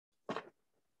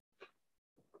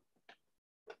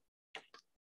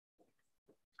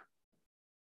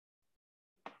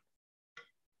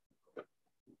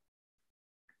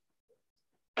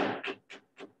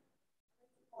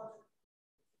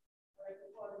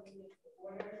meeting to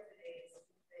order. Today is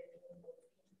Tuesday, November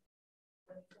 14th,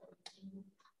 2022.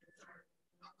 The time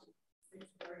is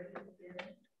 6:30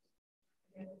 p.m.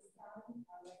 And at this time,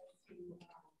 I'd like to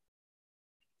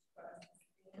for us to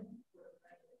stand for the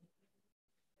pledge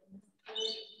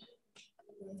of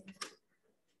allegiance.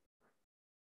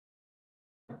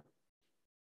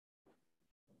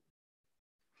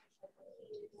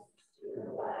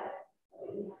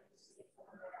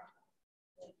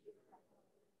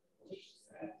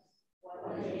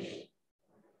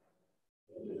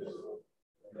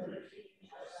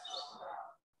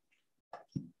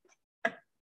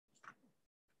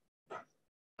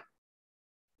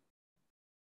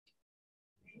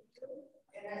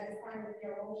 And at this time, is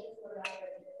there a motion for that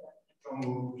agenda? So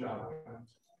moved, John.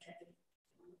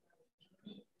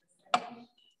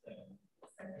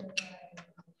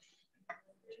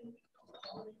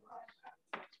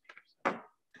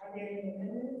 Are there any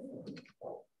amendments?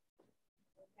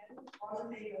 All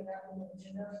in favor of that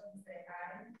agenda, please say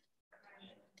aye.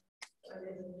 Are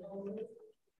there any opposed?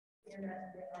 Hearing that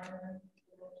there are none,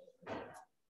 the motion is carried.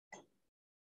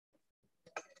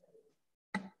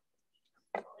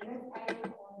 The next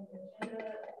item on the agenda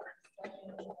is discussion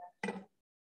of action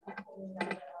appointing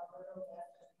Dr. Alberto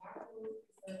Vasquez-Marcos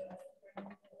to serve as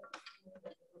superintendent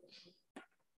of schools.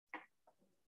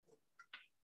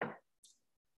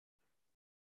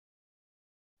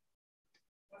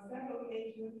 On several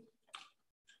occasions,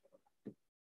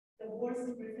 the board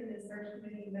superintendent search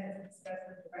committee met to discuss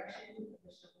the direction in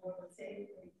which the board would take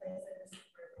in replacing the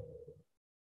superintendent.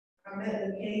 I met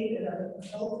with Kate and other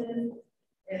consultants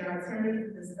and our attorney to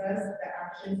discuss the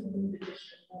action to move the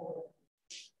district forward.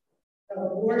 The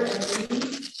board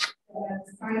agreed that at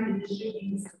this time the district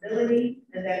needs stability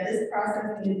and that this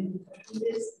process needed to be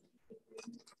completed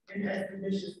and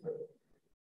expeditiously.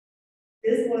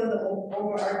 This was the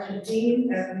overarching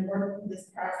theme as we worked through this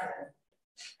process.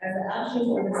 As the options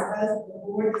were discussed, the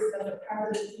board discussed the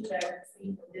positive feedback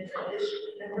received from different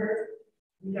district members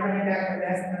regarding Dr.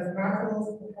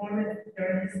 Vasquez-Marcos' performance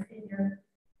during his tenure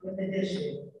with the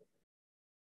district.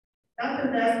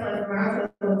 Dr.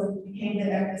 Vasquez-Marcos became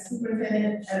the acting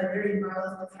superintendent at a very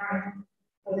milestone time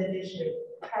for the district.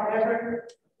 However,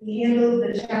 he handled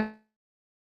the challenge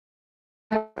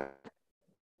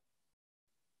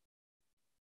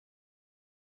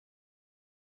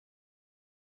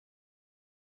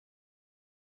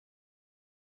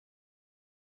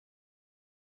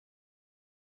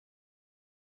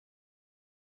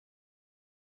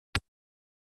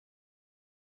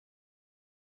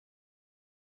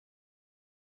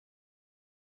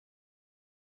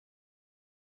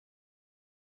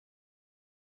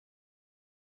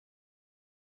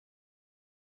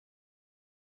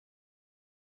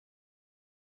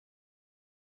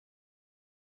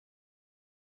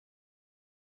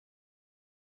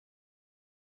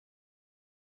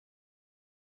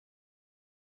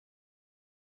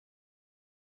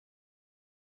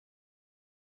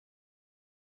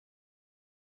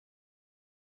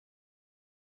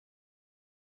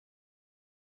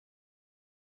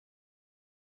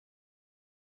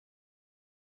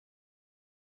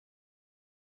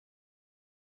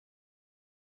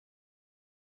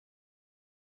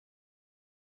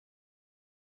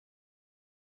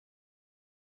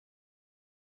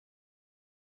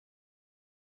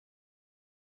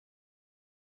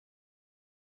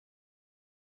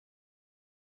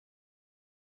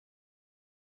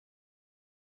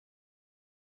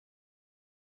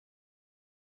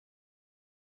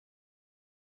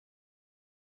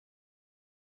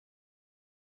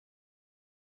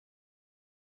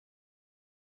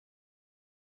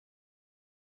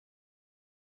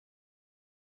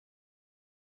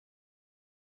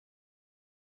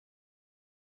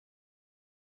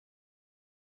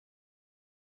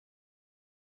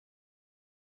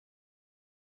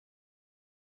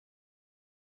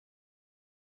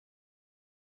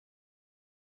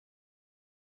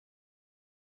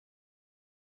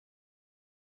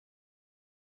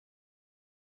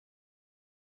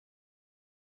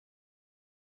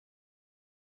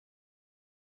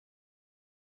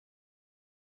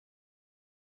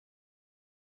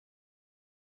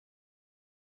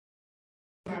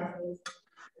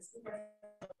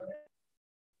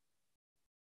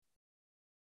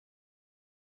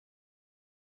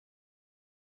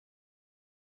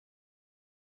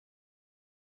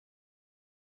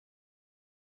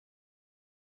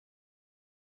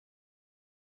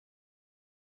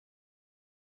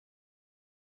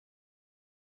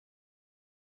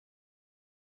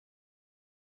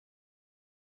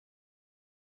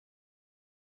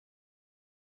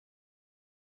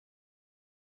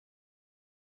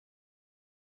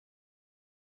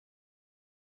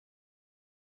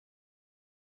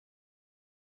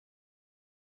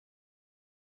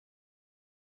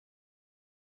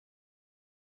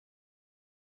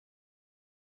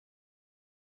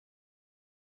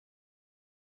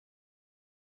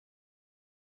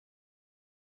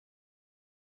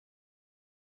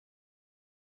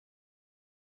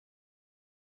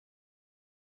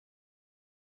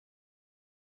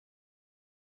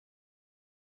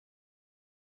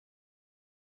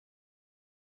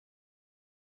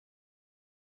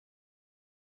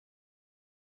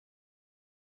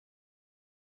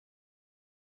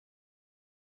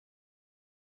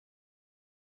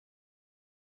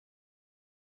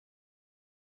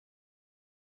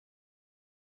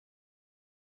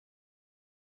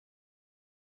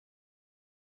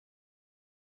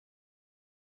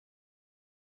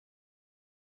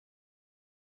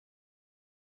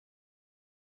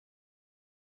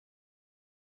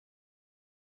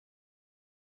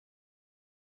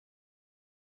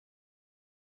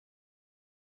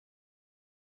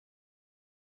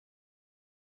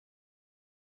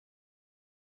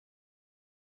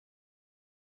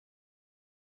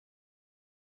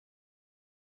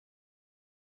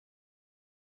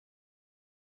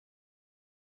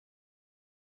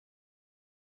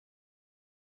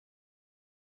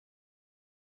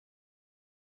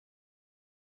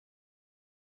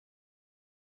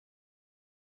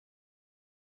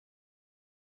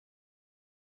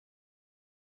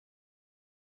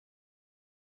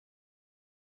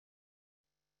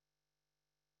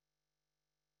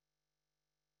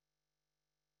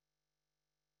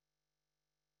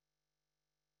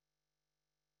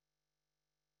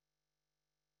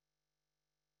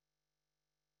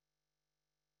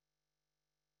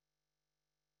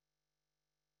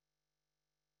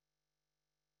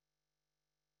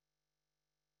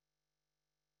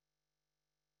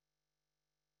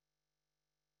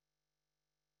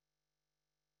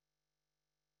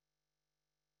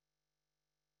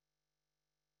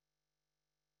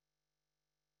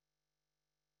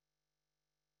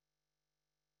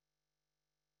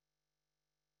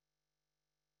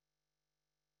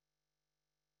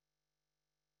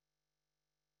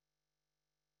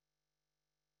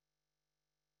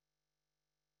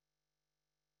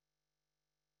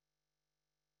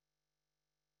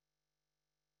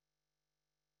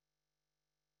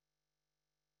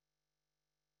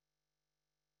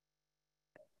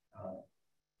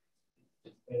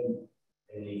It's been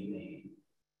a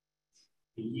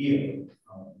year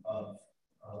of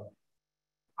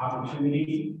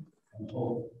opportunity and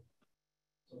hope.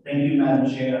 So thank you, Madam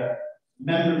Chair,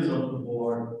 members of the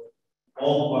board,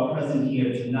 all who are present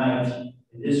here tonight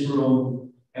in this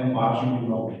room and watching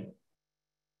remotely.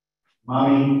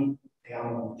 Mommy, te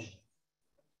amo mucho.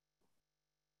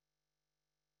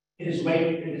 It is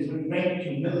with great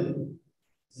humility,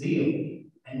 zeal,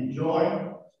 and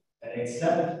joy that I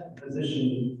accept the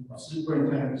position of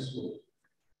superintendent of schools.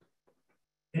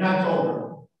 In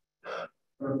October,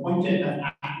 we're appointed as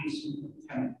acting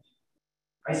superintendent.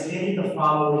 I stated the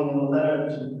following in a letter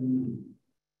to the community.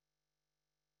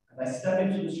 As I step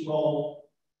into this role,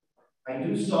 I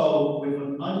do so with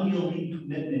an unyielding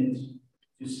commitment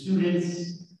to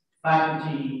students,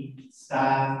 faculty,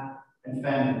 staff, and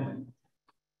family.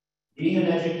 Being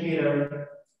an educator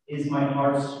is my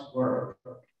heart's work.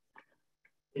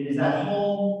 It is at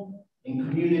home, in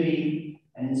community,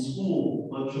 and in school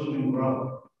where children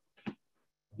grow.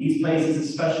 These places,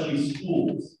 especially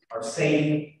schools, are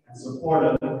safe and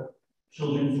supportive.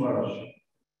 Children flourish.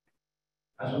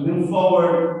 As we move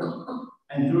forward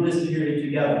and through this period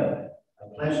together, I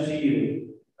pledge to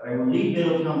you that I will lead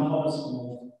Middletown Public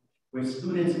Schools with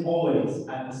students always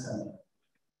at the center,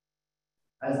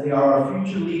 as they are our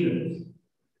future leaders,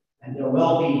 and their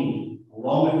well-being,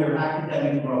 along with their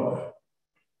academic growth,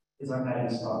 is our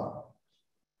guiding star.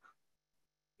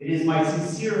 It is my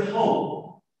sincere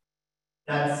hope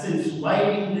that since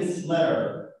writing this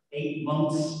letter 8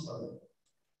 months ago,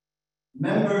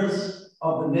 members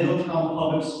of the Middletown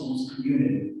Public Schools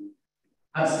community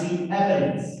have seen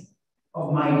evidence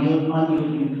of my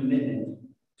unyielding commitment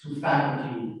to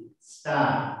faculty,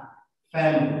 staff,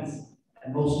 families,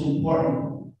 and most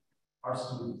importantly, our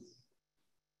students.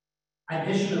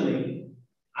 Additionally,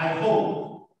 I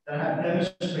hope that I have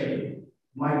demonstrated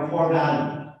my core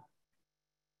value,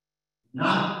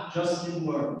 not just in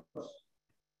words,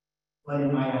 but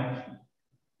in my actions.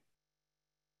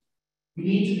 We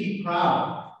need to be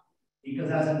proud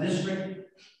because as a district,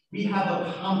 we have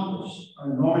accomplished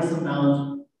an enormous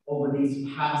amount over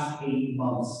these past 8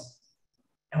 months,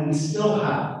 and we still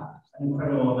have an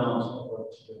incredible amount of work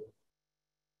to do.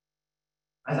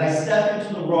 As I step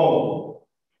into the role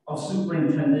of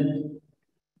superintendent,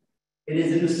 it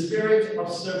is in the spirit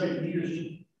of servant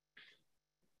leadership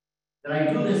that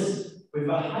I do this with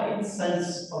a heightened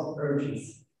sense of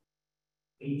urgency,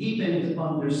 a deepened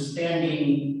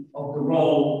understanding of the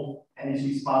role and its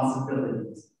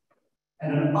responsibilities,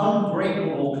 and an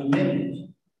unbreakable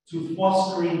commitment to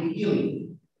fostering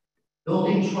healing,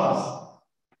 building trust,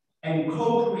 and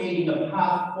co-creating a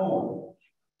path forward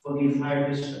for the entire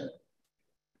district.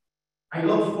 I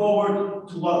look forward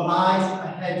to what lies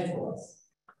ahead for us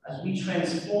as we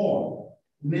transform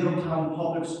Middletown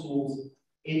Public Schools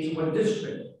into a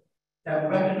district that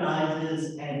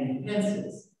recognizes and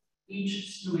enhances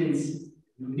each student's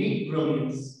unique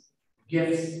brilliance,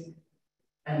 gifts,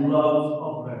 and love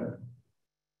of learning.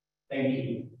 Thank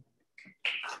you.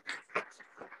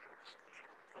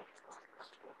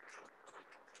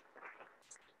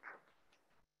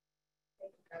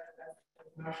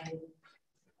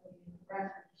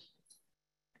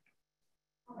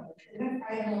 The next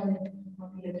item on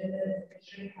the agenda is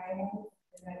district highlights,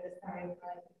 and at this time,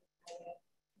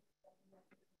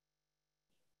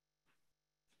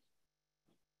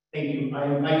 Thank you. I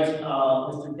invite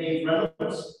Mr. Dave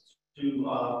Reynolds to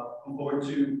come forward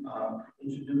to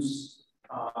introduce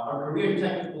our career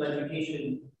technical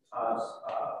education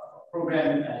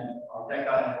program and our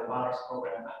DECA and robotics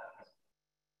program.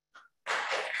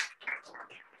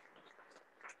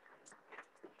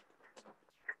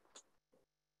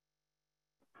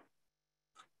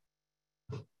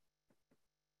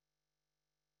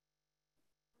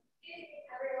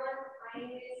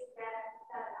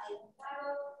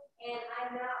 And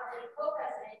I'm now the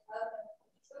co-president of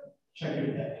the Check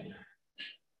your head.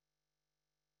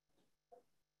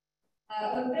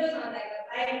 With Middletown DECA,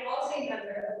 I am also a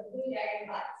member of the Blue Dragon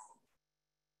class.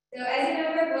 So as a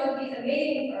member of both of these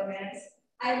amazing programs,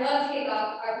 I'd love to kick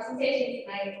off our presentation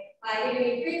tonight by giving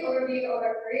you a brief overview of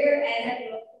our career and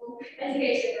technical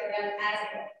education program as a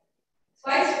whole.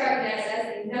 Twice recognized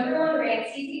as the #1 ranked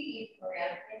CTE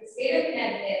program in the state of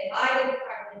Connecticut by the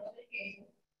Department of Education,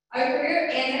 our career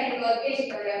and technical education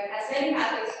program has many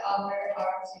pathways to offer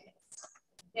our students.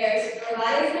 There's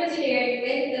robotics and engineering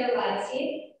with the robotics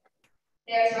team.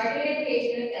 There's marketing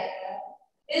education with DECA,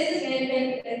 business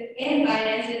management and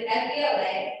finance with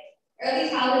FBLA, early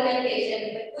childhood education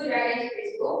with Blue Dragon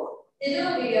Preschool,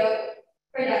 digital video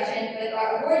production with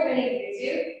our award-winning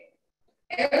YouTube,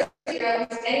 aerospace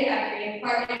drones, manufacturing,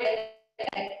 partnered with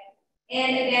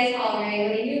and advanced culinary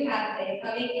with a new pathway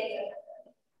coming in September.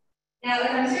 Now,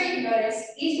 as I'm sure you noticed,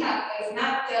 each pathway is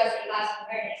not just a classroom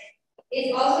learning.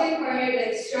 It's also partnered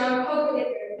with strong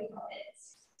co-curricular components.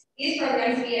 These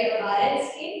programs, be it robotics,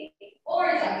 or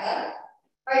DECA,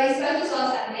 are these special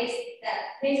sauce that makes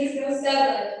us feel so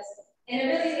delicious, and it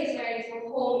really takes learning to a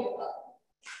whole new level.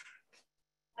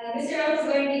 Mr. Reynolds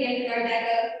is going to begin with our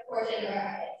DECA portion of our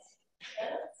highlights.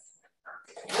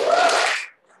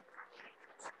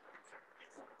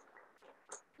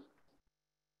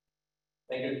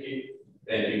 Thank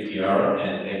you, Kiara,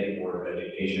 and thank you, Board of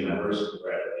Education members.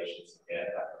 Congratulations again,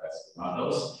 Dr.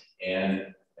 Escomandos,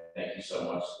 and thank you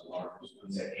so much to the wonderful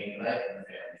students that came tonight and the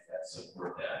families that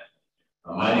support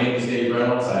them. My name is Dave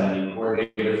Reynolds. I'm the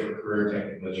coordinator for Career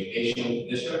Technical Education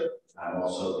District. I'm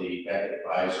also the DECA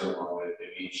advisor along with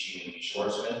Vivian Sheen and Lee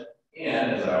Schwartzman.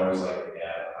 And as I always like to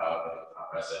add,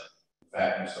 present. In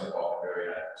fact, Mr. Walker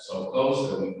and I are so close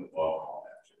that we could walk home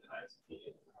after tonight's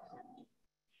meeting.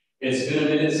 It's been a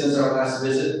minute since our last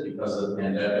visit because of the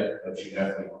pandemic, but you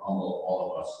definitely humble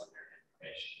all of us with your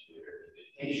information and your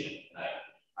invitation tonight.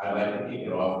 I'd like to kick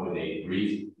it off with a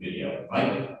brief video.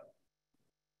 Mike.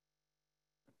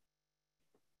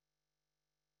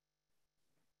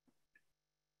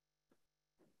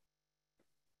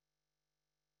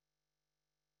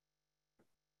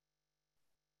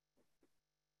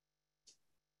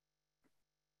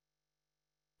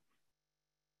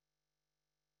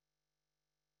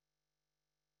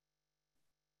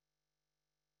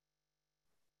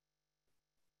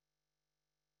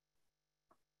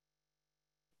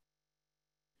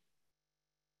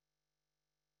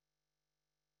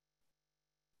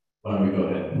 Why don't we go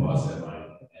ahead and pause that, Mike,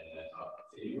 and then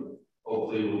continue.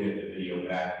 Hopefully we'll get the video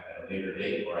back at a later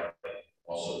date, or I can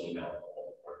also email all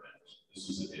the board members. This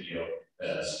was a video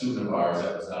that a student of ours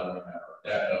that was not only a member of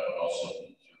DECA, but also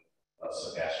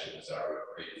Sebastian Mazzaro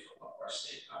created for one of our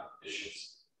state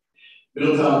competitions.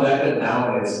 Middletown DECA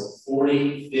now in its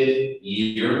 45th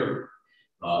year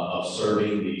of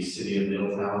serving the city of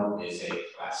Middletown is a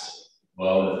classic.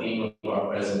 Well, the theme of our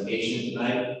presentation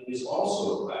tonight is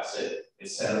also a classic.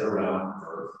 It's centered around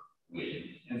earth, wind,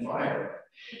 and fire.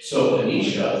 So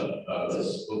Anisha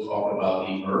Douglas will talk about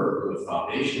the earth, or the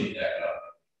foundation of DECA.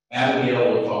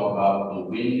 Abigail will talk about the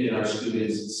wind in our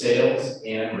students' sails,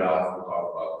 and Ralph will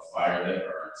talk about the fire that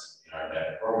burns in our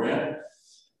DECA program.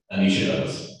 Anisha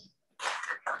Douglas.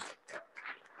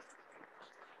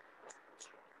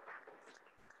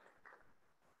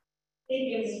 Thank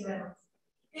you, Mr. Reynolds.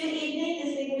 Good evening,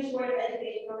 distinguished Board of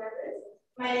Educational members.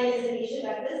 My name is Anisha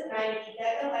Douglas, and I am the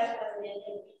DECA Vice President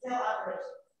in Retail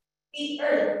Operations. The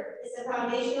earth is a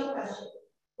foundational question.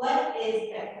 What is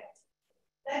DECA?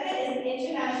 DECA is an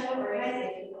international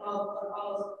organization of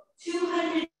almost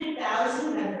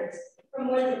 200,000 members from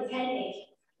more than 10 nations.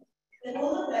 The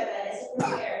goal of DECA is to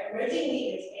prepare emerging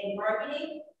leaders in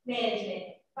marketing, management,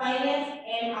 finance,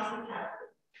 and hospitality.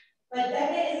 But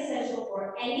DECA is essential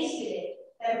for any student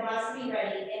that wants to be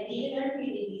ready and lead in their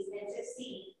communities and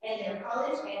succeed in their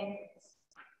college and careers.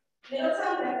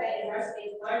 Middletown DECA is our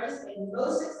state's largest and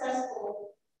most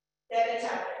successful DECA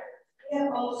chapter. We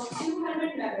have almost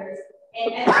 200 members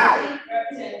and ethnically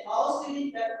represent all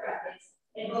student demographics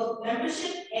in both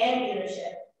membership and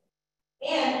leadership.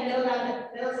 And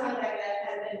Middletown DECA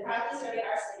has been proudly serving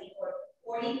our city for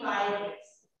 45 years.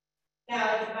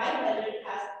 Now it's my pleasure to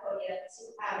pass the podium to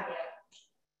Abigail.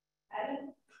 Abby?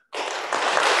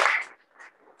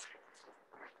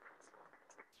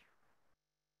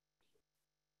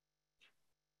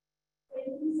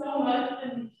 Thank you so much,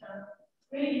 Anisha.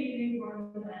 Good evening, board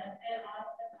members, and I'm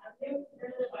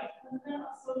the Vice President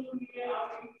of Social Media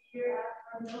Outreach here at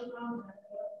our Middletown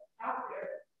chapter.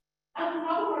 At the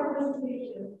top of our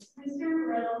presentation, Mr.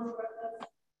 Reynolds represents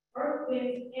earth,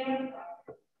 wind, and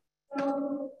fire.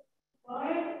 So,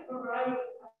 wide variety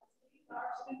of our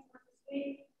students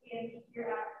participate in here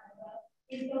at Canada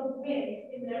is the wind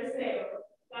in their sails,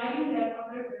 guiding them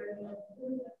on their journey of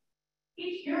improvement.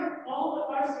 Each year, all of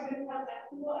our students have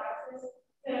equitable access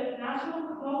to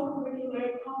national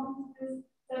co-curricular conferences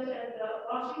such as the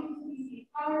Washington, D.C.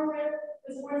 Power Trip,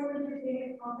 the Sports and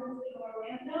Entertainment Conference in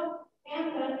Orlando,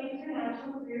 and the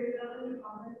International Career Development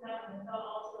Conference at Atlanta,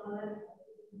 also known as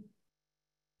ICC.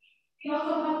 We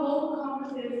also have local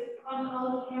conferences on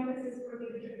college campuses for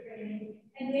leadership training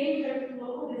and day trips to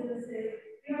local businesses,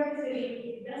 New York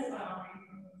City, just found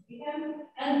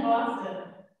weekend, and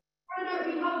Boston.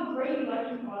 Further, we have a great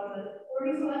election process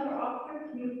where we select our officer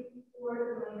community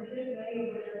board membership, many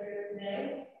of which are here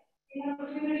today. We have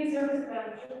community service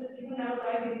events such as the Juvenile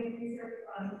Diabetes Research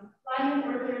Fund, Lions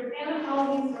Orchard, and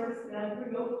housing services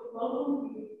for local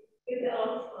youth is the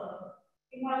Elks Club.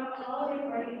 We have a holiday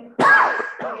party and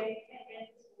school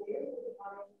year for the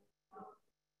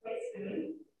great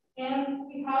students. And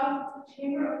we have the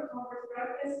Chamber of Commerce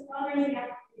breakfast, fundraising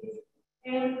activities,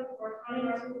 and for County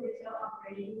Marshall retail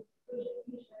operations, which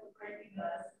each and every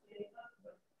does.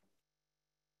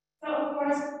 So, of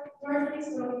course, during these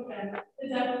social events, the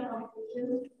deaf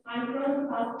competition, I'm thrilled to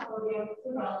pass the podium to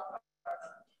Ralph.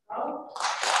 Ralph?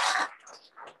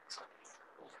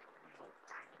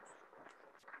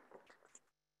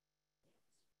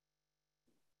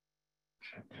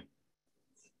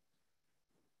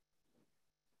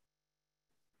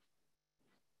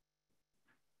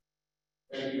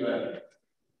 Thank you, Ed.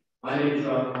 My name is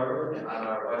John Carter, and I'm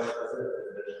our Vice President of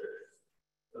Administration.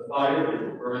 The fire is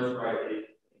the burns brightly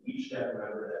in each deaf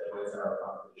member that joins our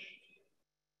competition team.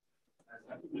 As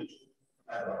I mentioned,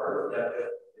 at the heart of DEFA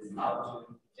is an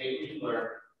opportunity to take what you learn,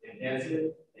 enhance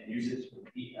it, and use it to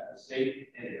compete at the state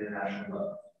and international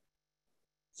level.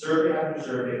 Survey after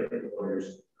survey of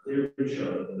employers clearly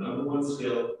show that the #1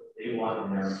 skill they want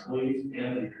in their employees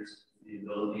and leaders is the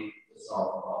ability to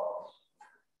solve problems.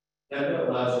 DEFA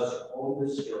allows us to hone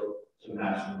this skill to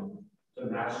maximum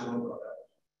effect.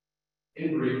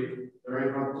 In brief,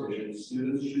 during competition,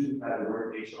 students choose a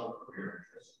category based on career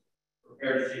interest,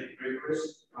 prepare to take rigorous,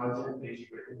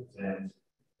 content-based written exams,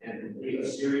 and complete a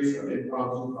series of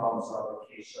impromptu problem-solving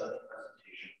case study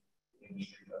presentations to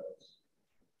industry judges.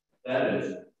 That is,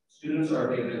 students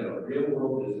are given a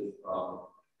real-world business problem,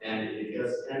 and in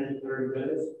just 10 to 30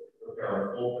 minutes,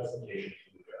 prepare a full presentation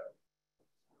to the judge.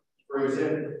 For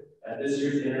example, at this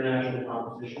year's international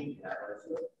competition in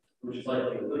Atlanta, which is like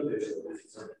the Olympics of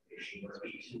business education, where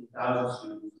 18,000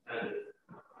 students attended,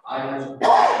 I had to prepare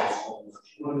almost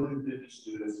 250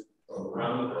 students from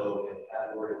around the globe in a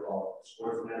category called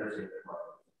sports and entertainment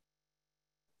department.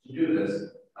 To do this,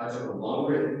 I took a long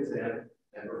written exam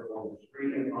and performed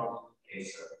 3 impromptu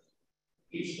case studies.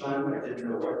 Each time I didn't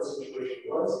know what the situation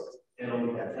was and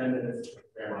only had 10 minutes to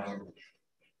prepare my solution.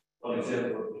 One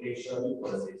example of the case study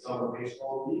was a summer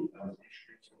baseball league. I was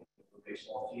introduced to the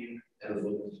baseball team and was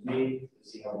looking to me to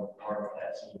see how hard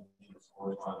that team was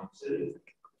corresponding city.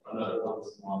 Another one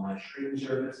was an online streaming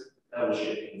service that was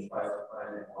shipping spice to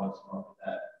plan and wanted to market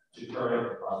that to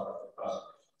current prospective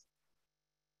customers.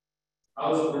 I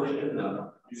was fortunate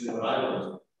enough using what I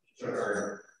learned to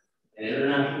earn an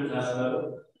international test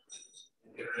medal,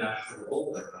 an international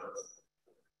gold medal,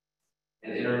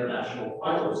 an international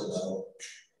finalist medal,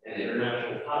 an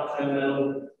international top 10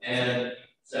 medal, and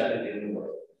 2nd in the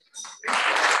world.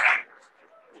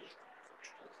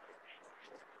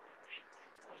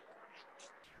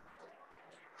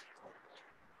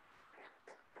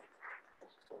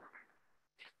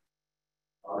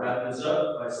 I'll wrap this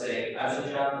up by saying, as a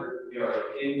chapter, we are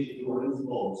akin to Jordan's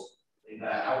Bulls in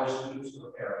that our students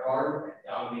prepare hard and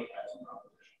dominate at some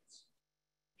competitions.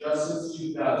 Just since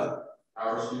 2000,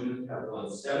 our students have won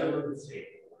 700 state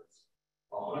awards,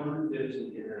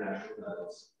 115 international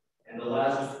medals, and the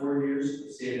last 4 years,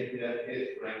 the state of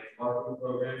Connecticut ranked marketing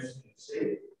programs in the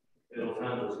state.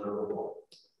 Middletown was #1.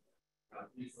 Now,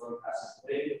 please don't pass this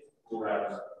debate. We'll wrap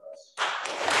this up for us.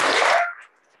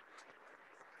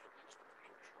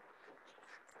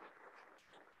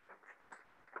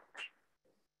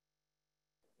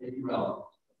 Thank you, Ralph.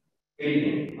 Good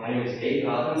evening. My name is Dave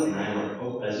Collins, and I am our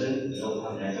co-president of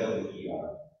Middletown DEFA with ER.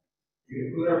 To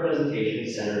conclude our presentation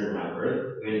centered around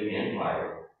earth, wind, and fire,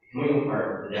 becoming a part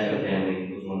of the DEFA family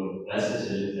was one of the best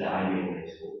decisions that I made in high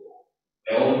school.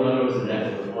 My older brother was in DEFA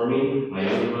before me, my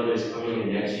younger brother is coming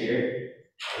in next year,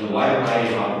 and the wide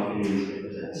variety of opportunities it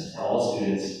presents to all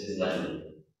students is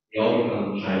legendary. They all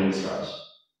become shining stars.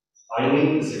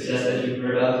 Finally, the success that you've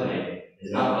heard about tonight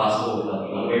is not possible without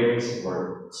the unwavering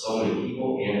support of so many people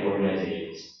and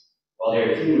organizations. While they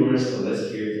are too numerous to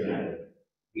list here tonight,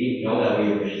 we know that we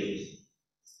appreciate it.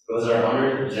 It was our honor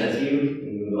to present to you,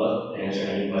 and we would love to answer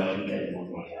any questions that you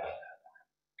might have.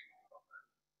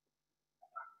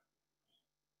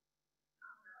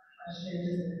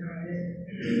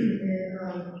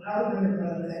 I was going to go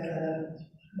that,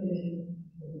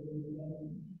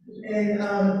 and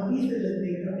these are the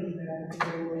big companies that go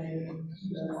in,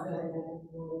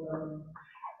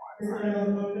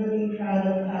 I'm really proud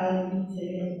of how you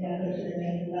take that to the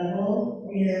next level,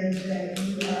 and that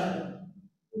you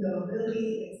really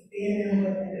expanding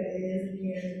what that is,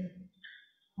 and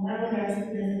allowing our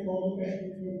students to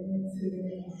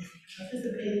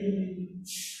participate in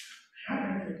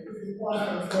conferences. This is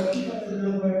awesome. So keep up the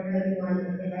good work, everyone,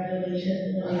 and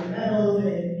congratulations on your medals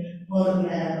and all of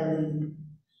your accolades.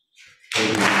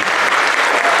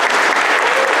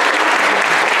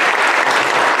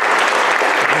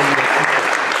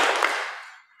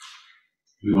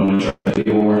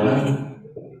 play one more time?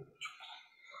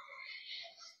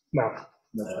 No.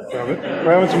 We're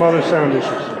having some other sound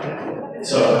issues.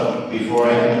 So, before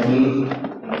I conclude,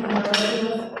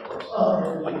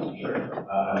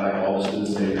 I'd like all the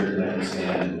students to here tonight to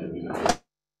stand.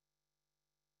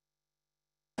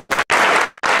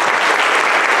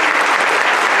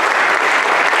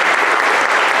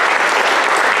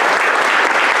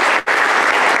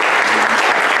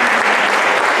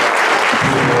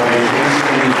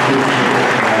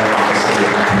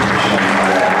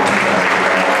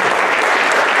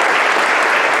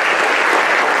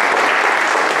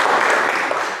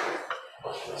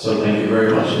 So thank you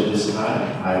very much. At this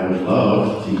time, I would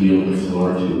love to yield the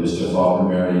floor to Mr.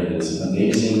 Falkenberry and his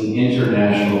amazing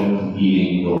international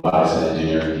competing robotics and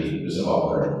engineering team. Mr.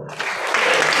 Falkenberry.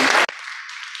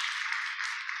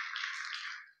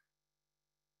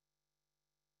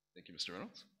 Thank you, Mr.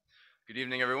 Reynolds. Good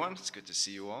evening, everyone. It's good to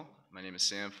see you all. My name is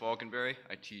Sam Falkenberry.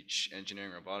 I teach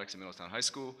engineering robotics at Middletown High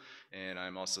School, and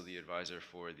I'm also the advisor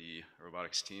for the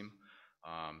robotics team.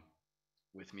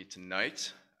 With me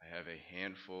tonight, I have a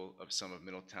handful of some of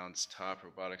Middletown's top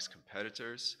robotics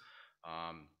competitors.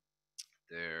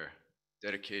 Their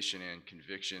dedication and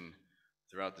conviction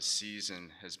throughout the season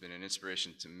has been an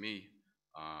inspiration to me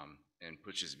and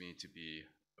pushes me to be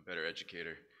a better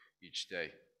educator each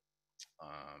day.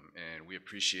 And we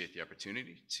appreciate the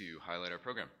opportunity to highlight our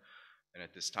program. And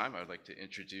at this time, I would like to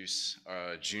introduce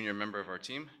a junior member of our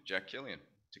team, Jack Killian,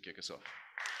 to kick us off.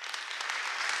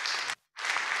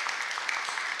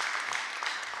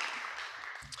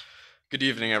 Good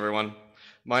evening, everyone.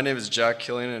 My name is Jack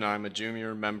Killian, and I'm a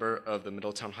junior member of the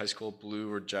Middletown High School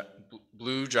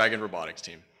Blue Dragon Robotics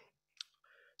team.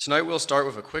 Tonight, we'll start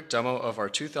with a quick demo of our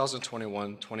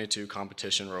 2021-22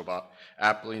 competition robot,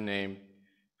 aptly named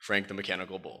Frank the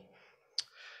Mechanical Bull.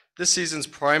 This season's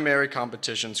primary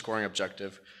competition scoring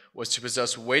objective was to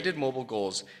possess weighted mobile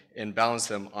goals and balance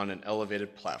them on an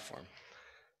elevated platform.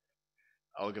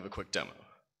 I'll give a quick demo.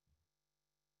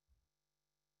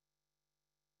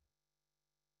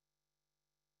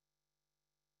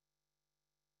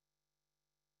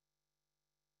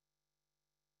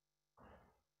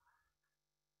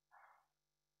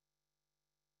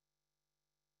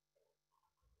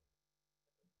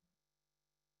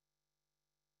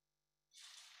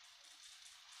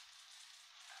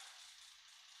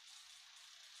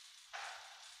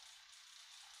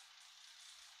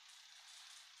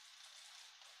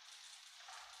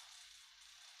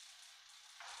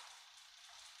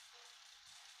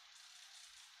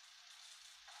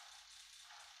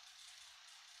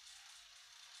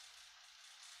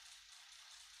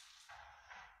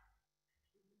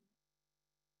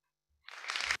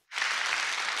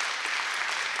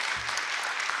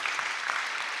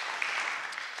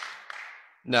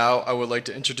 Now, I would like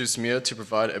to introduce Mia to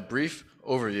provide a brief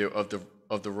overview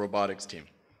of the robotics team.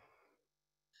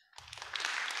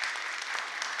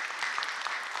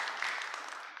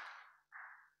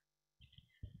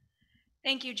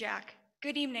 Thank you, Jack.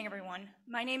 Good evening, everyone.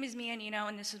 My name is Mia Nino,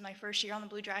 and this is my first year on the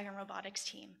Blue Dragon Robotics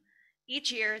team.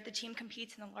 Each year, the team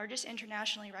competes in the largest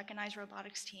internationally recognized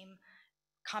robotics team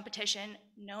competition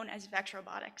known as VEX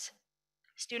Robotics.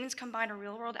 Students combine a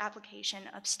real-world application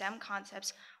of STEM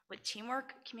concepts with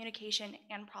teamwork, communication,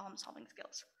 and problem-solving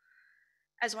skills.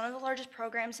 As one of the largest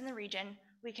programs in the region,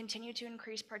 we continue to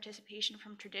increase participation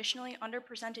from traditionally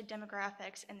underrepresented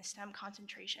demographics in the STEM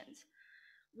concentrations.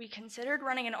 We considered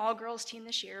running an all-girls team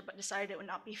this year, but decided it would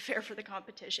not be fair for the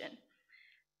competition.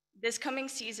 This coming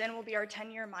season will be our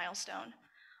 10-year milestone.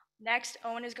 Next,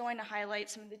 Owen is going to highlight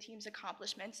some of the team's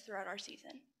accomplishments throughout our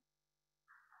season.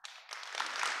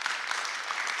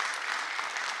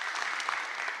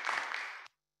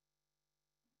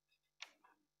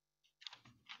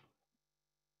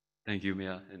 Thank you,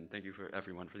 Mia, and thank you for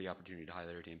everyone for the opportunity to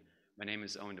highlight our team. My name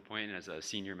is Owen DePoint, and as a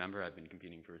senior member, I've been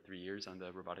competing for 3 years on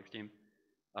the robotics team.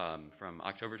 From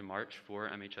October to March,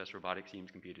 4 MHS robotics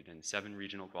teams competed in 7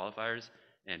 regional qualifiers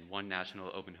and 1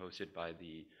 national open hosted by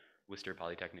the Worcester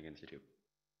Polytechnic Institute.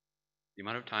 The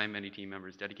amount of time many team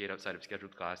members dedicate outside of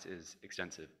scheduled class is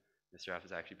extensive. The staff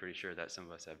is actually pretty sure that some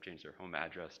of us have changed their home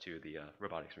address to the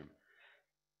robotics room.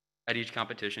 At each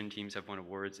competition, teams have won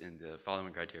awards in the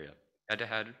following criteria: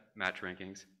 head-to-head match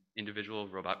rankings, individual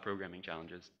robot programming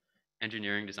challenges,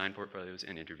 engineering design portfolios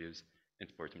and interviews, and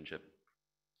sportsmanship.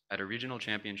 At a regional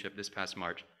championship this past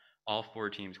March, all 4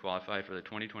 teams qualified for the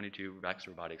 2022 VEX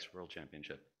Robotics World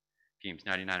Championship. Teams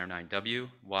 9909W,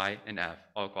 Y, and F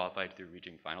all qualified through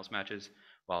reaching finals matches,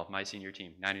 while my senior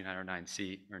team,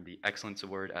 9909C, earned the Excellence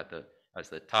Award as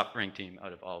the top-ranked team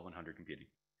out of all 100 competing.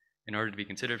 In order to be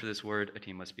considered for this award, a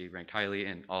team must be ranked highly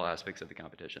in all aspects of the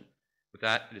competition. With with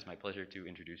that, it is my pleasure to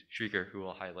introduce Shrieker, who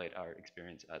will highlight our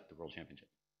experience at the World Championship.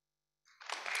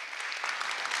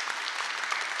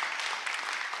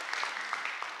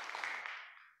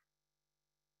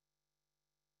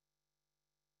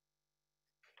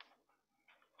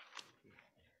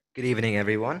 Good evening,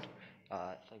 everyone.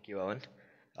 Thank you, Owen.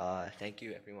 Thank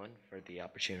you, everyone, for the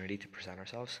opportunity to present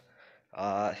ourselves.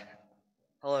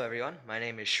 Hello, everyone. My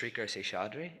name is Shrieker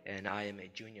Seshadri, and I am a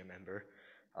junior member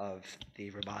of the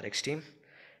robotics team.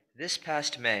 This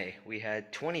past May, we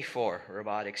had 24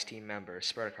 robotics team members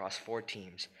spread across 4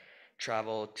 teams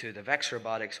travel to the VEX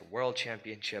Robotics World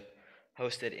Championship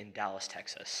hosted in Dallas,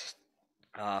 Texas.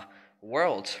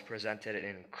 Worlds presented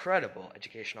an incredible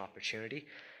educational opportunity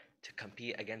to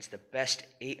compete against the best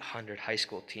 800 high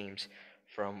school teams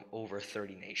from over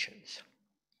 30 nations.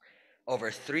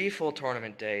 Over 3 full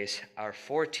tournament days, our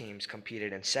 4 teams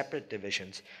competed in separate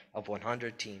divisions of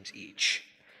 100 teams each.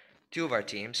 2 of our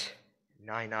teams,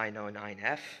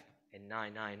 9909F and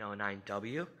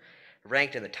 9909W,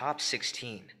 ranked in the top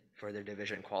 16 for their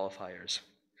division qualifiers.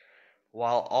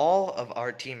 While all of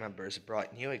our team members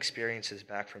brought new experiences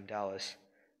back from Dallas,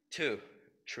 2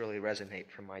 truly resonate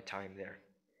from my time there.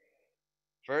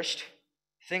 First,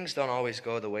 things don't always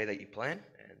go the way that you plan,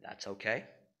 and that's okay.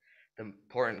 The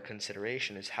important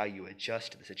consideration is how you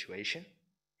adjust to the situation.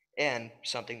 And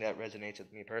something that resonates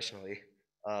with me personally,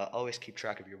 always keep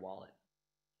track of your wallet.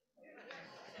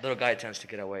 Little guy tends to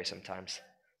get away sometimes.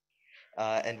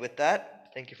 And with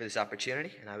that, thank you for this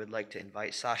opportunity, and I would like to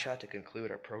invite Sasha to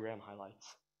conclude our program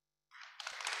highlights.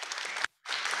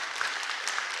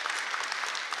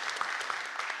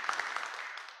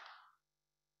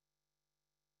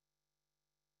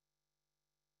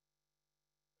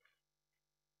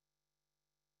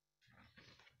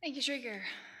 Thank you, Shrieker.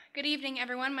 Good evening,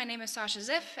 everyone. My name is Sasha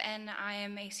Ziff, and I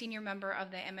am a senior member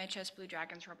of the MHS Blue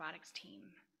Dragons robotics team.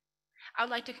 I would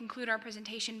like to conclude our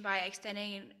presentation by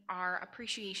extending our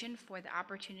appreciation for the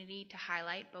opportunity to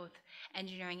highlight both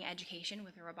engineering education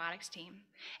with the robotics team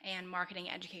and marketing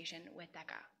education with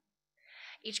DECA.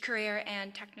 Each career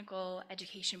and technical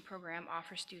education program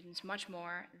offers students much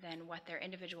more than what their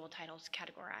individual titles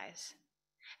categorize.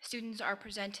 Students are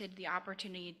presented the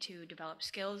opportunity to develop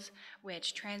skills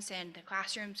which transcend the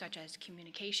classroom, such as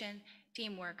communication,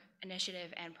 teamwork,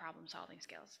 initiative, and problem-solving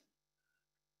skills.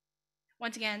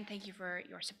 Once again, thank you for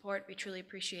your support. We truly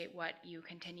appreciate what you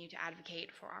continue to advocate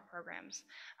for our programs.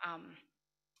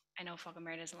 I know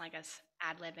Fulcomere doesn't like us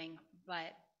ad-libbing,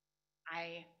 but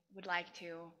I would like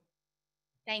to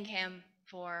thank him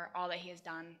for all that he has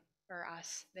done for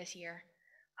us this year.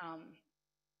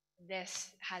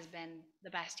 This has been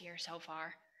the best year so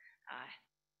far,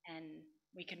 and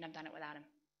we couldn't have done it without him.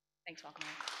 Thanks, Fulcomere.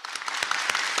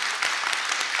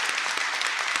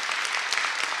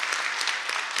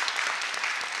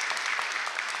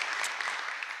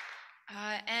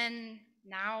 And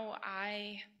now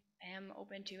I am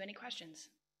open to any questions.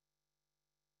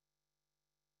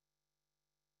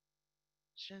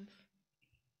 Questions?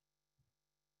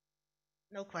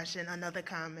 No question, another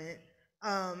comment.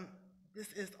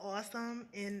 This is awesome,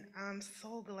 and I'm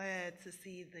so glad to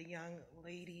see the young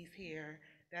ladies here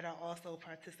that are also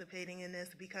participating in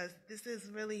this, because this is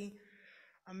really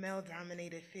a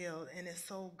male-dominated field, and it's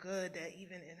so good that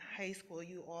even in high school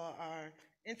you all are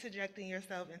interjecting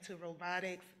yourself into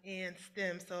robotics and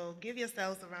STEM. So give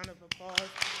yourselves a round of applause.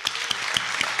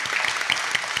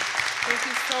 Thank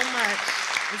you so much.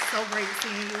 It's so great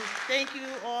seeing you. Thank you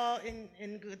all,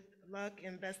 and good luck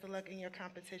and best of luck in your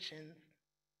competitions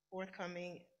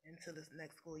forthcoming into this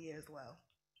next school year as well.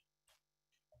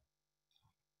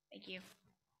 Thank you.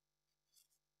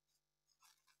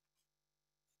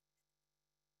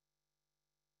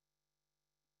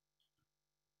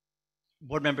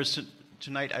 Board members,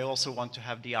 tonight I also want to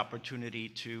have the opportunity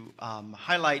to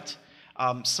highlight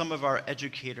some of our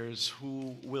educators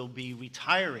who will be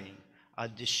retiring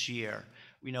this year.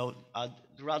 We know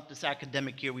throughout this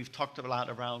academic year we've talked a lot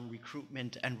around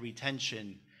recruitment and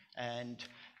retention, and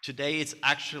today it's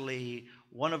actually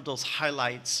one of those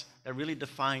highlights that really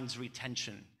defines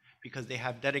retention, because they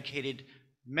have dedicated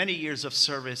many years of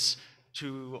service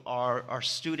to our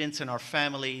students and our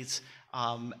families,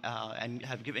 and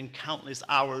have given countless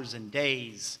hours and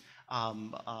days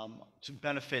to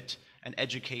benefit and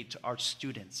educate our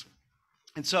students.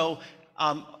 And so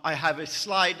I have a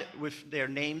slide with their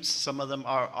names. Some of them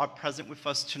are present with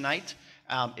us tonight.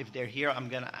 If they're here, I'm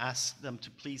going to ask them to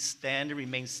please stand and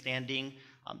remain standing,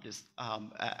 to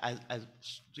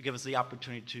give us the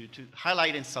opportunity to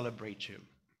highlight and celebrate you.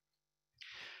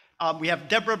 We have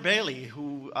Deborah Bailey,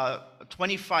 who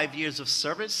 25 years of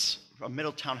service from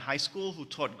Middletown High School, who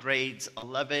taught grades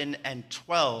 11 and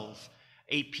 12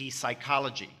 AP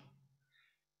Psychology.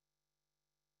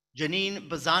 Janine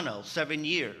Bazzano, 7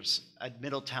 years at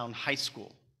Middletown High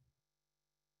School.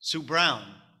 Sue Brown,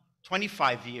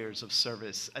 25 years of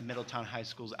service at Middletown High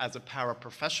School as a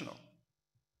paraprofessional.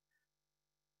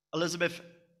 Elizabeth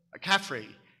Caffrey,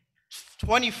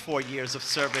 24 years of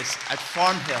service at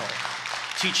Farm Hill,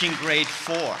 teaching grade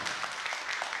 4.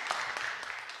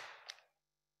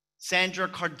 Sandra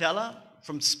Cardella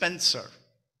from Spencer.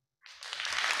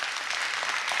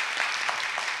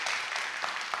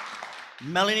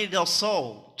 Melanie Del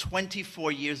Sol,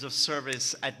 24 years of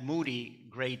service at Moody,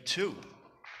 grade 2.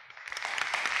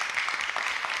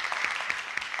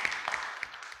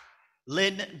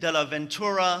 Lynn De La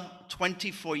Ventura,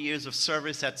 24 years of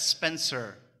service at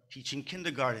Spencer, teaching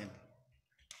kindergarten.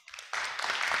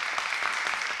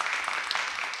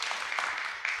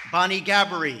 Bonnie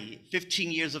Gabbery,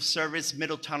 15 years of service,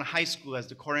 Middletown High School as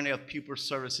the Coordinator of Pupil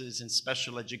Services in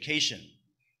Special Education.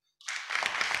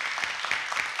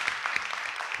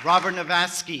 Robert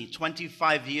Navasky,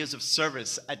 25 years of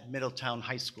service at Middletown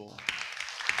High School.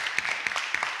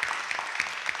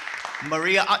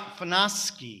 Maria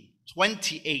Atfanaski,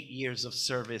 28 years of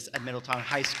service at Middletown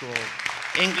High School,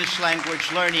 English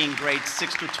language learning, grades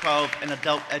 6 to 12, and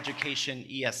adult education,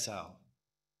 ESL.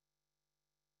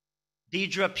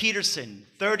 Deidre Peterson,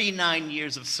 39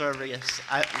 years of service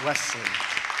at Wesley.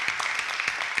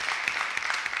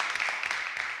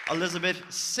 Elizabeth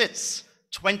Sitz,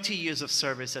 20 years of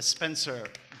service at Spencer,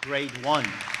 grade 1.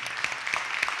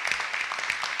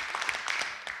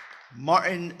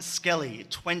 Martin Skelly,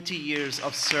 20 years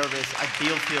of service at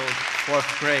Bealfield,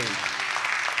 4th grade.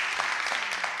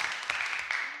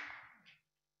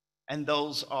 And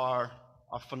those are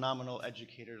our phenomenal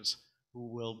educators who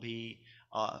will be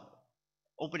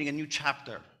opening a new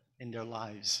chapter in their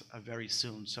lives very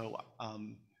soon. So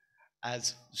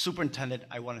as superintendent,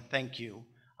 I want to thank you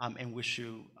and wish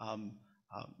you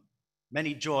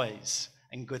many joys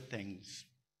and good things.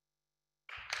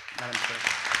 Madam Chair.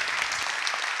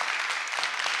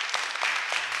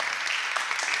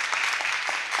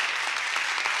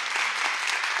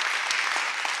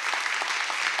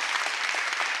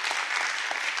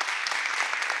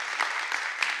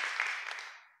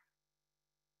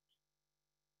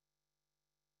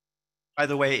 By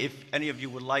the way, if any of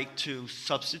you would like to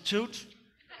substitute,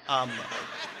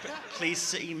 please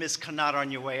see Ms. Kanata on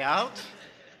your way out,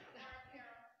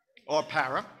 or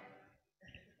para.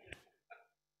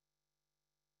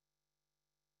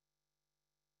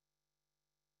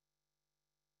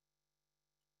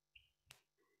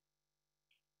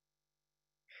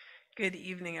 Good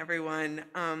evening, everyone.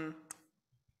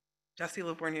 Jessie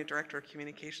Livornia, Director of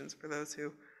Communications, for those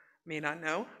who may not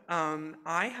know.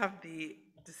 I have the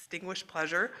distinguished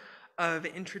pleasure of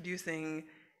introducing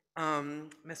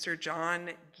Mr. John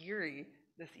Geary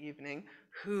this evening,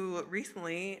 who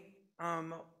recently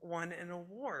won an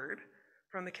award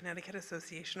from the Connecticut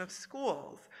Association of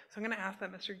Schools. So I'm going to ask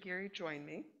that Mr. Geary join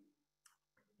me.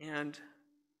 And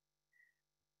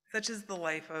such is the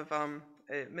life of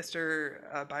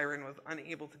Mr. Byron was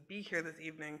unable to be here this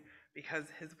evening because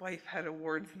his wife had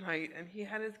awards night and he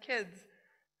had his kids.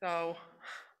 So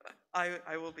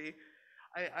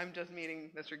I'm just meeting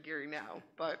Mr. Geary now,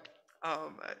 but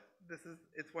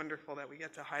it's wonderful that we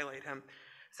get to highlight him.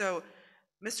 So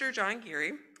Mr. John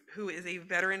Geary, who is a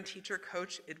veteran teacher,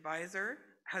 coach, advisor,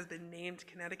 has been named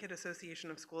Connecticut Association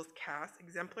of Schools CAS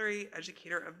Exemplary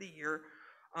Educator of the Year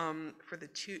for the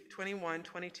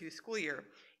 21-22 school year.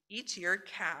 Each year,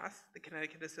 CAS, the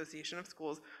Connecticut Association of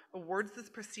Schools, awards this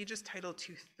prestigious title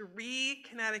to 3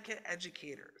 Connecticut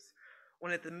educators,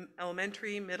 one at the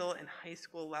elementary, middle, and high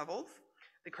school levels.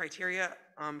 The criteria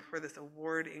for this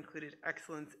award included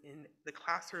excellence in the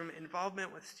classroom,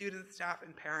 involvement with students, staff,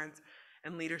 and parents,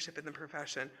 and leadership in the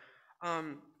profession.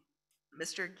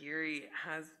 Mr. Geary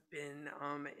has been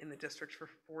in the district for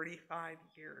 45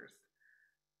 years,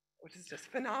 which is just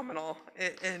phenomenal.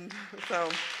 In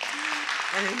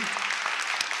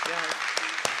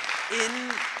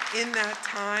that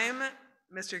time,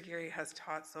 Mr. Geary has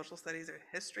taught social studies or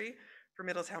history for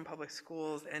Middletown Public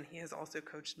Schools, and he has also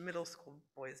coached middle school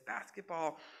boys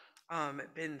basketball,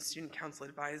 been student council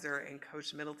advisor, and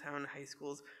coached Middletown High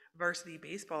School's varsity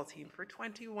baseball team for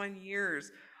 21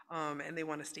 years, and they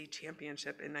won a state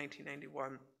championship in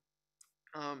 1991.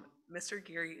 Mr.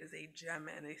 Geary is a gem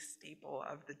and a staple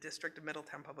of the District of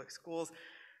Middletown Public Schools.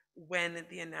 When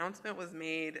the announcement was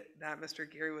made that Mr.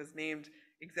 Geary was named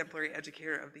Exemplary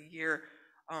Educator of the Year,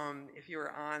 if you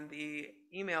were on the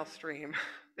email stream,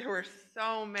 there were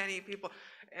so many people.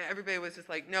 Everybody was just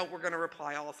like, no, we're going to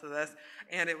reply all to this.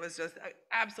 And it was just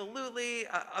absolutely,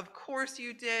 of course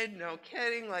you did, no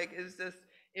kidding. Like, it's just,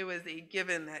 it was a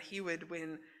given that he would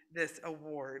win this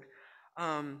award.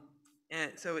 And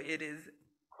so it is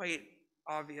quite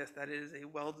obvious that it is a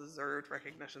well-deserved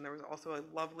recognition. There was also a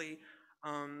lovely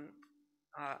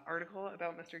article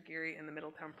about Mr. Geary in the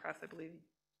Middletown Press, I believe,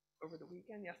 over the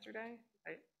weekend, yesterday.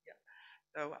 Yeah.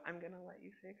 So I'm going to let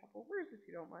you say a couple words if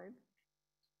you don't mind.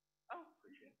 Oh,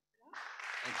 appreciate it.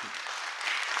 Thank you.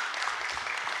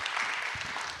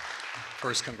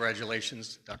 First,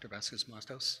 congratulations, Dr.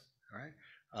 Vasquez-Mastos. All right.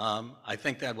 I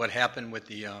think that what happened with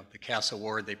the CAS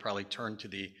award, they probably turned to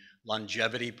the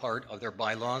longevity part of their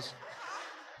bylaws.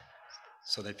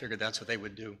 So they figured that's what they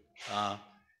would do.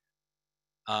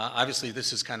 Obviously,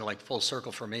 this is kind of like full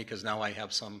circle for me because now I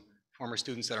have some former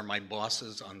students that are my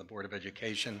bosses on the Board of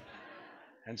Education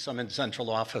and some in central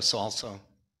office also.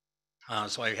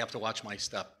 So I have to watch my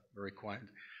step very quiet.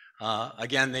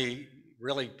 Again, they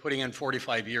really putting in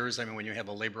 45 years. I mean, when you have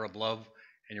a labor of love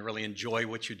and you really enjoy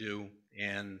what you do,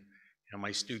 and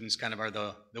my students kind of are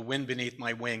the wind beneath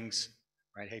my wings,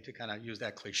 right? I hate to kind of use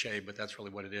that cliche, but that's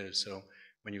really what it is. So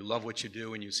when you love what you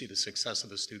do and you see the success of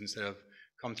the students that have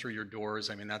come through your doors,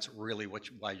 I mean, that's really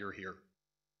why you're here.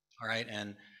 All right,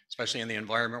 and especially in the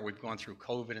environment we've gone through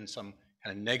COVID and some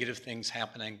kind of negative things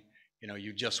happening,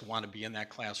 you just want to be in that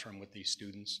classroom with these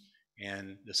students.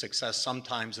 And the success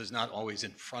sometimes is not always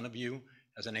in front of you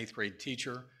as an 8th grade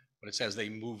teacher, but it's as they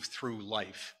move through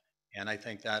life. And I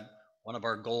think that one of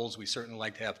our goals, we certainly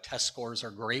like to have test scores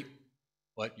are great,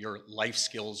 but your life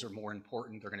skills are more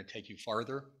important. They're going to take you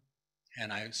farther.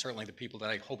 And certainly the people that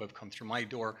I hope have come through my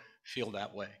door feel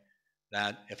that way,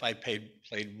 that if I played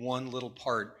one little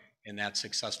part in that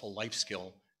successful life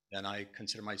skill, then I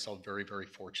consider myself very, very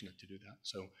fortunate to do that.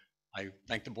 So I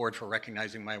thank the board for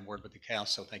recognizing my award with the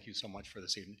CAS, so thank you so much for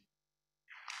this evening.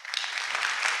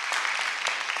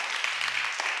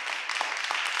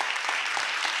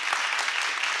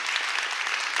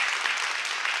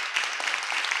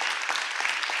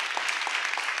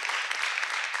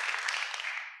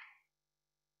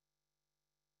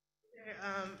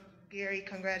 Geary,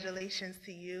 congratulations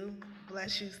to you.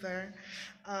 Bless you, sir.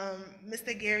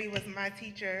 Mr. Geary was my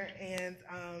teacher, and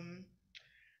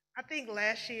I think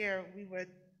last year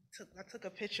I took a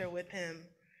picture with him,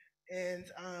 and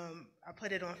I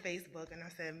put it on Facebook, and I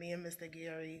said, me and Mr.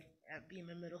 Geary at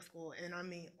Beeman Middle School, and I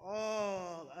mean,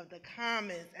 all of the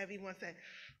comments, everyone said,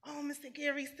 oh, Mr.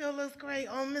 Geary still looks great.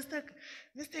 Oh,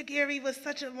 Mr. Geary was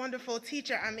such a wonderful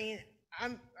teacher. I mean,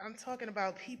 I'm talking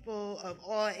about people of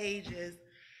all ages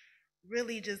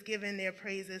really just giving their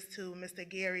praises to Mr.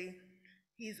 Geary.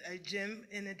 He's a gem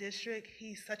in the district.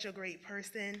 He's such a great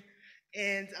person.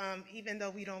 And even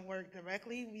though we don't work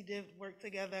directly, we did work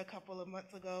together a couple of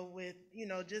months ago with,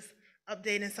 just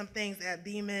updating some things at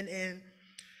Beeman, and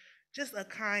just a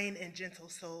kind and gentle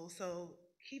soul. So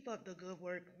keep up the good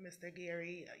work, Mr.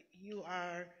 Geary. You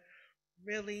are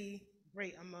really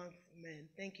great among men.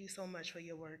 Thank you so much for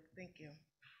your work. Thank you.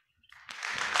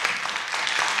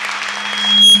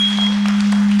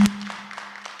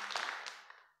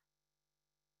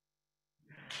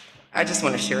 I just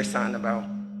want to share something about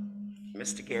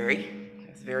Mr. Geary.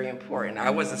 It's very important. I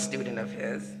was a student of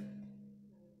his.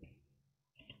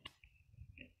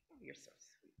 You're so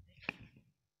sweet.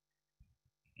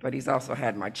 But he's also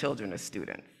had my children as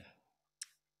students.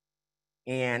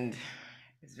 And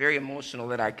it's very emotional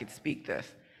that I could speak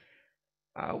this.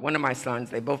 One of my sons,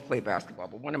 they both played basketball,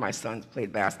 but one of my sons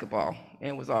played basketball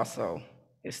and was also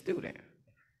a student.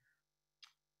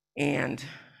 And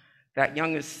that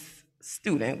youngest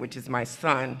student, which is my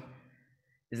son,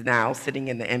 is now sitting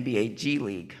in the NBA G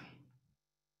League.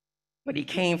 But he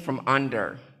came from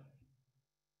under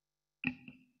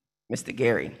Mr.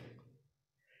 Geary.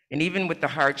 And even with the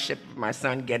hardship of my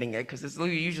son getting it, because it's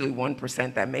usually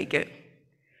 1% that make it,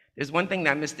 there's one thing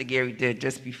that Mr. Geary did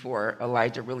just before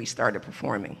Elijah really started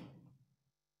performing.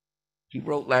 He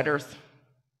wrote letters.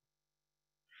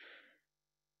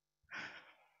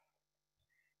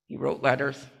 He wrote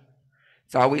letters.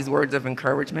 It's always words of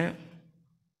encouragement.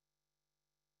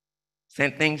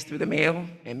 Sent things through the mail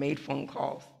and made phone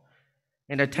calls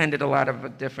and attended a lot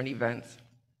of different events.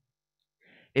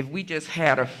 If we just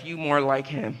had a few more like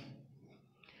him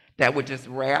that would just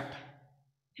wrap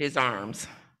his arms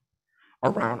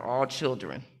around all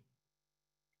children,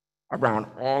 around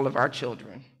all of our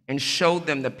children, and show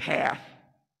them the path.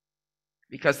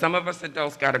 Because some of us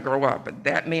adults got to grow up, but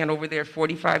that man over there,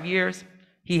 45 years,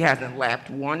 he hasn't lacked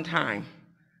one time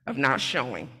of not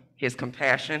showing his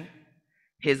compassion,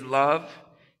 his love,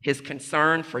 his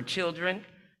concern for children,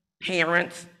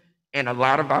 parents, and a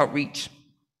lot of outreach.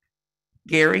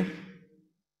 Geary,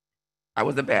 I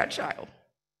was a bad child,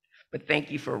 but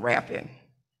thank you for wrapping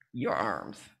your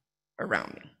arms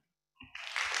around me.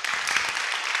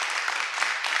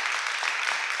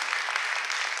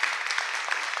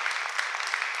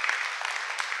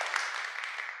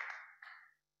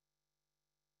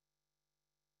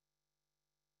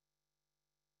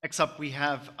 Next up, we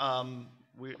have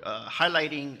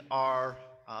highlighting our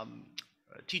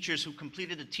teachers who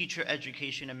completed the teacher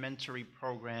education and mentoring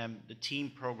program, the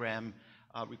TEAM program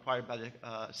required by the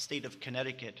state of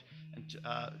Connecticut. And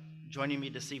joining me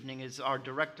this evening is our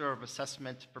Director of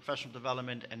Assessment, Professional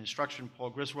Development, and Instruction, Paul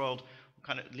Griswold, who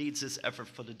kind of leads this effort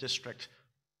for the district.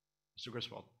 Mr.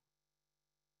 Griswold.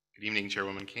 Good evening,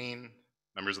 Chairwoman Kane,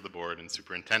 members of the board, and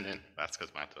Superintendent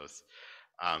Vasquez-Matos.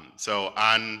 So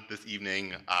on this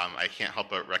evening, I can't help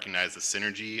but recognize the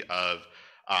synergy of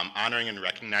honoring and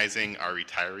recognizing our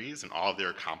retirees and all of their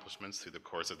accomplishments through the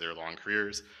course of their long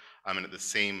careers, and at the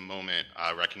same moment,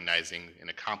 recognizing an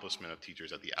accomplishment of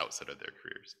teachers at the outset of their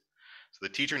careers. So the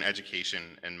Teacher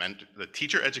Education and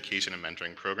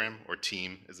Mentoring Program, or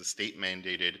TEAM, is a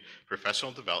state-mandated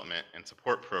professional development and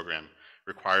support program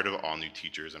required of all new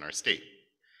teachers in our state.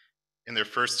 In their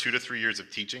first 2 to 3 years of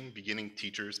teaching, beginning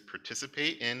teachers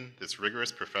participate in this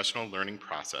rigorous professional learning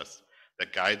process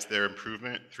that guides their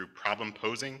improvement through problem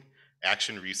posing,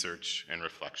 action research, and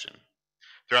reflection.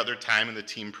 Throughout their time in the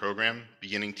TEAM program,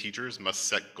 beginning teachers must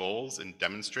set goals and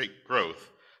demonstrate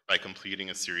growth by completing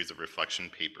a series of reflection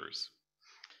papers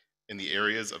in the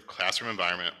areas of classroom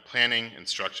environment, planning,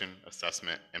 instruction,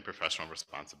 assessment, and professional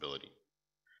responsibility.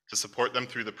 To support them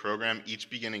through the program, each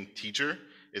beginning teacher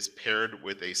is paired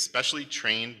with a specially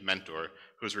trained mentor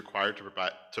who is required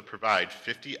to provide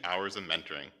 50 hours of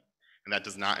mentoring, and that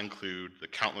does not include the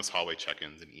countless hallway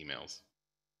check-ins and emails.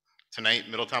 Tonight,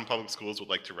 Middletown Public Schools would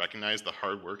like to recognize the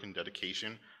hard work and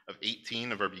dedication of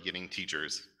 18 of our beginning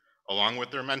teachers, along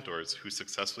with their mentors who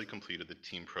successfully completed the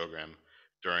TEAM program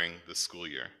during the school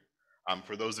year.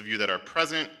 For those of you that are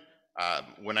present,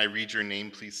 when I read your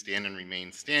name, please stand and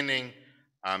remain standing.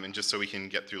 And just so we can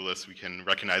get through the list, we can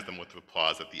recognize them with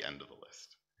applause at the end of the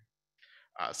list.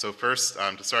 So first,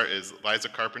 to start, is Liza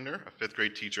Carpenter, a 5th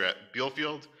grade teacher at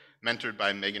Bealfield, mentored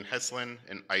by Megan Heslin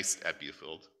and iced at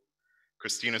Bealfield.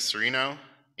 Christina Serino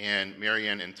and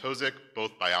Marianne Intozik,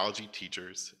 both biology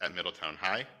teachers at Middletown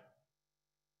High.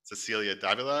 Cecilia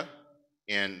Davila,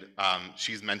 and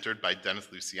she's mentored by Dennis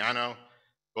Luciano,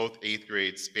 both 8th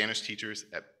grade Spanish teachers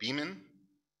at Beeman.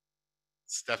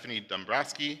 Stephanie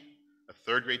Dombrowski, a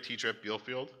 3rd grade teacher at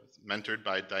Bealfield, mentored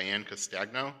by Diane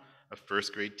Castagno, a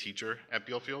 1st grade teacher at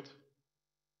Bealfield.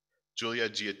 Julia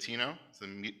Giattino is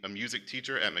a music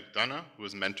teacher at McDonough, who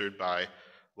was mentored by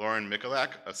Lauren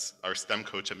Mikulak, our STEM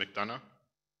coach at McDonough.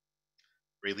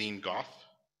 Raylene Goff,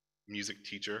 music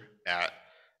teacher at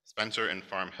Spencer and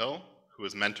Farm Hill, who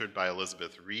was mentored by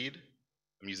Elizabeth Reed,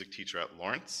 a music teacher at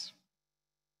Lawrence.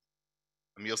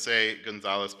 Emilce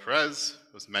Gonzalez Perez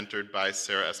was mentored by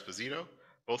Sarah Esposito,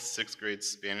 both 6th grade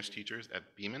Spanish teachers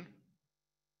at Beeman.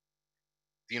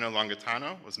 Dina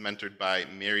Longatano was mentored by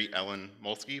Mary Ellen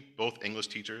Molsky, both English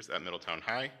teachers at Middletown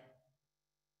High.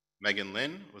 Megan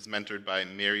Lynn was mentored by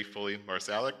Mary Foley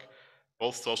Marsalic,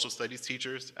 both social studies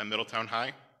teachers at Middletown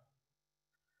High.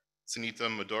 Sunita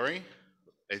Modori,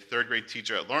 a 3rd grade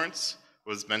teacher at Lawrence,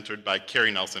 was mentored by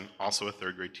Carrie Nelson, also a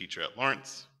 3rd grade teacher at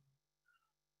Lawrence.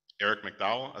 Eric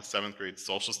McDowell, a 7th grade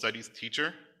social studies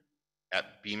teacher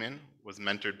at Beeman, was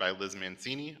mentored by Liz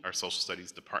Mancini, our social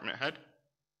studies department head.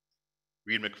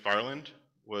 Reed McFarland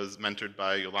was mentored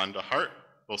by Yolanda Hart,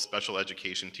 both special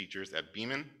education teachers at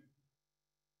Beeman.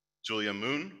 Julia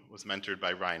Moon was mentored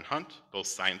by Ryan Hunt, both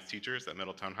science teachers at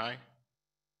Middletown High.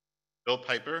 Bill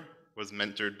Piper was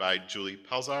mentored by Julie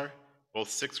Pelzar, both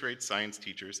 6th grade science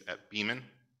teachers at Beeman.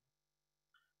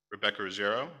 Rebecca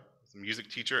Ruggiero was a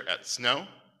music teacher at Snow,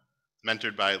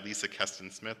 mentored by Lisa Keston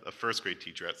Smith, a 1st grade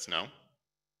teacher at Snow.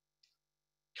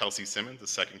 Kelsey Simmons, a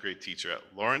 2nd grade teacher at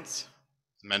Lawrence,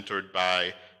 mentored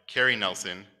by Carrie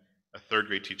Nelson, a 3rd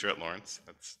grade teacher at Lawrence.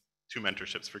 That's 2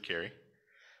 mentorships for Carrie.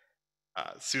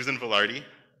 Susan Velarde,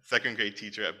 2nd grade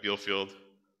teacher at Bealfield,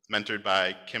 mentored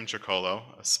by Kim Tricolo,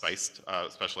 a SPICE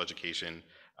special education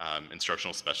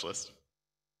instructional specialist.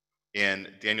 And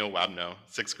Daniel Wabno,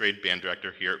 6th grade band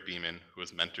director here at Beeman, who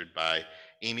was mentored by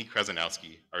Amy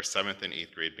Krezanowski, our 7th and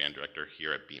 8th grade band director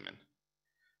here at Beeman.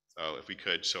 So if we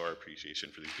could show our appreciation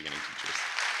for these beginning teachers.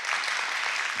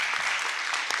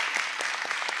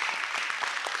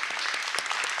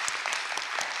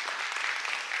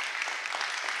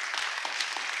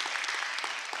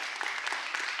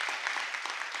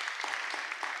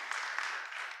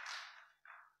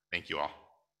 Thank you all.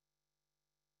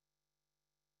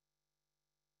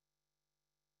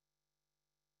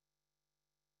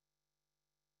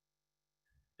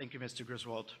 Thank you, Mr.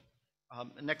 Griswold.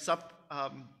 Next up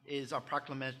is our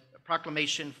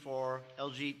proclamation for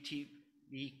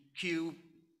LGBTQ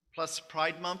plus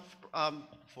Pride Month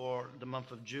for the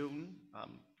month of June. Our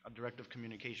Director of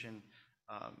Communication,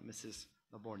 Mrs.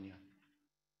 Labornia.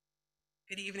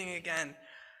 Good evening again.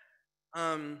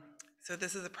 So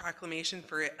this is a proclamation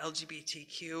for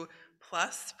LGBTQ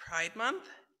plus Pride Month,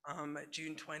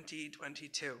 June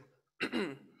 2022.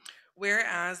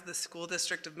 Whereas the School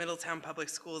District of Middletown Public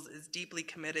Schools is deeply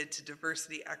committed to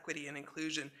diversity, equity, and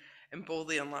inclusion, and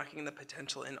boldly unlocking the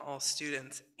potential in all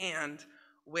students, and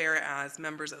whereas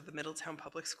members of the Middletown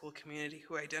Public School community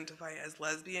who identify as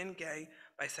lesbian, gay,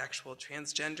 bisexual,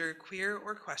 transgender, queer,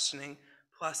 or questioning,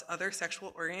 plus other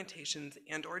sexual orientations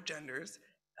and or genders,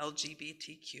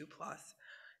 LGBTQ+,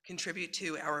 contribute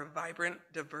to our vibrant,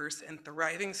 diverse, and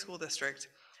thriving school district,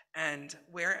 and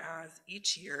whereas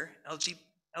each year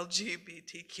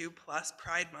LGBTQ+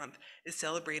 Pride Month is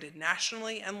celebrated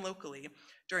nationally and locally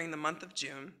during the month of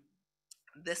June,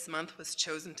 this month was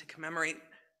chosen to commemorate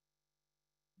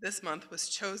the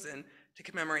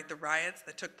riots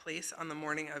that took place on the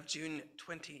morning of June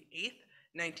 28th,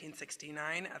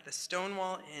 1969 at the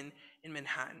Stonewall Inn in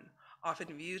Manhattan,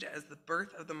 often viewed as the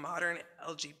birth of the modern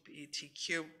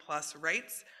LGBTQ+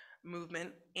 rights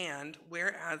movement, and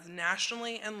whereas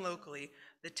nationally and locally,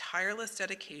 the tireless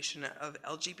dedication of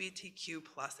LGBTQ+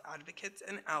 advocates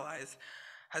and allies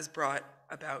has brought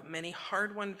about many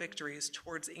hard-won victories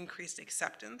towards increased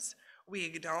acceptance, we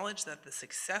acknowledge that the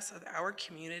success of our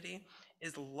community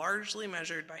is largely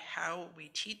measured by how we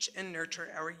teach and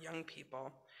nurture our young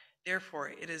people. Therefore,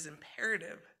 it is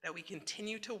imperative that we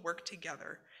continue to work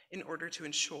together in order to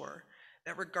ensure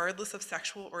that regardless of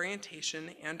sexual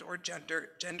orientation and or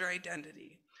gender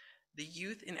identity, the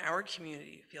youth in our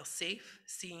community feel safe,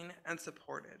 seen, and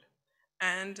supported.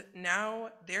 And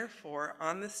now, therefore,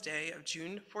 on this day of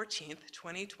June 14th,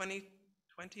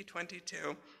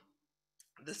 2022,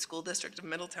 the School District of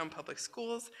Middletown Public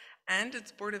Schools and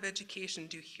its Board of Education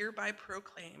do hereby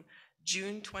proclaim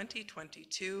June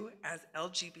 2022 as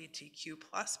LGBTQ+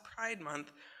 Pride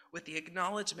Month, with the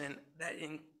acknowledgement that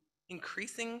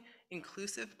increasing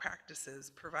inclusive practices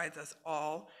provides us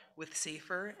all with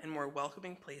safer and more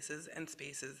welcoming places and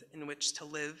spaces in which to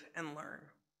live and learn.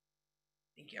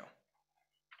 Thank you.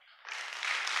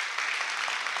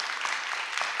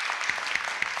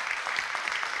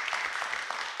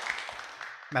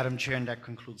 Madam Chair, and that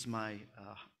concludes my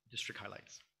district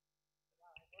highlights.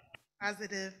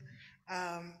 Positive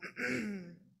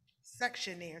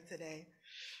section there today.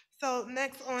 So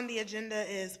next on the agenda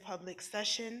is public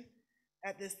session.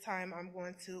 At this time, I'm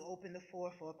going to open the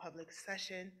floor for a public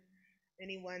session.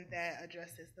 Anyone that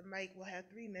addresses the mic will have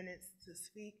 3 minutes to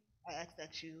speak. I ask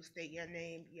that you state your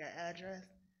name, your address,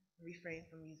 refrain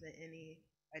from using any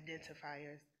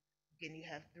identifiers. Again, you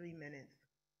have 3 minutes.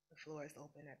 The floor is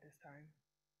open at this time.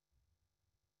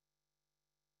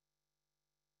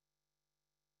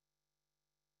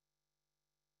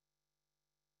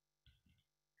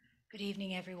 Good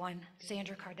evening, everyone.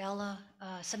 Sandra Cardella,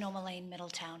 Sonoma Lane,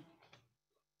 Middletown.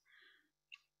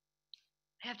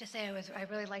 I have to say, I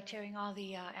really liked hearing all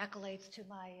the accolades to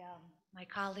my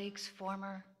colleagues,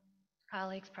 former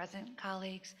colleagues, present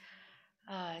colleagues,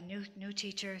 new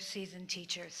teachers, seasoned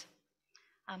teachers.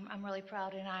 I'm really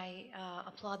proud, and I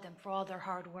applaud them for all their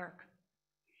hard work.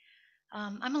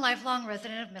 I'm a lifelong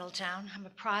resident of Middletown. I'm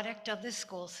a product of this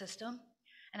school system,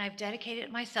 and I've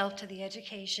dedicated myself to the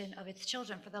education of its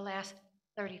children for the last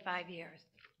 35 years.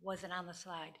 Wasn't on the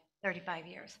slide, 35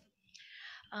 years.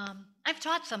 I've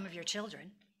taught some of your children,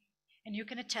 and you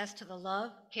can attest to the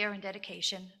love, care, and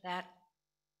dedication that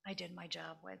I did my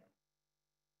job with.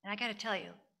 And I gotta tell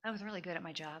you, I was really good at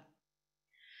my job.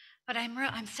 But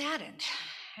I'm saddened,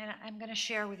 and I'm gonna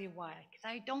share with you why, because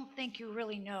I don't think you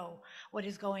really know what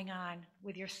is going on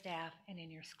with your staff and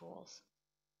in your schools.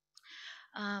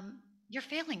 You're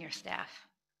failing your staff,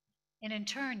 and in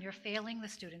turn, you're failing the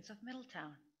students of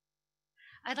Middletown.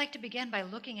 I'd like to begin by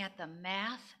looking at the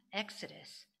mass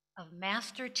exodus of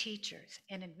master teachers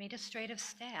and administrative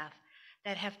staff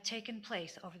that have taken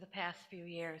place over the past few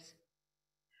years.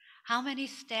 How many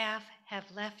staff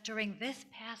have left during this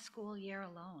past school year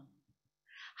alone?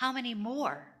 How many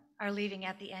more are leaving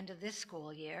at the end of this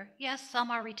school year? Yes, some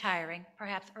are retiring,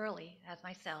 perhaps early, as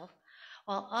myself,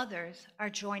 while others are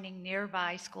joining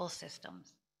nearby school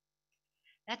systems.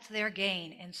 That's their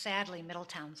gain, and sadly,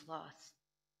 Middletown's loss.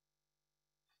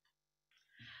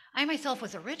 I myself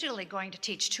was originally going to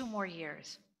teach 2 more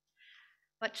years,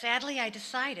 but sadly I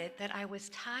decided that I was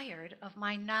tired of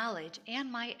my knowledge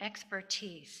and my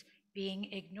expertise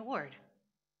being ignored.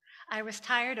 I was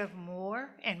tired of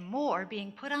more and more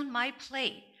being put on my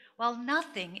plate while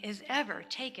nothing is ever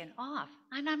taken off,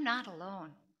 and I'm not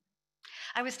alone.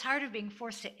 I was tired of being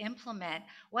forced to implement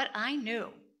what I knew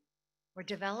were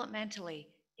developmentally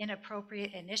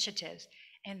inappropriate initiatives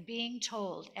and being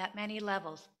told at many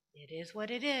levels, it is what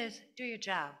it is, do your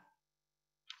job.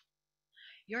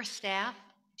 Your staff,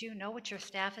 do you know what your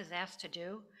staff is asked to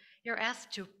do? They are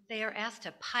asked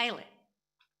to pilot,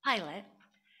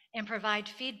 and provide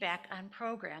feedback on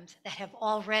programs that have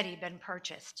already been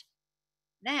purchased.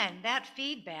 Then that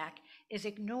feedback is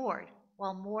ignored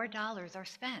while more dollars are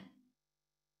spent.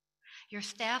 Your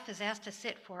staff is asked to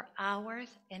sit for hours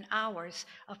and hours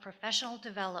of professional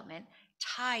development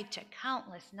tied to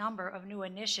countless number of new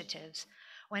initiatives,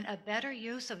 when a better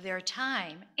use of their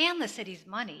time and the city's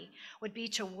money would be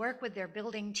to work with their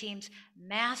building teams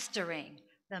mastering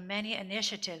the many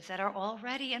initiatives that are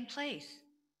already in place.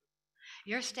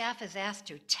 Your staff is asked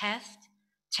to test,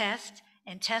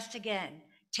 and test again,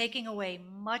 taking away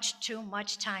much too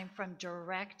much time from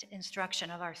direct instruction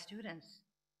of our students.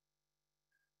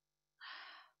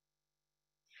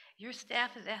 Your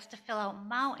staff is asked to fill out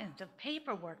mountains of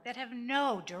paperwork that have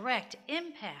no direct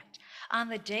impact on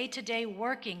the day-to-day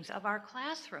workings of our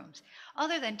classrooms,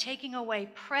 other than taking away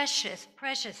precious,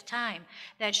 precious time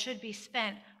that should be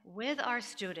spent with our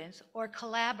students or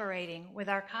collaborating with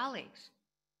our colleagues.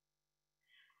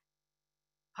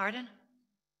 Pardon?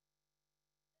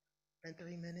 In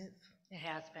 3 minutes? It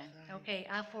has been. Okay,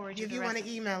 I'll forward you If the you rest want to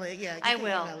of- email it, yeah. you I can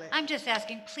will. email it. I'm just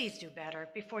asking, please do better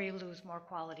before you lose more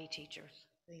quality teachers.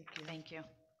 Thank you. Thank you.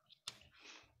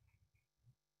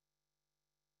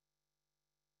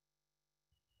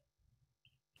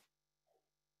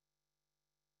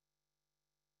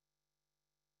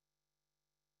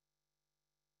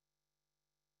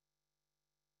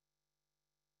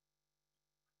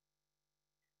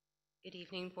 Good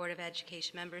evening, Board of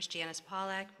Education members. Janice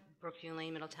Pollack, Brookview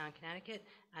Lane, Middletown, Connecticut.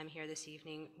 I'm here this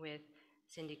evening with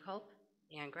Cindy Culp,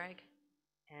 Ann Gregg,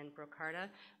 and Brooke Harda.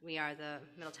 We are the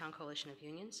Middletown Coalition of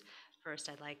Unions. First,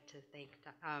 I'd like to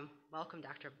welcome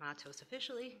Dr. Matos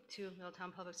officially to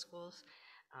Middletown Public Schools.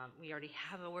 We already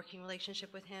have a working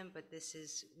relationship with him, but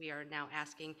we are now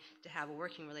asking to have a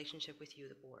working relationship with you,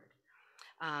 the board.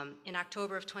 In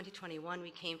October of 2021,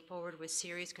 we came forward with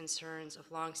serious concerns of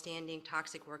longstanding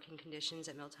toxic working conditions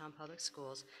at Middletown Public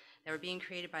Schools that were being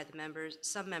created by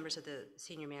some members of the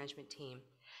senior management team.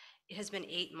 It has been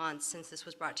 8 months since this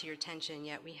was brought to your attention,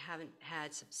 yet we haven't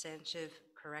had substantive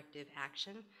corrective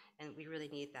action, and we really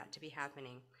need that to be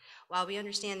happening. While we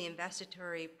understand the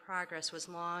investigatory progress was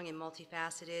long and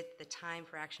multifaceted, the time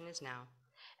for action is now.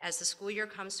 As the school year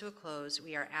comes to a close,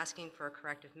 we are asking for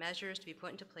corrective measures to be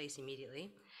put into place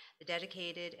immediately. The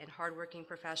dedicated and hardworking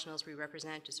professionals we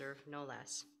represent deserve no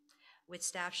less. With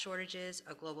staff shortages,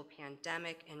 a global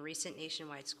pandemic, and recent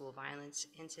nationwide school violence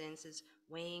incidences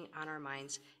weighing on our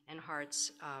minds and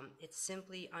hearts, it's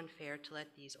simply unfair to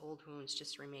let these old wounds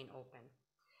just remain open.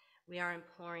 We are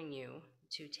imploring you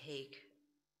to take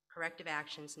corrective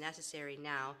actions necessary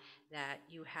now that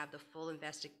you have the full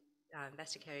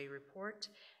investigatory report,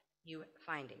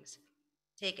 findings.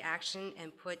 Take action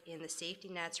and put in the safety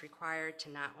nets required to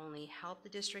not only help the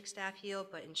district staff heal,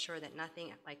 but ensure that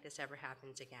nothing like this ever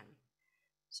happens again.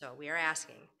 So we are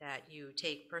asking that you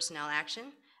take personnel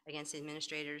action against the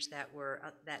administrators where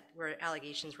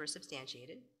allegations were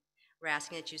substantiated. We're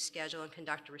asking that you schedule and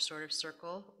conduct a restorative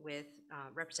circle with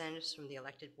representatives from the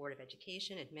elected Board of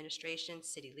Education, administration,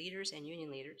 city leaders, and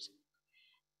union leaders.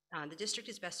 The district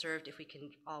is best served if we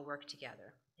can all work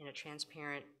together in a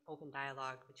transparent, open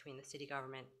dialogue between the city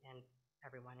government and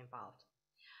everyone involved.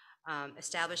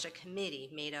 Establish a committee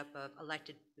made up of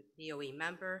elected BOE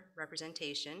member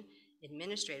representation,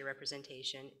 administrative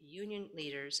representation, union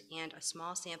leaders, and a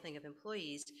small sampling of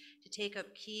employees to take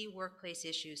up key workplace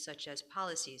issues such as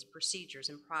policies, procedures,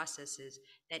 and processes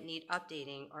that need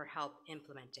updating or help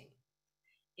implementing.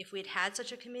 If we'd had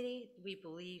such a committee, we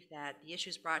believe that the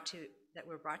issues that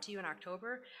were brought to you in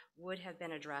October would have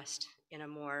been addressed in a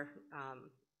manner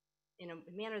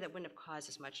that wouldn't have caused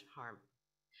as much harm.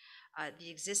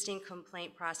 The existing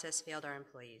complaint process failed our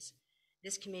employees.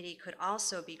 This committee could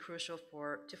also be crucial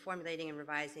to formulating and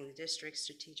revising the district's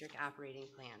strategic operating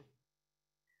plan.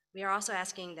 We are also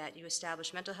asking that you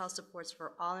establish mental health supports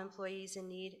for all employees in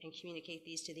need and communicate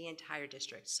these to the entire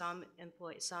district. Some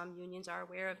unions are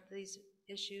aware of these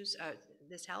issues,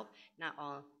 this help, not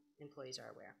all employees are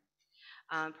aware.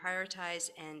 Prioritize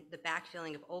the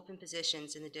backfilling of open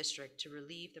positions in the district to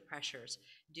relieve the pressures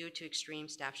due to extreme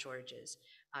staff shortages.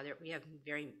 We have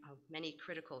many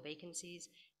critical vacancies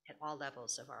at all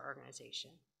levels of our organization.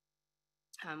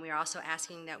 We are also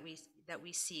asking that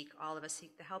all of us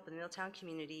seek the help of the Middletown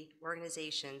community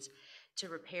organizations to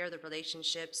repair the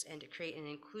relationships and to create an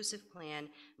inclusive plan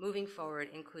moving forward,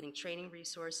 including training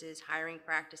resources, hiring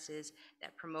practices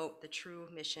that promote the true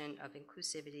mission of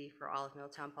inclusivity for all of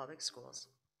Middletown Public Schools.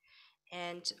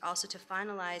 And also to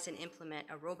finalize and implement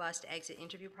a robust exit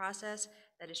interview process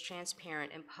that is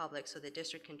transparent and public so the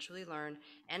district can truly learn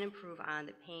and improve on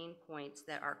the pain points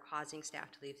that are causing staff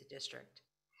to leave the district.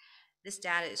 This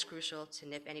data is crucial to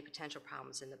nip any potential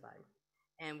problems in the bud.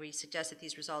 And we suggest that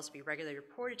these results be regularly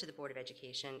reported to the Board of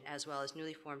Education as well as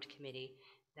newly formed committee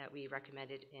that we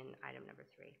recommended in item number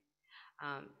 3.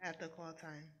 At the call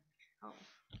time. Oh.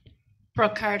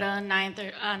 Brooke Carta,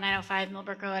 905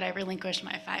 Millbrook Road. I relinquished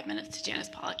my 5 minutes to Janice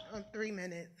Pollock. 3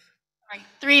 minutes. All right,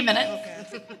 3 minutes.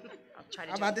 Okay. I'll try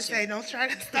to I'm do about it to too. say, don't try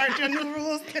to start your new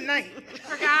rules tonight.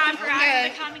 Forgot Okay.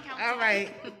 the Common Council. All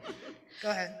right. Go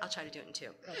ahead. I'll try to do it in 2.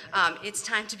 Okay. It's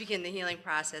time to begin the healing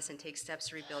process and take steps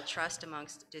to rebuild trust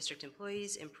amongst district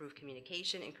employees, improve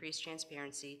communication, increase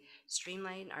transparency,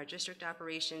 streamline our district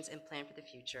operations, and plan for the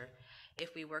future.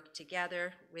 If we work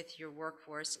together with your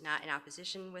workforce, not in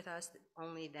opposition with us,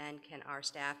 only then can our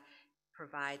staff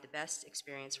provide the best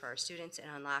experience for our students and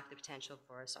unlock the potential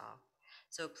for us all.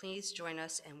 So please join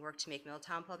us and work to make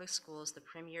Middletown Public Schools the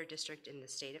premier district in the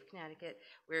state of Connecticut,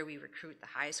 where we recruit the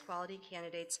highest quality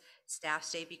candidates, staff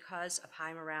stay because of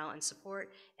high morale and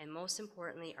support, and most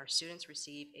importantly, our students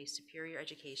receive a superior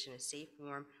education, a safe,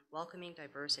 warm, welcoming,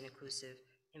 diverse, and inclusive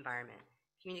environment.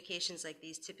 Communications like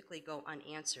these typically go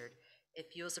unanswered. It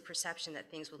fuels the perception that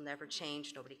things will never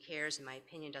change, nobody cares, and my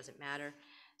opinion doesn't matter.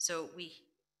 So we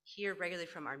hear regularly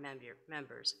from our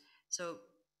members. So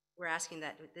we're asking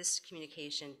that this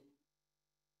communication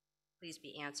please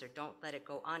be answered. Don't let it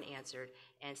go unanswered,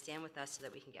 and stand with us so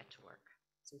that we can get to work.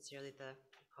 Sincerely, the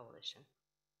coalition.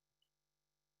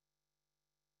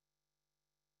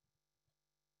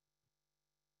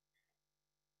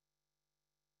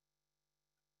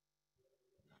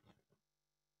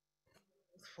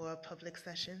 For a public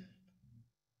session.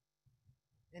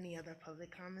 Any other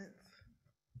public comments?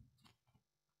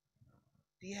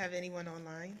 Do you have anyone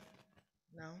online?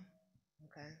 No?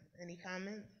 Okay. Any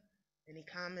comments? Any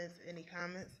comments? Any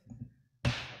comments?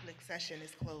 Public session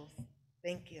is closed.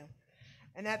 Thank you.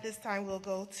 And at this time, we'll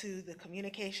go to the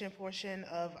communication portion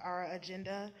of our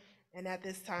agenda. And at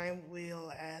this time,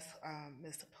 we'll ask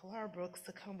Ms. Pilar Brooks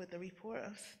to come with a report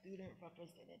of student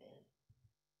representative.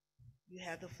 You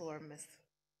have the floor, Ms.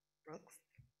 Brooks.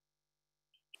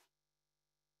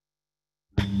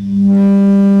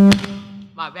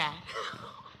 My bad.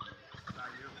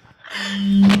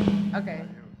 Okay.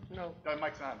 No. That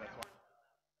mic's on, that's why.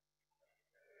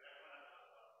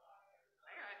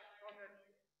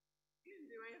 You didn't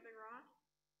do anything wrong.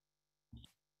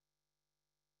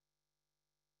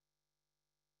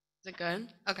 Is it good?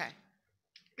 Okay.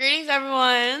 Greetings,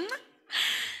 everyone.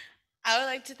 I would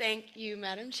like to thank you,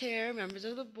 Madam Chair, members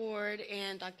of the board,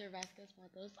 and Dr.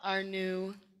 Vasquez-Matos, our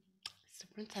new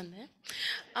superintendent,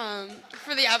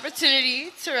 for the opportunity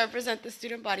to represent the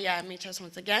student body at MHS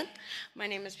once again. My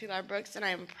name is Pilar Brooks, and I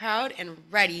am proud and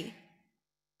ready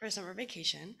for summer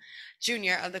vacation,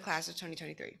 junior of the class of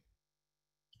 2023.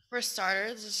 For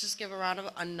starters, let's just give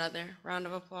another round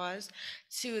of applause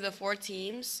to the 4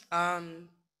 teams,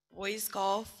 boys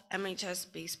golf,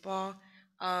 MHS baseball,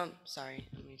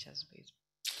 MHS baseball,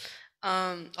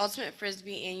 ultimate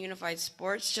frisbee, and unified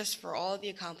sports, just for all of the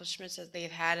accomplishments that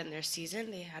they've had in their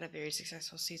season. They had a very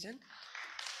successful season.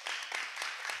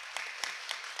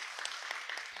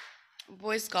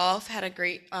 Boys golf had a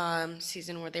great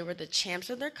season where they were the champs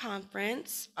of their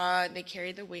conference. They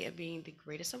carried the weight of being the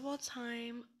greatest of all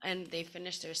time, and they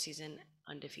finished their season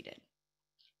undefeated.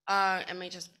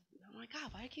 MHS, oh my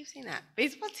God, why do I keep saying that?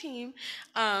 Baseball team,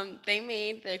 they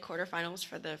made the quarterfinals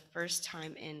for the first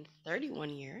time in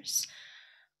 31 years,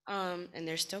 and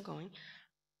they're still going.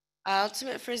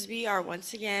 Ultimate Frisbee are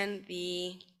once again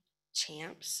the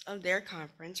champs of their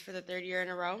conference for the 3rd year in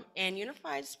a row, and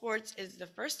Unified Sports is the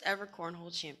first ever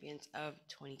cornhole champions of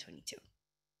 2022.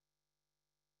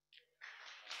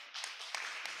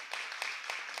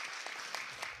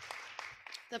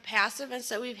 The past events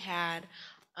that we've had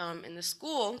in the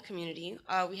school community,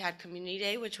 we had Community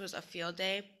Day, which was a field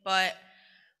day, but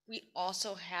we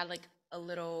also had like a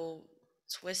little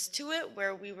twist to it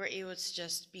where we were able to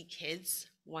just be kids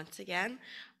once again.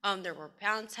 There were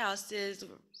bounce houses, there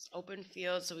was open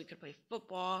fields so we could play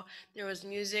football. There was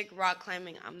music, rock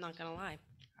climbing. I'm not gonna lie,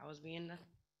 I was being a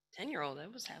 10-year-old. I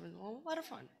was having a lot of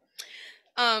fun.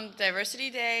 Diversity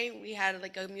Day, we had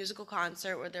like a musical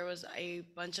concert where there was a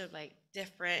bunch of like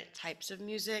different types of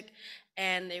music,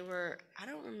 and they were, I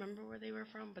don't remember where they were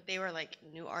from, but they were like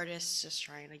new artists just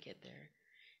trying to get their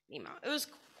name out. It was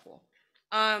cool.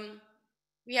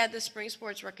 We had the Spring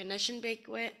Sports Recognition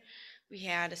Banquet. We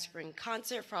had a spring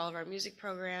concert for all of our music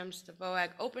programs, the VOAG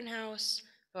Open House,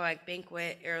 VOAG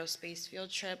Banquet, Aerospace Field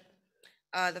Trip,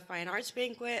 the Fine Arts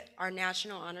Banquet, our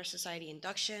National Honor Society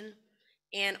induction,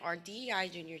 and our DEI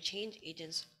Junior Change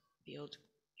Agents Field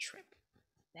Trip.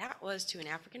 That was to an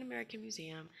African American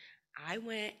museum. I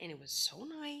went and it was so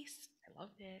nice. I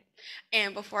loved it.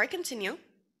 And before I continue,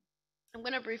 I'm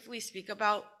going to briefly speak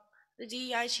about the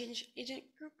DEI Change Agent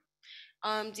Group.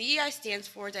 DEI stands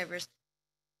for Diversity.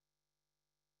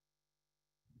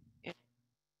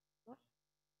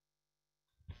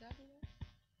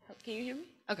 Can you hear me?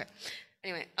 Okay.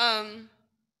 Anyway,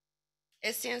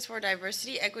 it stands for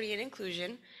Diversity, Equity, and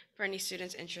Inclusion for any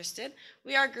students interested.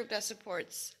 We are a group that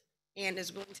supports and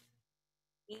is willing to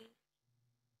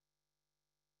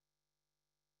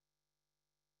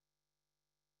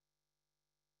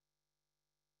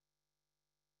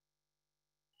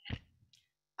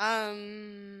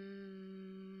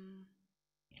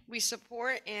we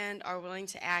support and are willing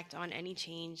to act on any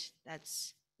change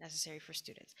that's necessary for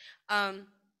students.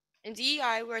 In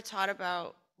DEI, we are taught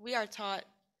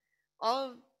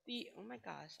all of the, oh my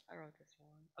gosh, I wrote this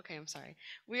wrong. Okay, I'm sorry.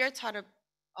 We are taught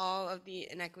all of the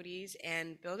inequities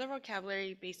and build a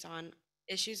vocabulary based on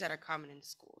issues that are common in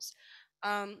schools.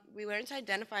 We learn to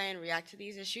identify and react to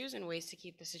these issues and ways to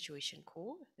keep the situation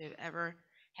cool if they've ever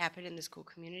happened in the school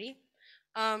community.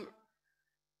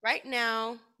 Right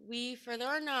now, we further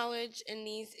our knowledge in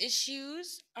these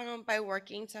issues by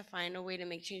working to find a way to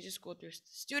make change in school through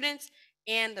students.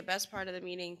 And the best part of the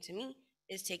meeting to me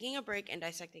is taking a break and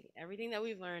dissecting everything that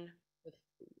we've learned with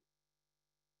food.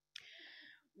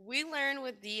 We learn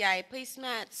with DEI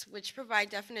placemats, which provide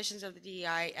definitions of the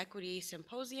DEI Equity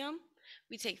Symposium.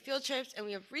 We take field trips, and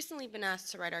we have recently been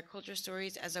asked to write our culture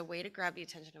stories as a way to grab the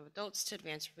attention of adults to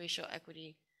advance racial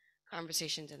equity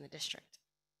conversations in the district.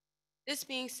 This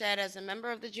being said, as a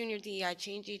member of the Junior DEI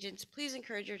Change Agents, please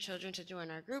encourage your children to join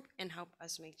our group and help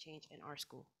us make change in our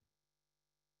school.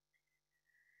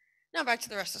 Now back to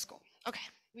the rest of school. Okay,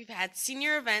 we've had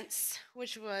senior events,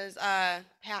 which was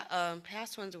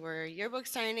past ones were yearbook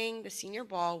signing, the senior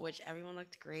ball, which everyone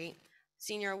looked great,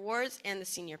 senior awards, and the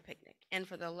senior picnic. And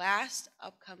for the last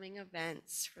upcoming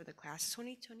events for the class of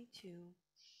 2022,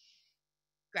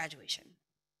 graduation.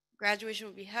 Graduation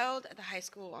will be held at the high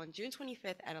school on June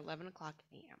 25th at 11 o'clock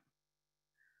a.m.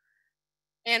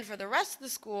 And for the rest of the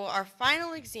school, our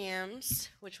final exams,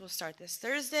 which will start this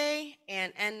Thursday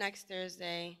and end next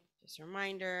Thursday. Just a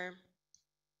reminder,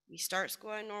 we start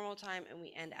school at normal time and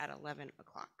we end at 11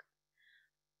 o'clock.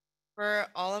 For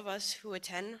all of us who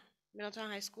attend Middletown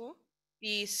High School,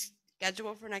 the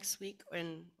schedule for next week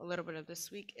and a little bit of this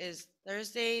week is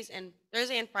Thursday and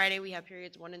Friday we have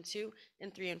periods 1 and 2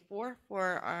 and 3 and 4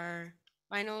 for our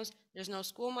finals. There's no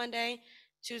school Monday.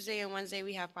 Tuesday and Wednesday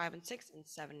we have 5 and 6 and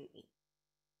 7 and 8.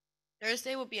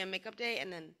 Thursday will be a makeup day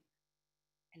and then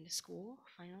end of school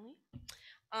finally.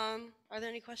 Are there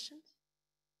any questions?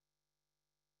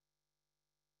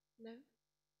 No?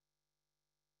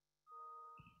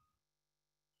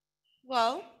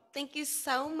 Well, thank you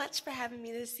so much for having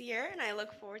me this year, and I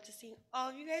look forward to seeing all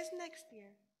of you guys next year.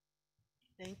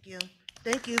 Thank you.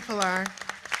 Thank you, Pilar.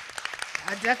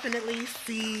 I definitely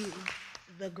see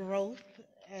the growth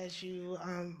as you,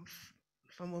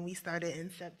 from when we started in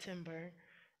September.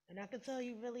 And I could tell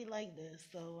you really like this,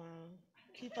 so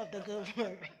keep up the good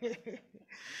work.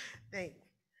 Thanks.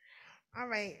 All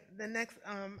right, the next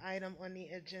item on the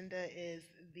agenda is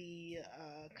the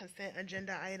consent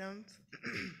agenda items.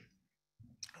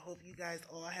 I hope you guys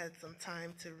all had some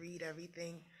time to read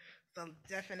everything. So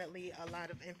definitely a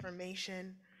lot of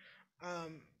information.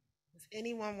 Does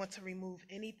anyone want to remove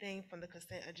anything from the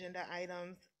consent agenda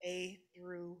items A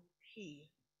through P?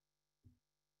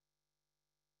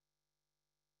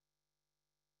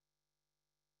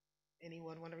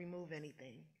 Anyone want to remove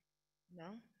anything?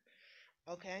 No?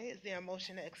 Okay, is there a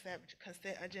motion to accept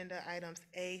consent agenda items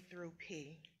A through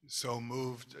P? So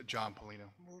moved, John Polino.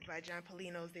 Moved by John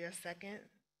Polino, is there a second?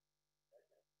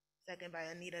 Second by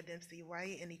Anita Dempsey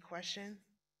White. Any questions?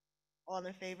 All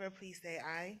in favor, please say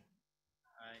aye.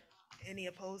 Aye. Any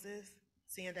opposes?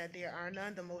 Seeing that there are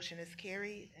none, the motion is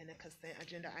carried and the consent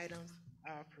agenda items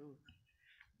are approved.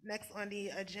 Next on the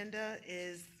agenda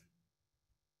is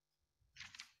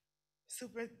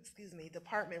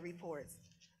department reports.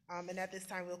 And at this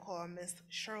time, we'll call Ms.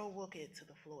 Cheryl Wookett to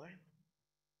the floor.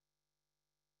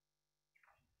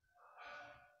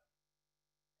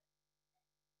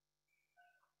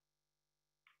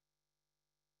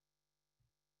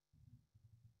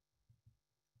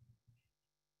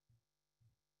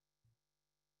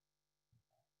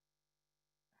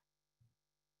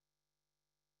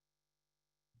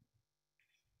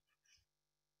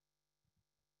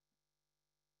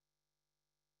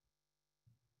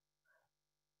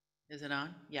 Is it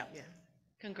on? Yeah. Yeah.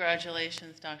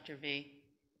 Congratulations, Dr. V.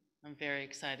 I'm very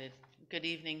excited. Good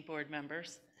evening, board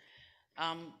members.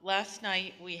 Last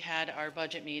night, we had our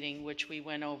budget meeting, which we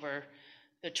went over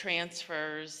the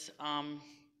transfers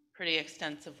pretty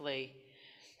extensively.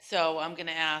 So I'm going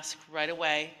to ask right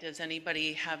away, does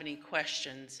anybody have any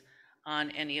questions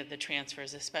on any of the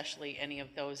transfers, especially any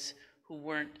of those who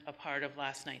weren't a part of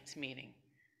last night's meeting?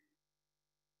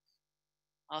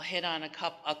 I'll hit on a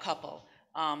couple.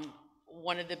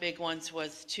 One of the big ones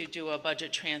was to do a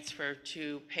budget transfer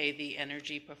to pay the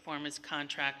energy performance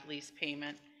contract lease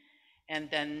payment. And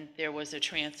then there was a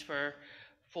transfer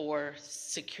for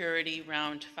security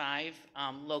round 5,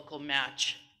 local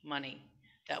match money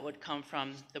that would come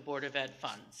from the Board of Ed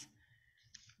funds.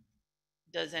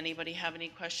 Does anybody have any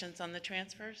questions on the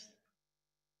transfers?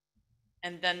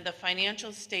 And then the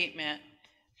financial statement,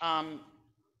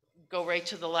 go right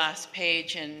to the last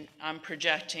page, and I'm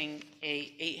projecting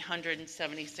a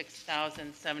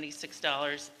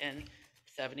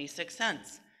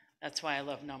 $876,076.76. That's why I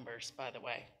love numbers, by the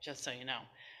way, just so you know.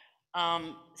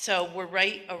 So we're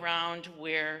right around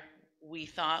where we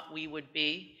thought we would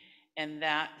be, and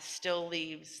that still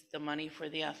leaves the money for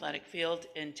the athletic field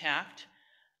intact.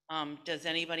 Does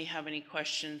anybody have any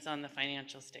questions on the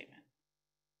financial statement?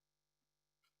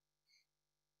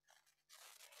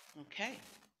 Okay.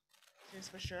 Here's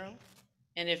for Cheryl.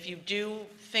 And if you do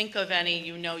think of any,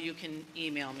 you know you can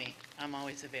email me. I'm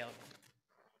always available.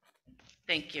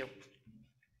 Thank you.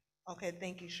 Okay,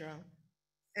 thank you, Cheryl.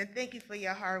 And thank you for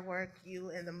your hard work, you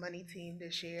and the money team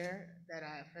this year that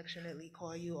I affectionately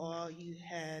call you all. You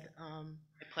had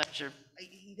my pleasure.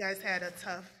 You guys had a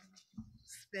tough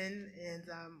spin, and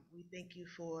we thank you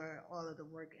for all of the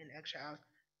work and extra hours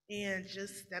and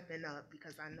just stepping up,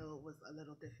 because I know it was a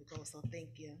little difficult, so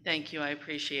thank you. Thank you, I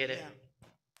appreciate it. Yeah.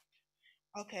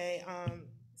 Okay,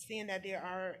 seeing that there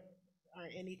are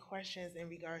any questions in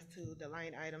regards to the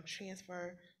line item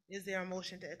transfer, is there a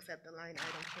motion to accept the line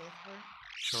item transfer?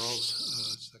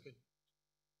 Charles, second.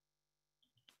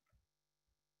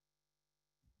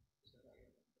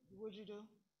 What'd you do?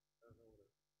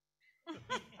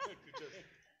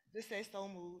 Just say so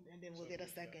moved, and then we'll get a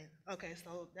second. Okay,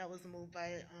 so that was moved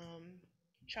by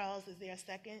Charles. Is there a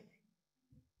second?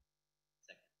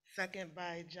 Second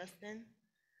by Justin.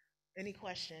 Any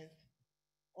questions?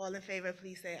 All in favor,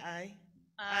 please say aye.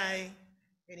 Aye.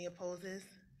 Any opposes?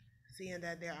 Seeing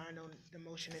that there are no, the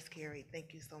motion is carried.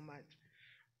 Thank you so much.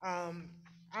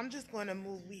 I'm just going to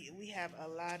move. We have a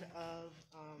lot of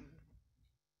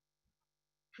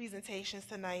presentations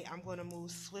tonight. I'm going to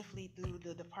move swiftly through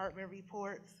the department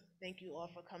reports. Thank you all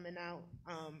for coming out.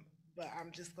 But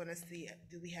I'm just going to see,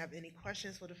 do we have any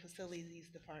questions for the facilities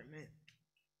department?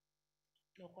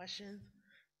 No questions?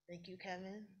 Thank you,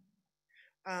 Kevin.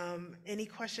 Any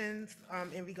questions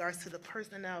in regards to the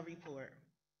personnel report?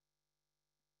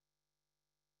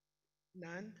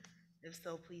 None? If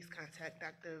so, please contact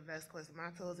Dr.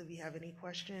 Vasquez-Matos if you have any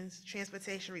questions.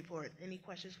 Transportation report. Any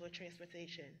questions for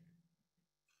transportation?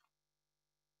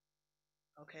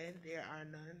 Okay, there are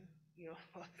none. You're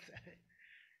all set.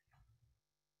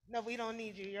 No, we don't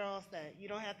need you. You're all set. You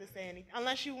don't have to say anything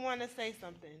unless you want to say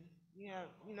something. Yeah,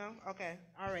 you know? Okay.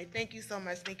 All right. Thank you so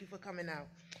much. Thank you for coming out.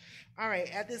 All right.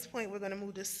 At this point, we're going to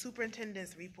move to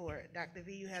superintendent's report. Dr.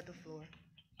 V, you have the floor.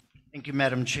 Thank you,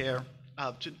 Madam Chair.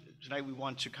 Tonight we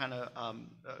want to kind of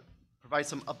provide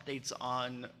some updates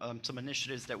on some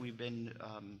initiatives that we've been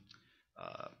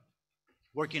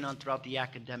working on throughout the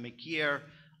academic year.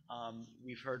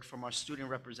 We've heard from our student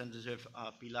representative,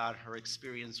 Pilar, her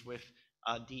experience with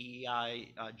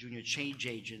DEI Junior Change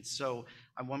Agents. So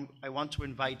I want to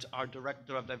invite our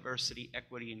Director of Diversity,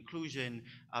 Equity, Inclusion,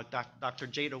 Dr.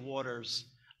 Jada Waters,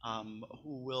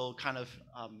 who will kind of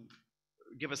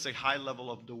give us a high level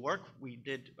of the work. We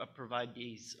did provide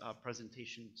these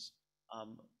presentations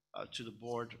to the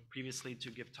board previously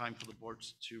to give time for the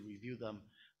boards to review them.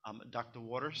 Dr.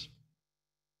 Waters.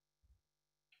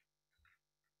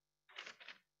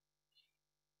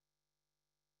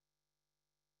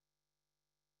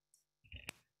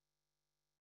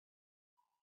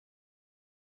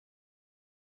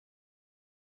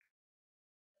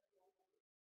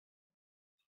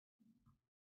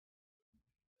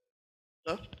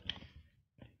 Hello.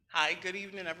 Hi, good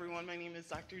evening, everyone. My name is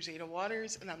Dr. Jada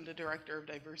Waters, and I'm the Director of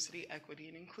Diversity, Equity,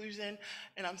 and Inclusion.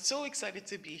 And I'm so excited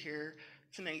to be here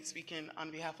tonight speaking on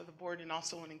behalf of the board, and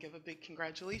also want to give a big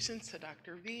congratulations to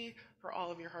Dr. V for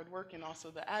all of your hard work, and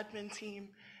also the admin team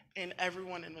and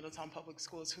everyone in Middletown Public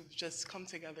Schools who've just come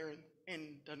together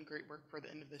and done great work for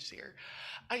the end of this year.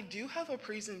 I do have a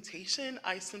presentation.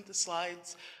 I sent the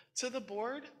slides to the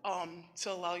board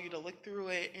to allow you to look through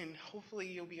it, and hopefully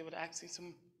you'll be able to ask me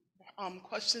some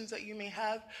questions that you may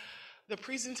have. The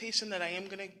presentation that I am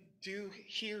going to do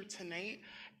here tonight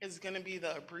is going to be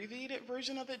the abbreviated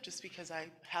version of it, just because I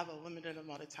have a limited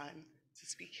amount of time to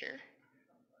speak here.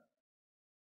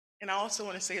 And I also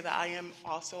want to say that I am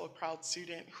also a proud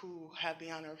student who had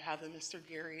the honor of having Mr.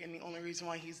 Gary, and the only reason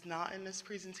why he's not in this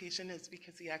presentation is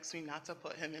because he asked me not to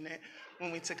put him in it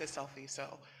when we took a selfie.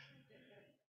 So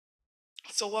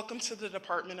welcome to the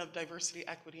Department of Diversity,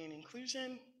 Equity, and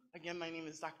Inclusion. Again, my name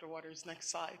is Dr. Waters.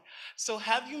 Next slide. So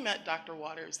have you met Dr.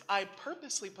 Waters? I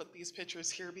purposely put these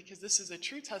pictures here because this is a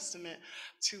true testament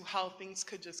to how things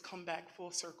could just come back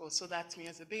full circle. So that's me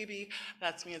as a baby,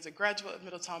 that's me as a graduate of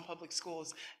Middletown Public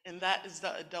Schools, and that is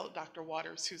the adult Dr.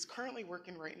 Waters, who's currently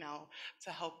working right now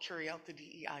to help carry out the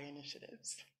DEI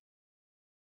initiatives.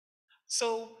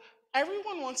 So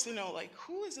everyone wants to know, like,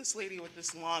 who is this lady with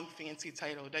this long fancy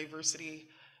title,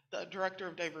 the Director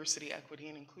of Diversity, Equity,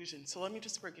 and Inclusion? So let me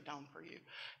just break it down for you.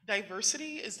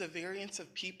 Diversity is the variance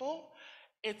of people.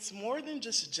 It's more than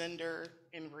just gender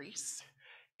and race.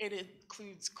 It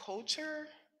includes culture,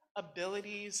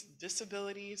 abilities,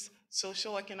 disabilities,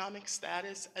 socioeconomic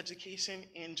status, education,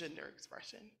 and gender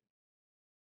expression.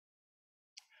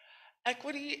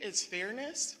 Equity is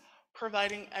fairness,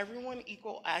 providing everyone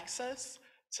equal access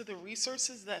to the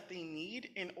resources that they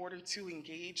need in order to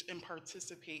engage and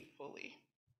participate fully.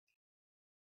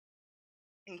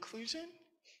 Inclusion?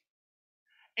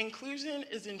 Inclusion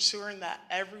is ensuring that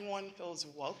everyone feels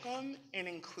welcome and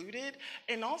included,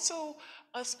 and also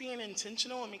us being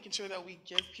intentional and making sure that we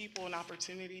give people an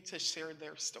opportunity to share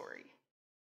their story.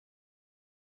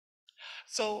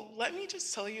 So let me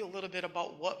just tell you a little bit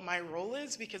about what my role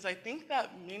is, because I think that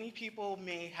many people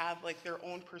may have like their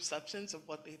own perceptions of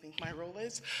what they think my role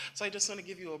is. So I just want to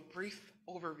give you a brief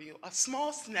overview, a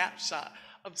small snapshot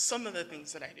of some of the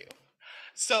things that I do.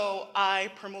 So I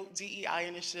promote DEI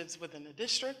initiatives within the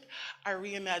district. I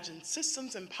reimagine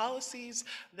systems and policies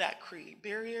that create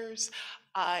barriers.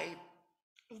 I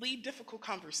lead difficult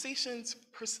conversations,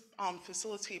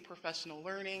 facilitate professional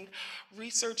learning,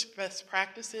 research best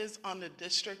practices on the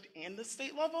district and the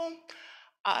state level.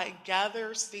 I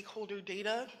gather stakeholder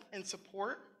data and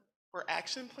support for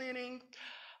action planning.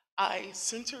 I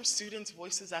center students'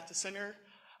 voices at the center,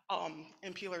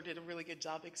 and Pilar did a really good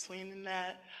job explaining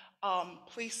that.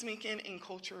 Placemaking and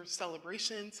culture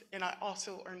celebrations, and I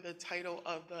also earned the title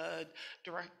of the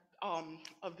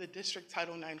district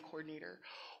Title IX coordinator.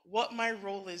 What my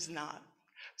role is not.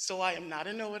 So I am not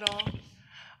a know-it-all.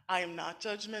 I am not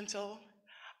judgmental.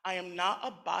 I am not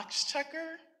a box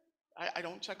checker. I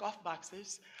don't check off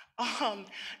boxes.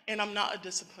 And I'm not a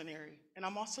disciplinary. And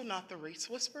I'm also not the race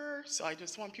whisperer, so I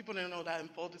just want people to know that in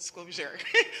full disclosure.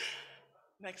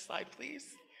 Next slide,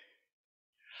 please.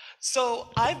 So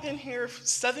I've been here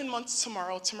 7 months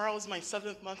tomorrow. Tomorrow is my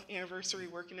 7th month anniversary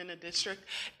working in the district,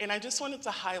 and I just wanted to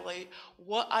highlight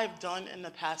what I've done in the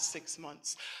past 6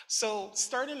 months. So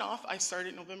starting off, I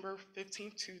started November 15,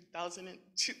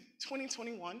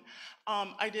 2021.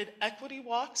 I did equity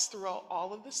walks throughout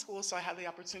all of the schools, so I had the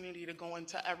opportunity to go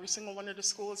into every single one of the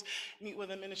schools, meet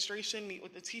with administration, meet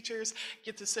with the teachers,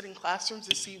 get to sit in classrooms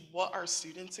to see what our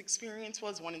students' experience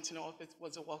was, wanting to know if it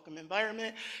was a welcome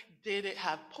environment. Did it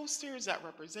have posters that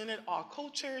represented all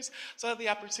cultures? So I had the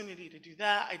opportunity to do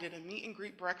that. I did a meet and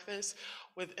greet breakfast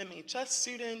with MHS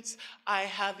students. I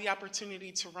had the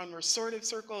opportunity to run restorative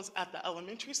circles at the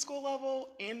elementary school level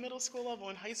and middle school level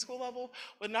and high school level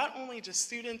with not only just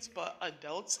students, but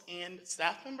adults and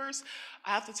staff members. I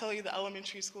have to tell you, the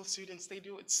elementary school students, they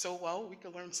do it so well. We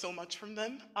could learn so much from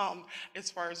them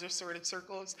as far as restorative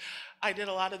circles. I did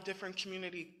a lot of different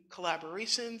community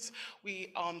collaborations.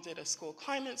 We did a school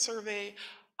climate survey.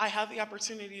 I have the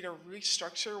opportunity to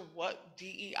restructure what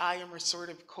DEI and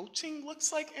restorative coaching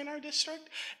looks like in our district,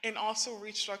 and also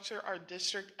restructure our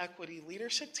district equity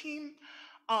leadership team,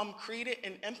 created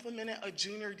and implemented a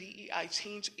junior DEI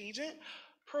change agent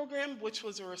program, which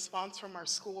was a response from our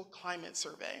school climate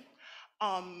survey,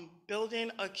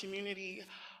 building a community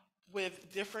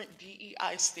with different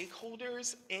DEI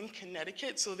stakeholders in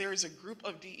Connecticut. So there is a group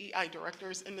of DEI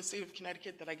directors in the state of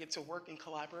Connecticut that I get to work and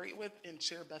collaborate with and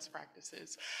share best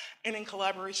practices. And in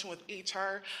collaboration with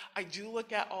HR, I do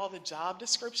look at all the job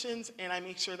descriptions, and I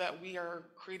make sure that we are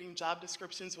creating job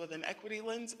descriptions with an equity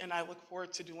lens, and I look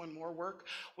forward to doing more work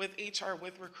with HR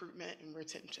with recruitment and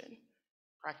retention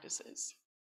practices.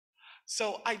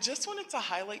 So I just wanted to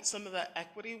highlight some of the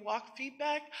equity walk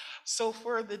feedback. So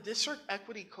for the district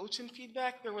equity coaching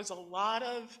feedback, there was a lot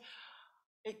of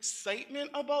excitement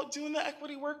about doing the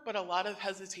equity work, but a lot of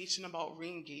hesitation about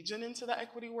re-engaging into the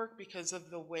equity work because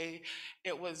of the way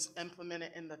it was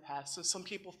implemented in the past. So some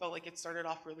people felt like it started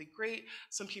off really great.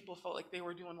 Some people felt like they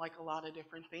were doing like a lot of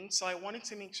different things. So I wanted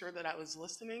to make sure that I was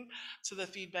listening to the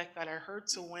feedback that I heard.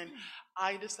 So when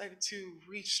I decided to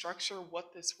restructure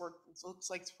what this work looks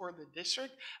like for the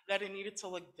district, that it needed to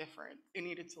look different. It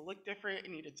needed to look different, it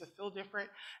needed to feel different,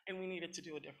 and we needed to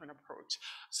do a different approach.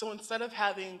 So instead of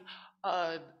having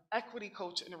an equity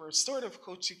coach and a restorative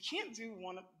coach, you can't do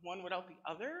one without the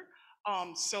other.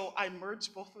 So I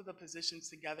merged both of the positions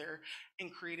together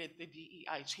and created the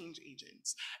DEI change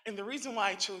agents. And the reason why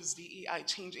I chose DEI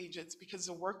change agents, because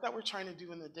the work that we're trying to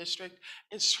do in the district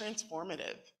is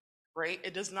transformative, right?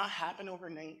 It does not happen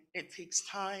overnight. It takes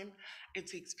time, it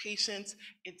takes patience,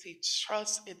 it takes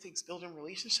trust, it takes building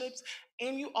relationships.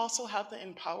 And you also have to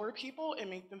empower people and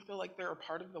make them feel like they're a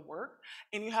part of the work.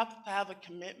 And you have to have a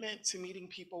commitment to meeting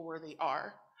people where they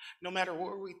are. No matter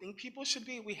where we think people should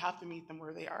be, we have to meet them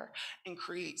where they are and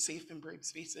create safe and brave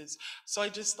spaces. So I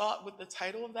just thought with the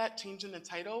title of that, changing the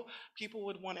title, people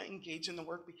would want to engage in the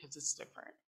work because it's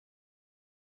different.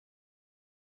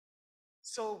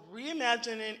 So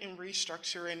reimagining and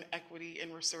restructuring equity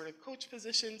and restorative coach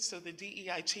positions. So the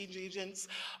DEI change agents,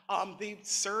 they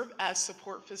serve as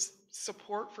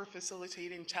support for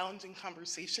facilitating challenging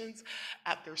conversations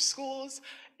at their schools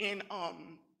and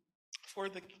for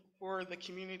the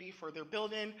community, for their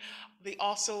building. They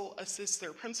also assist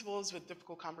their principals with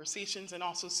difficult conversations and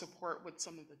also support with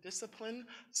some of the discipline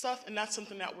stuff. And that's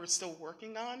something that we're still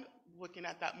working on, looking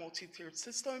at that multi-tiered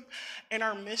system. And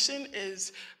our mission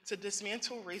is to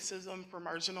dismantle racism for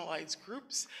marginalized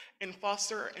groups and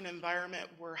foster an environment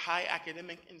where high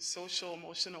academic and social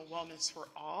emotional wellness for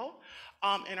all.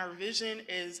 And our vision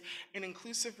is an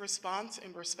inclusive response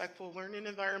and respectful learning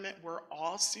environment where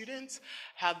all students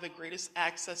have the greatest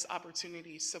access,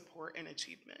 opportunities, support, and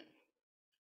achievement.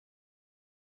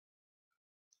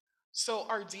 So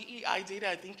our DEI data,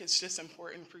 I think it's just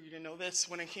important for you to know this.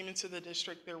 When I came into the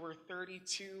district, there were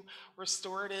 32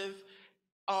 restorative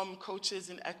coaches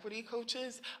and equity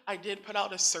coaches. I did put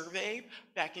out a survey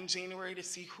back in January to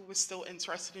see who was still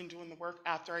interested in doing the work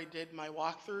after I did my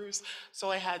walkthroughs.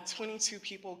 So I had 22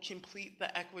 people complete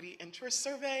the equity interest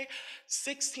survey.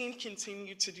 16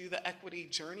 continued to do the equity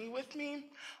journey with me.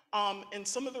 And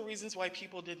some of the reasons why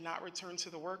people did not return to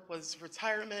the work was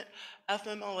retirement,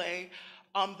 FMLA.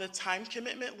 The time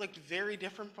commitment looked very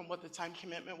different from what the time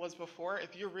commitment was before.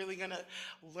 If you're really gonna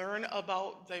learn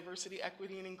about diversity,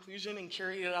 equity, and inclusion and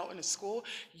carry it out in a school,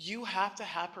 you have to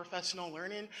have professional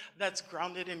learning that's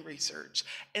grounded in research.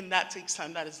 And that takes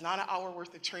time. That is not an hour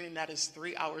worth of training, that is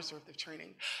 3 hours worth of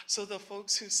training. So the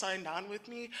folks who signed on with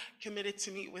me committed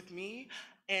to meet with me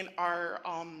and our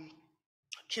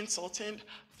consultant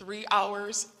 3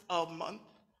 hours a month.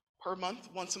 Per month,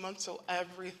 once a month, so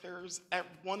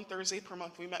one Thursday per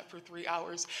month, we met for 3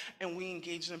 hours and we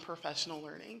engaged in professional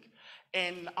learning.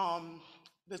 And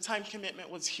the time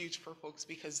commitment was huge for folks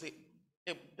because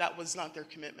that was not their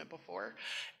commitment before.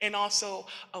 And also,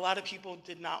 a lot of people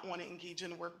did not want to engage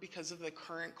in work because of the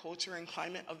current culture and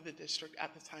climate of the district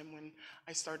at the time when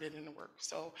I started in the work.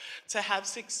 So to have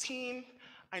 16,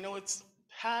 I know it's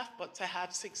half, but to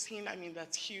have 16, I mean,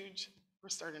 that's huge. We're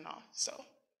starting off, so.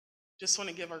 Just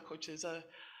want to give our coaches a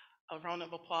round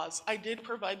of applause. I did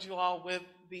provide you all with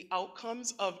the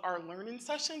outcomes of our learning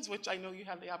sessions, which I know you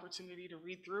have the opportunity to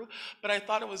read through, but I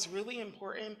thought it was really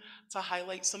important to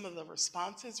highlight some of the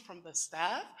responses from the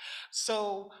staff.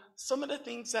 So some of the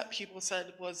things that people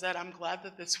said was that I'm glad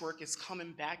that this work is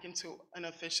coming back into an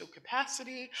official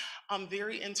capacity. I'm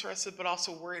very interested, but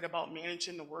also worried about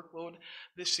managing the workload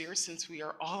this year since we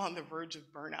are all on the verge of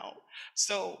burnout.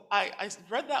 So I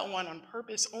read that one on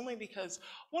purpose only because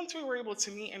once we were able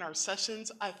to meet in our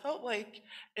sessions, I felt like,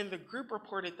 and the group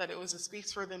reported that it was a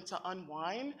space for them to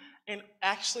unwind and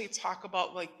actually talk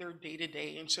about like their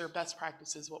day-to-day and share best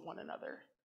practices with one another.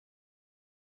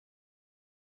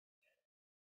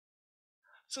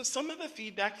 So some of the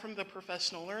feedback from the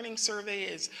professional learning survey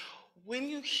is, when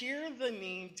you hear the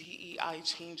name DEI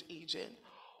change agent,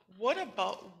 what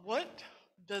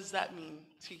does that mean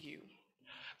to you?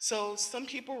 So some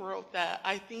people wrote that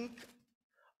I think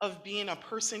of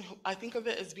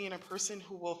it as being a person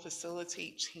who will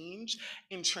facilitate change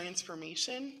and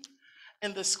transformation.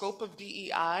 And the scope of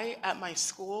DEI at my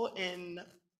school, and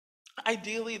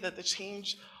ideally that the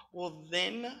change will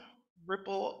then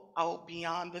ripple out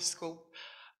beyond the scope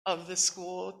of the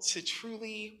school to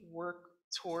truly work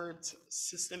towards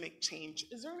systemic change.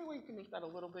 Is there any way you can make that a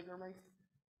little bigger, Mike?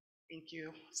 Thank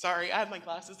you. Sorry, I have my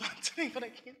glasses on today, but I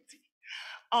can't see.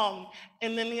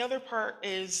 And then the other part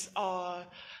is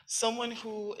someone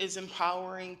who is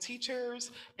empowering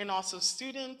teachers and also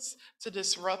students to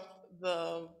disrupt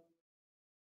the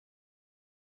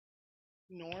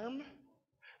norm,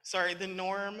 the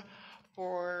norm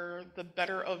for the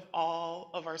better of all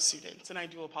of our students. And I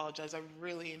do apologize, I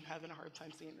really am having a hard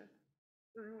time seeing this.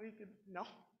 No?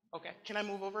 Okay, can I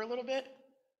move over a little bit?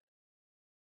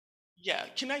 Yeah,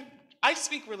 I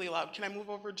speak really loud. Can I move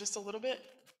over just a little bit?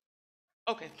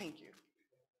 Okay, thank you.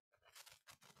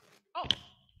 Oh,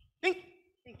 thank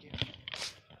you.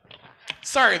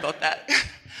 Sorry about that.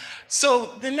 So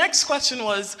the next question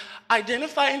was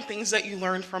identifying things that you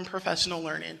learned from professional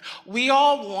learning. We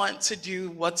all want to do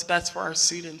what's best for our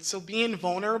students. So being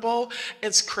vulnerable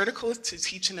is critical to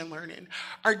teaching and learning.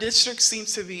 Our district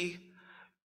seems to be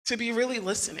really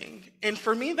listening. And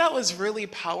for me, that was really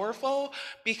powerful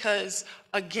because,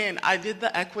 again, I did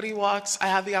the equity walks. I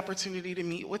had the opportunity to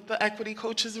meet with the equity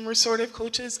coaches and restorative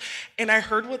coaches, and I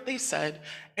heard what they said,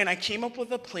 and I came up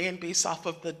with a plan based off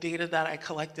of the data that I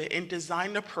collected and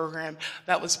designed a program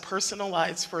that was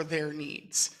personalized for their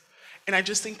needs. And I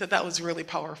just think that that was really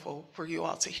powerful for you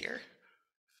all to hear.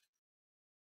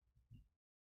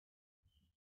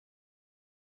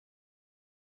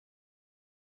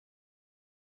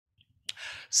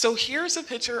 So here's a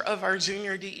picture of our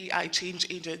junior DEI change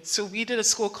agent. So we did a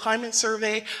school climate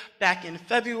survey back in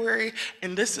February,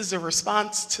 and this is a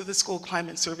response to the school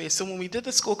climate survey. So when we did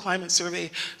the school climate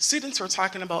survey, students were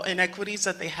talking about inequities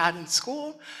that they had in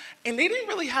school, and they didn't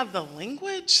really have the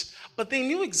language, but they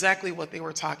knew exactly what they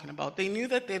were talking about. They knew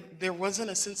that there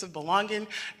wasn't a sense of belonging.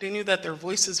 They knew that their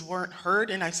voices weren't heard,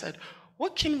 and I said,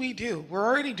 what can we do? We're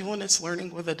already doing this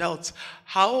learning with adults.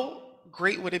 How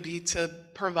great would it be to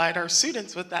provide our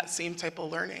students with that same type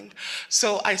of learning?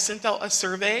 So I sent out a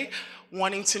survey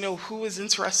wanting to know who is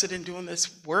interested in doing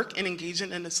this work and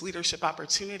engaging in this leadership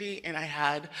opportunity, and I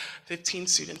had 15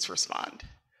 students respond.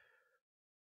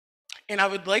 And I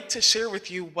would like to share with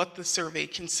you what the survey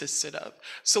consisted of.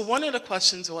 So one of the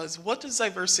questions was, what does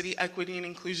diversity, equity, and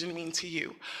inclusion mean to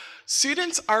you?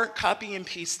 Students aren't copy and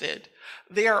pasted.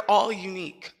 They are all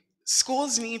unique.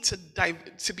 Schools need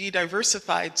to be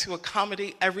diversified to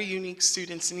accommodate every unique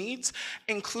student's needs.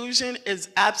 Inclusion is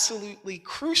absolutely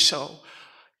crucial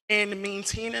in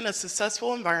maintaining a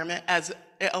successful environment as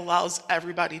it allows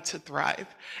everybody to thrive.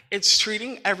 It's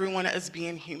treating everyone as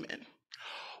being human.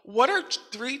 What are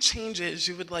 3 changes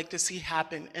you would like to see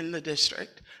happen in the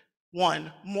district?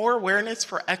 1, more awareness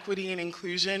for equity and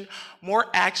inclusion, more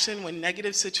action when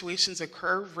negative situations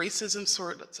occur, racism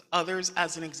towards others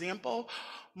as an example,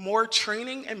 more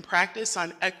training and practice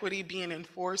on equity being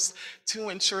enforced to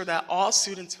ensure that all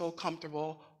students feel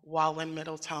comfortable while in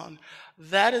Middletown.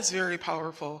 That is very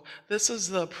powerful. This is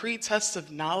the pre-test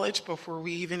of knowledge before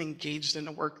we even engaged in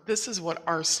the work. This is what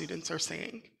our students are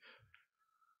saying.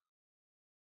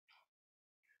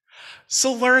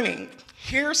 So learning,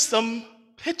 here's some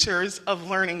pictures of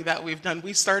learning that we've done.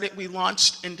 We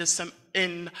launched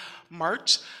in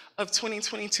March of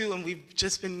 2022, and we've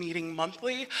just been meeting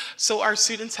monthly. So our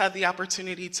students have the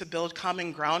opportunity to build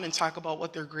common ground and talk about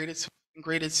what their greatest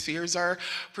fears are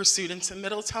for students in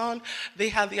Middletown. They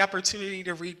have the opportunity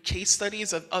to read case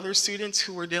studies of other students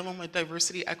who were dealing with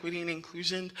diversity, equity, and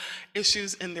inclusion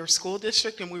issues in their school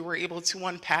district, and we were able to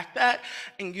unpack that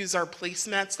and use our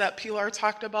placemats that Pilar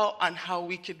talked about on how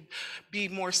we could be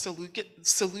more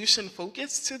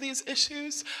solution-focused to these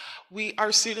issues.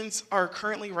 Our students are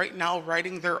currently right now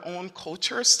writing their own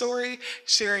culture story,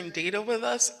 sharing data with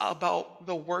us about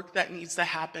the work that needs to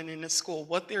happen in the school,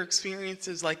 what their experience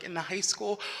is like in the high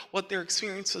school, what their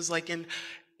experience was like in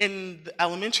the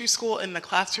elementary school, in the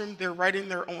classroom. They're writing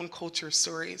their own culture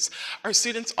stories. Our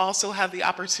students also have the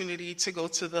opportunity to go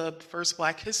to the first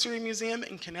Black History Museum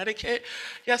in Connecticut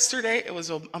yesterday. It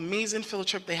was an amazing field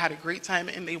trip. They had a great time,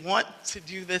 and they want to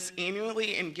do this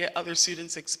annually and get other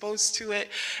students exposed to it.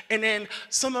 And then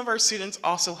some of our students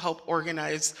also help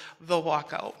organize the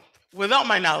walkout. Without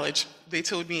my knowledge, they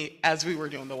told me as we were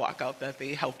doing the walkout that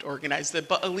they helped organize it,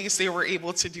 but at least they were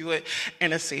able to do it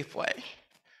in a safe way.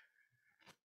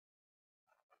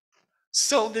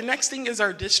 So the next thing is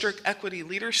our district equity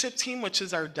leadership team, which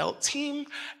is our DELT team.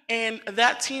 And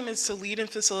that team is to lead and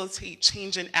facilitate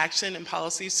change in action and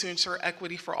policies to ensure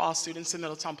equity for all students in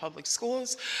Middletown Public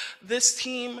Schools. This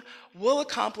team will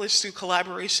accomplish through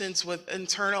collaborations with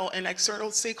internal and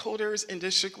external stakeholders and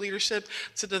district leadership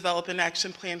to develop an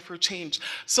action plan for change.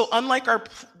 So unlike our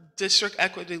district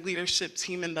equity leadership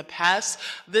team in the past.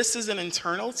 This is an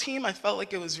internal team. I felt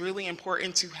like it was really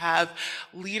important to have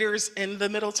leaders in the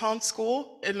Middletown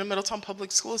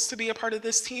Public Schools to be a part of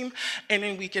this team. And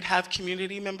then we could have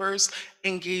community members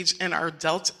engage in our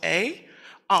Delta A,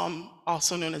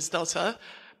 also known as Delta,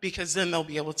 because then they'll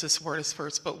be able to support us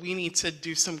first. But we need to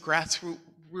do some grassroots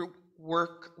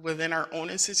work within our own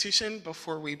institution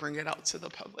before we bring it out to the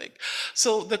public.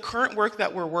 So the current work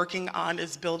that we're working on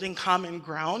is building common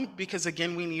ground, because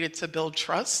again, we needed to build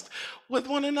trust with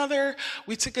one another.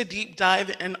 We took a deep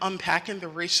dive in unpacking the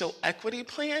racial equity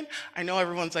plan. I know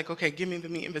everyone's like, okay, give me the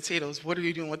meat and potatoes. What are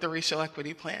you doing with the racial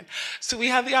equity plan? So we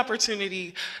have the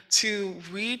opportunity to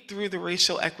read through the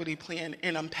racial equity plan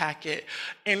and unpack it,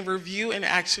 and review an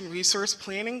action resource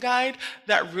planning guide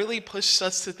that really pushed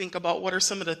us to think about what are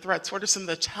some of the threats, what are some of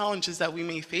the challenges that we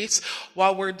may face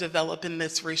while we're developing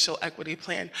this racial equity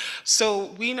plan.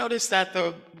 So we noticed that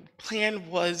the plan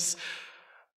was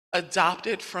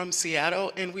adopted from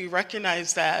Seattle, and we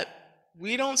recognize that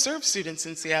we don't serve students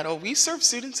in Seattle, we serve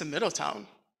students in Middletown.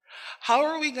 How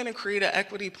are we going to create an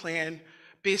equity plan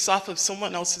based off of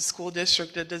someone else's school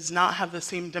district that does not have the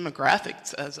same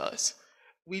demographics as us?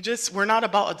 We're not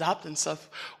about adopting stuff,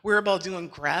 we're about doing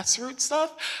grassroots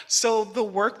stuff. So the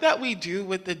work that we do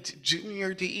with the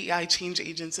junior DEI change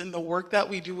agents and the work that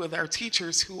we do with our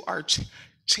teachers who are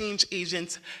change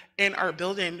agents in our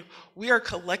building, we are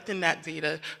collecting that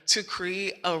data to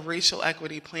create a racial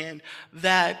equity plan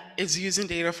that is using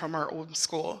data from our own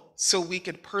school, so we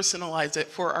could personalize it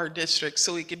for our district,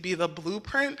 so it could be the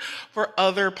blueprint for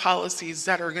other policies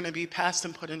that are going to be passed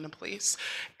and put into place.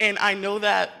 And I know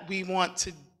that we want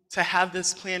to have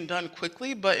this plan done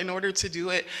quickly, but in order to do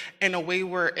it in a way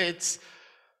where it's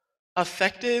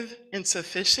effective and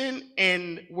sufficient,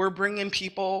 and we're bringing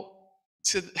people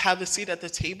to have a seat at the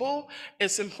table,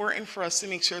 it's important for us to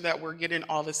make sure that we're getting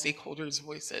all the stakeholders'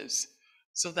 voices.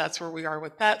 So that's where we are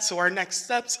with that. So our next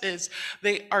steps is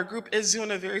our group is doing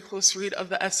a very close read of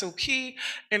the SOP,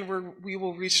 and we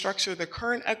will restructure the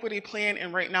current equity plan.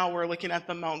 And right now we're looking at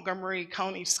the Montgomery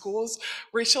County Schools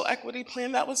racial equity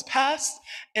plan that was passed,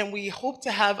 and we hope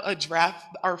to have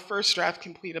our first draft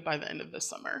completed by the end of the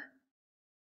summer.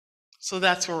 So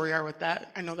that's where we are with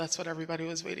that. I know that's what everybody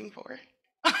was waiting for.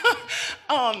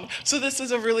 So this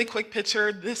is a really quick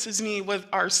picture. This is me with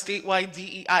our statewide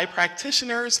DEI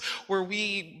practitioners, where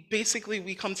we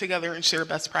come together and share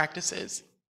best practices.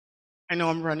 I know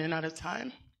I'm running out of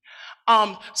time.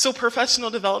 So professional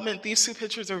development, these two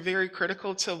pictures are very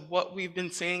critical to what we've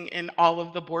been saying in all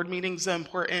of the board meetings, the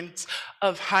importance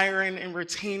of hiring and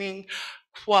retaining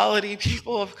quality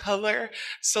people of color.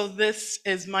 So this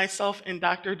is myself and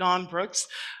Dr. Dawn Brooks.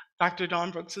 Dr. Dawn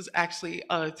Brooks is actually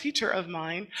a teacher of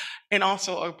mine and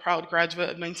also a proud graduate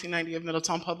of 1990 of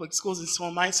Middletown Public Schools, and so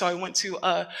am I. So I went to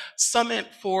a summit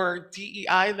for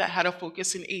DEI that had a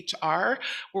focus in HR,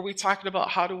 where we talked about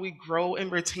how do we grow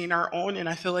and retain our own, and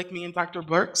I feel like me and Dr.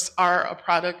 Brooks are a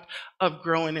product of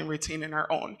growing and retaining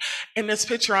our own. In this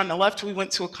picture on the left, we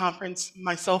went to a conference,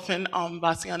 myself and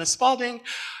Vassiana Spalding,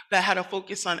 that had a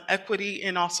focus on equity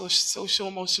and also social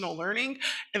emotional learning.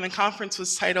 And the conference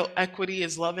was titled Equity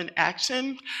is Love in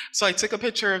Action. So I took a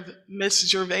picture of Miss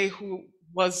Gervais, who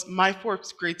was my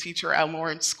fourth grade teacher at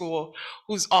Lawrence School,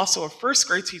 who's also a first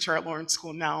grade teacher at Lawrence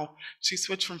School now. She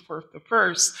switched from fourth to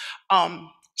first.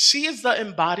 She is the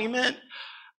embodiment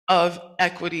of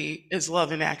equity is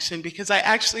love in action, because I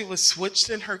actually was switched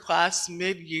in her class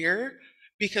mid-year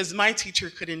because my teacher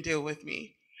couldn't deal with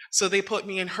me. So they put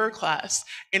me in her class.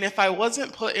 And if I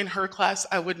wasn't put in her class,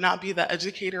 I would not be the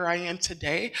educator I am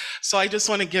today. So I just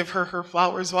want to give her her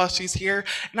flowers while she's here.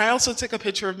 And I also took a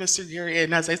picture of Mr. Geary,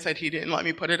 and as I said, he didn't let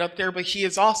me put it up there, but he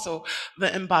is also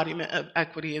the embodiment of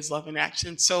equity is love in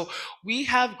action. So we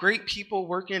have great people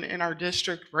working in our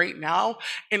district right now.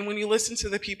 And when you listen to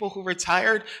the people who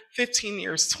retired 15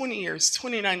 years, 20 years,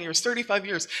 29 years, 35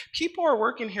 years, people are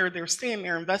working here, they're staying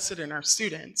there, invested in our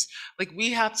students. Like,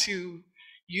 we have to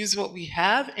use what we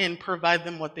have and provide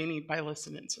them what they need by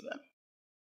listening to them.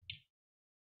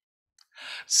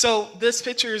 So this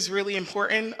picture is really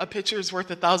important. A picture is worth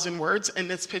 1,000 words, and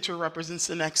this picture represents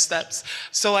the next steps.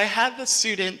 So I had the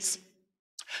students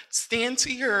stand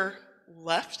to your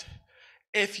left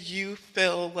if you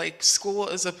feel like school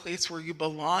is a place where you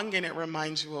belong and it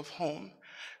reminds you of home.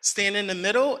 Stand in the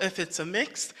middle if it's a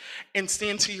mix, and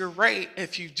stand to your right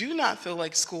if you do not feel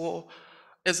like school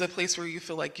is a place where you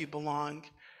feel like you belong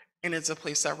and it's a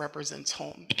place that represents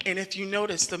home. And if you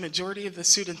notice, the majority of the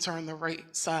students are on the right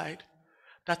side.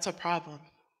 That's a problem,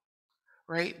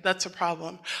 right? That's a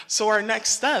problem. So our next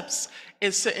steps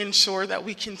is to ensure that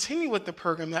we continue with the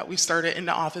program that we started in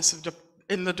the Office of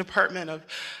in the Department of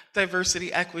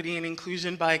Diversity, Equity, and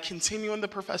Inclusion by continuing the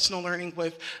professional learning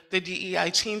with the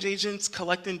DEI change agents,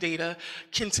 collecting data,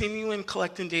 continuing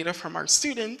collecting data from our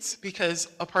students, because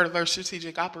a part of our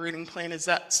strategic operating plan is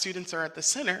that students are at the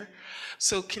center.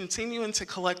 So continuing to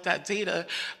collect that data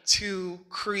to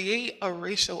create a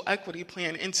racial equity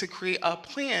plan and to create a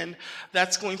plan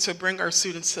that's going to bring our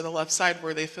students to the left side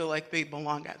where they feel like they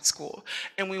belong at school.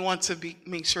 And we want to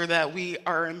make sure that we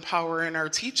are empowering our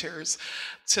teachers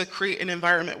to create an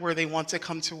environment where they want to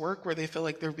come to work, where they feel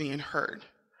like they're being heard.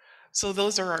 So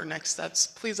those are our next steps.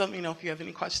 Please let me know if you have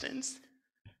any questions.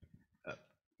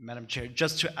 Madam Chair,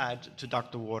 just to add to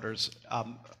Dr. Waters,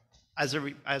 as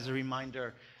a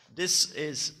reminder, this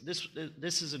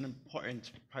is an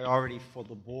important priority for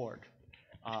the board.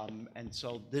 And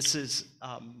so this is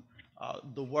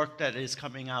the work that is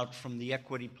coming out from the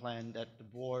equity plan that the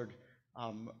board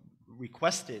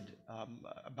requested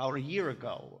about a year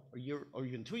ago, or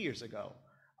even 2 years ago.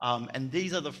 And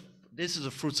this is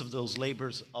the fruits of those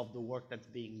labors of the work that's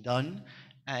being done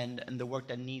and the work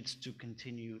that needs to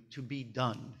continue to be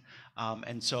done.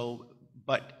 And so,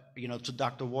 but, you know, to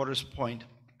Dr. Waters' point,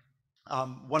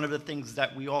 one of the things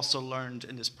that we also learned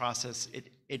in this process,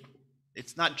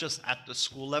 it's not just at the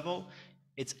school level,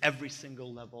 it's every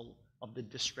single level of the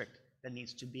district that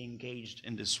needs to be engaged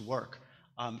in this work.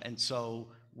 And so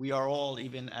we are all,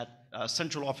 even at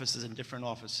central offices and different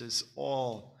offices,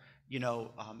 all, you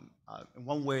know, in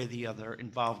one way or the other,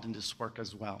 involved in this work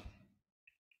as well.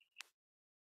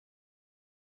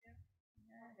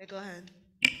 Yeah, go ahead.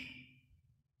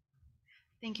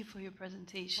 Thank you for your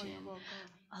presentation.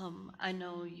 I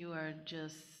know you are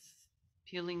just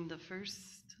peeling the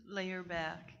first layer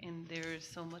back, and there is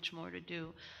so much more to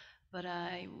do. But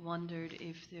I wondered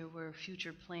if there were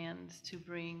future plans to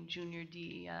bring junior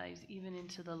DEIs even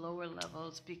into the lower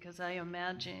levels, because I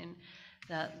imagine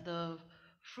that the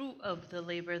fruit of the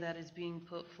labor that is being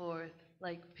put forth,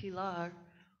 like Pilar,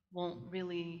 won't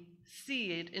really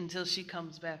see it until she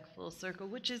comes back full circle,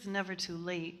 which is never too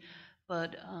late.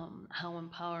 But how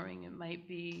empowering it might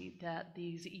be that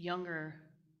the younger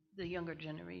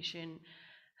generation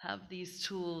have these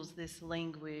tools, this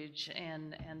language,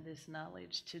 and this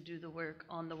knowledge to do the work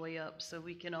on the way up, so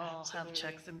we can all have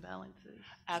checks and balances.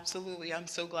 Absolutely, I'm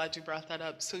so glad you brought that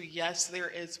up. So yes, there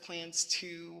is plans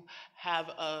to have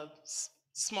a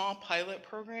small pilot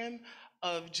program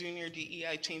of junior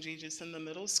DEI change agents in the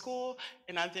middle school,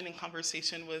 and I've been in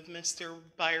conversation with Mr.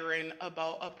 Byron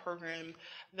about a program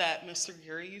that Mr.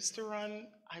 Gary used to run.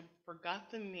 I forgot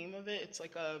the name of it. It's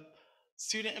like a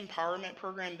student empowerment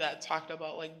program that talked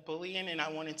about like bullying, and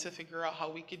I wanted to figure out how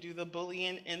we could do the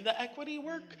bullying and the equity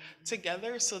work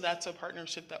together. So that's a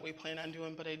partnership that we plan on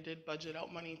doing, but I did budget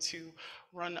out money to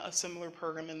run a similar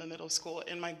program in the middle school.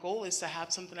 And my goal is to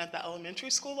have something at the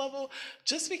elementary school level,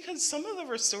 just because some of the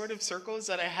restorative circles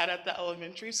that I had at the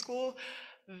elementary school,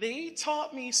 they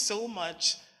taught me so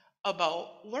much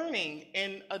about learning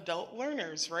and adult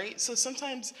learners, right? So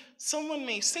sometimes someone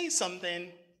may say something,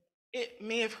 it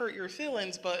may have hurt your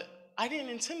feelings, but I didn't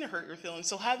intend to hurt your feelings.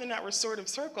 So having that restorative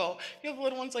circle, you have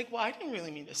little ones like, well, I didn't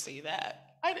really mean to say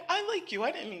that. I like you,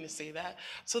 I didn't mean to say that.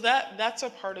 So that's a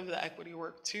part of the equity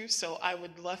work too. So I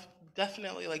would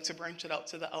definitely like to branch it out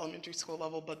to the elementary school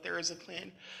level, but there is a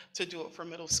plan to do it for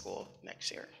middle school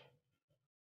next year.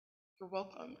 You're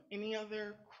welcome. Any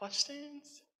other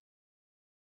questions?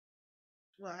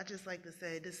 Well, I just like to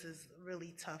say this is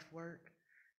really tough work.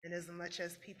 And as much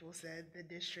as people said the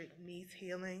district needs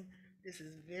healing, this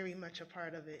is very much a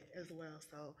part of it as well.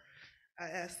 So I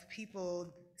ask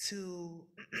people to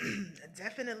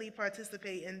definitely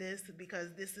participate in this,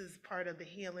 because this is part of the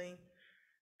healing.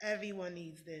 Everyone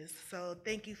needs this. So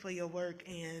thank you for your work,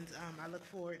 and I look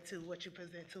forward to what you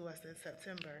present to us in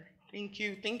September. Thank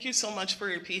you. Thank you so much for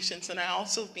your patience. And I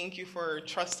also thank you for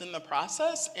trusting the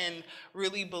process and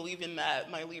really believing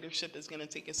that my leadership is going to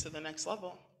take us to the next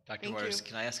level. Dr. Waters,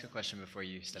 can I ask a question before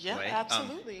you step away? Yeah,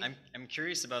 absolutely. I'm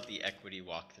curious about the equity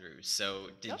walkthrough. So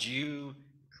did you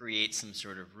create some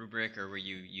sort of rubric, or were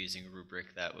you using a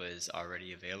rubric that was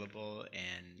already available?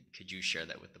 And could you share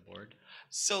that with the board?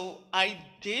 So I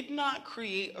did not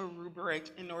create a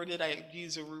rubric, nor did I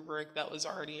use a rubric that was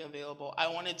already available. I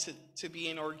wanted to be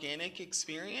an organic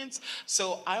experience.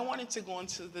 So I wanted to go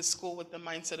into the school with the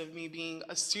mindset of me being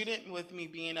a student, with me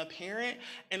being a parent,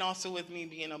 and also with me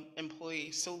being an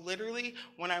employee. So literally,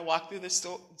 when I walked through the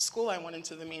school, I went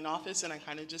into the main office and I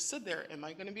kind of just stood there. Am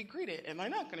I going to be greeted? Am I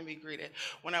not going to be greeted?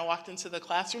 When I walked into the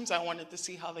classrooms, I wanted to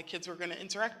see how the kids were going to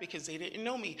interact, because they didn't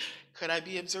know me. Could I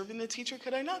be observing the teacher?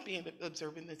 Could I not be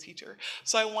observing the teacher?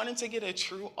 So I wanted to get a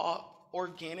true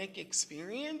organic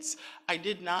experience. I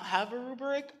did not have a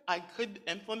rubric. I could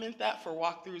implement that for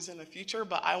walkthroughs in the future,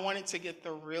 but I wanted to get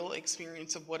the real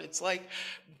experience of what it's like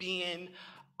being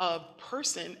a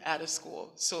person at a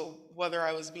school. So whether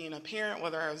I was being a parent,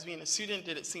 whether I was being a student,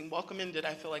 did it seem welcoming? Did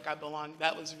I feel like I belonged?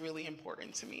 That was really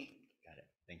important to me. Got it.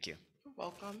 Thank you. You're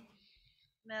welcome.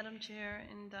 Madam Chair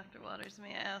and Dr. Waters,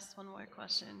 may I ask one more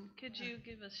question? Could you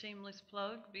give a shameless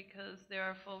plug, because there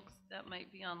are folks that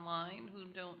might be online who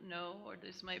don't know, or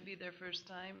this might be their first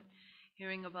time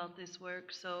hearing about this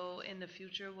work. So in the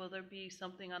future, will there be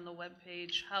something on the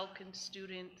webpage? How can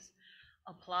students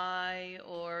apply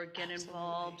or get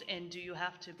involved? And do you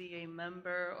have to be a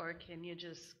member, or can you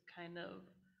just kind of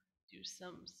do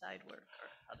some side work, or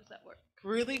how does that work?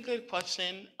 Really good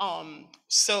question.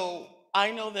 So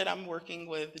I know that I'm working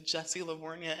with Jesse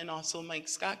Lavornia and also Mike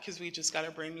Scott, because we just got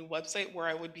a brand new website where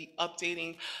I would be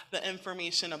updating the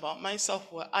information about myself,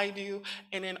 what I do,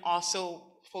 and then also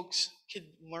folks could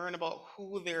learn about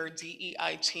who their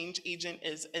DEI change agent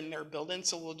is in their building.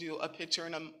 So we'll do a picture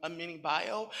and a mini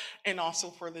bio. And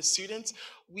also for the students,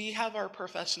 we have our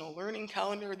professional learning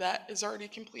calendar that is already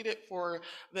completed for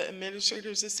the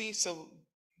administrators to see. So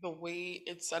the way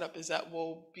it's set up is that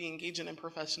we'll be engaging in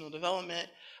professional development,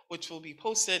 which will be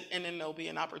posted, and then there'll be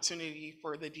an opportunity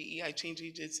for the DEI change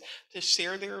agents to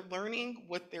share their learning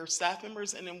with their staff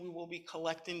members, and then we will be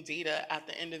collecting data at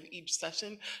the end of each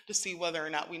session to see whether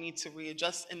or not we need to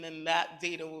readjust, and then that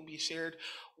data will be shared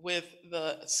with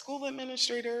the school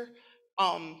administrator,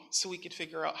 so we could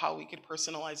figure out how we could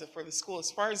personalize it for the school.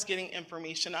 As far as getting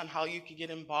information on how you could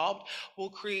get involved, we'll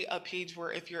create a page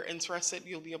where if you're interested,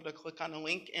 you'll be able to click on a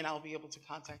link and I'll be able to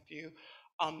contact you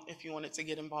if you wanted to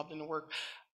get involved in the work.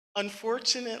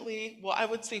 Unfortunately, well, I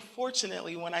would say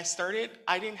fortunately, when I started,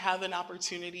 I didn't have an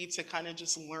opportunity to kind of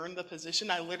just learn the position.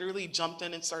 I literally jumped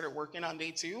in and started working on day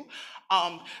 2.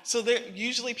 So there,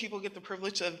 usually people get the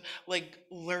privilege of like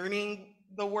learning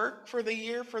the work for the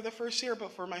year, for the first year,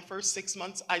 but for my first 6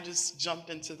 months, I just jumped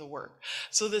into the work.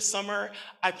 So this summer,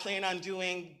 I plan on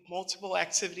doing multiple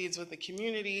activities with the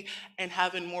community and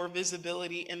having more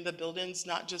visibility in the buildings,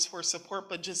 not just for support,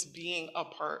 but just being a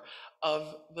part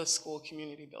of the school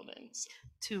community buildings.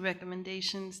 2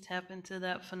 recommendations: tap into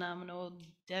that phenomenal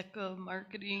DECA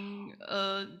marketing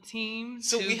team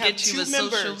So to we have get you 2 a social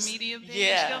members. media page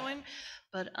Yeah. going.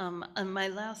 But and my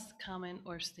last comment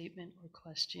or statement or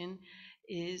question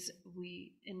is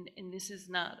and this is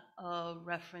not a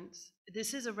reference,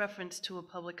 this is a reference to a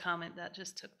public comment that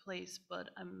just took place, but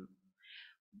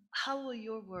how will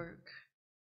your work,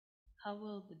 how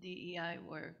will the DEI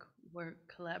work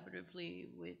collaboratively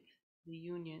with the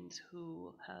unions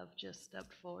who have just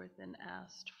stepped forth and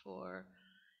asked for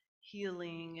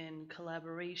healing and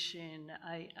collaboration?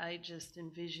 I just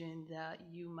envision that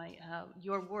you might have,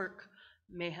 your work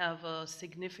may have a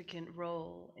significant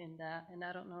role in that, and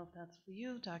I don't know if that's for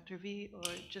you, Dr. V, or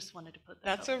just wanted to put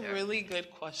that That's out a there. really good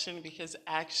question, because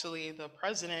actually the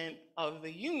president of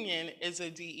the union is a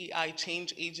DEI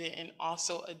change agent and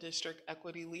also a district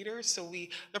equity leader. So the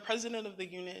president of the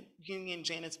union,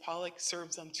 Janice Pollock,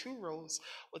 serves on 2 roles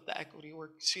with the equity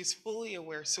work. She's fully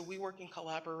aware. So we work in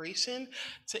collaboration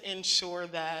to ensure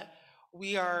that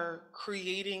we are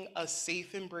creating a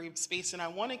safe and brave space. And I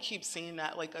want to keep saying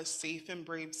that, like a safe and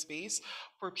brave space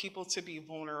for people to be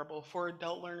vulnerable, for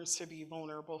adult learners to be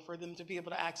vulnerable, for them to be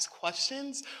able to ask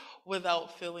questions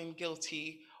without feeling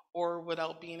guilty or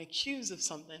without being accused of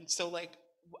something. So like,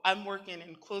 I'm working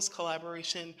in close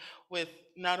collaboration with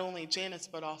not only Janice,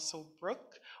 but also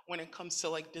Brooke when it comes to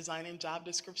like designing job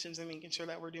descriptions and making sure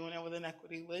that we're doing it with an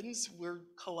equity lens. We're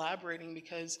collaborating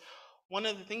because one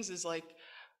of the things is like,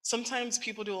 sometimes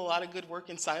people do a lot of good work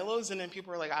in silos, and then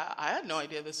people are like, I had no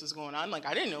idea this was going on. Like,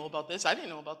 I didn't know about this. I didn't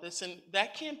know about this. And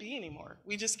that can't be anymore.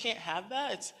 We just can't have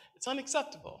that. It's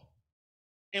unacceptable.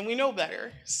 And we know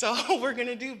better. So we're going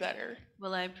to do better.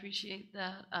 Well, I appreciate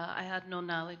that. I had no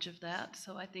knowledge of that,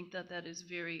 so I think that that is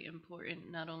very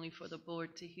important, not only for the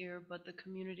board to hear, but the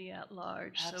community at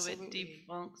large. Absolutely.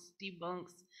 So it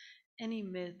debunks any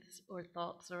myths or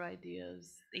thoughts or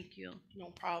ideas. Thank you. No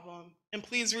problem. And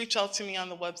please reach out to me on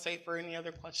the website for any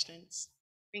other questions.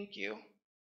 Thank you.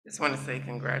 Just want to say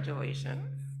congratulations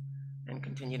and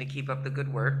continue to keep up the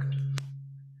good work.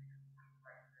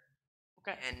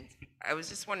 Okay. And I was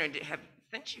just wondering,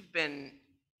 since you've been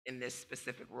in this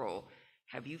specific role,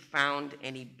 have you found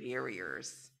any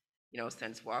barriers,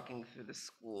 since walking through the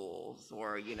schools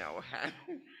or,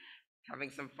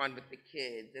 having some fun with the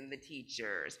kids and the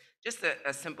teachers? Just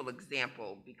a simple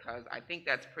example, because I think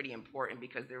that's pretty important,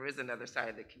 because there is another side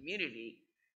of the community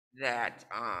that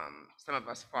some of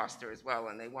us foster as well,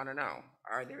 and they want to know,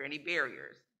 are there any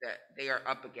barriers that they are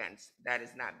up against that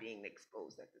is not being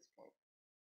exposed at this point?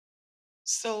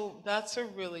 So that's a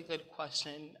really good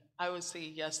question. I would say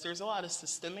yes, there's a lot of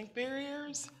systemic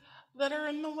barriers that are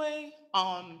in the way.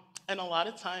 And a lot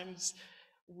of times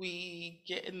we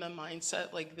get in the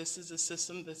mindset like this is a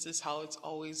system, this is how it's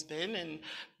always been, and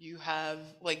you have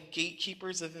like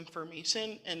gatekeepers of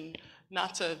information. And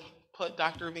not to put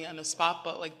Dr. V on the spot,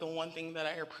 but like the one thing that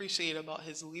I appreciate about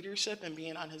his leadership and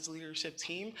being on his leadership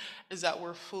team is that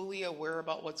we're fully aware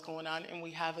about what's going on and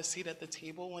we have a seat at the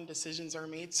table when decisions are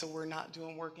made, so we're not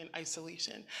doing work in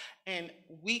isolation. And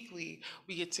weekly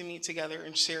we get to meet together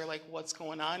and share like what's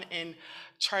going on and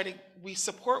we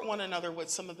support one another with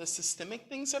some of the systemic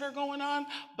things that are going on,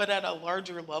 but at a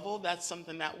larger level, that's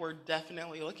something that we're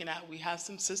definitely looking at. We have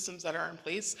some systems that are in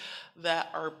place that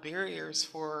are barriers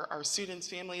for our students,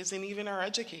 families, and even our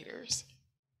educators.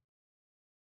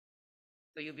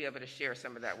 So you'll be able to share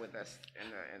some of that with us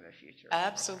in the future.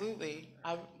 Absolutely.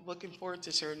 I'm looking forward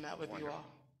to sharing that with you all.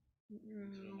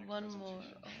 One more.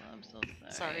 Oh, I'm so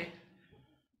sorry.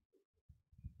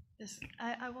 Sorry.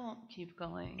 I won't keep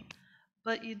going.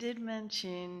 But you did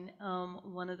mention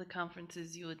one of the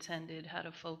conferences you attended had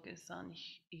a focus on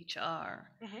HR.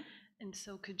 And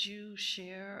so could you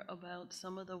share about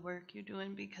some of the work you're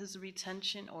doing? Because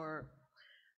retention or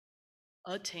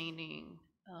attaining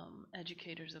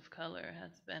educators of color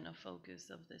has been a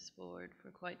focus of this board for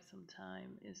quite some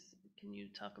time. Can you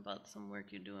talk about some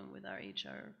work you're doing with our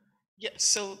HR? Yeah,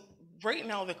 so right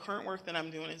now the current work that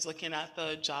I'm doing is looking at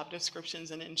the job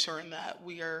descriptions and ensuring that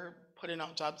we are putting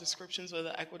out job descriptions with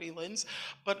an equity lens.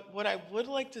 But what I would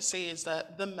like to say is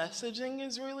that the messaging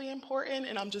is really important,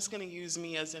 and I'm just going to use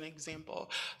me as an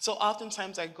example. So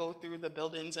oftentimes I go through the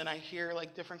buildings and I hear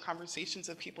like different conversations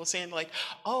of people saying like,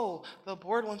 oh, the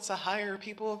board wants to hire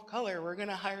people of color. We're going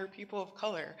to hire people of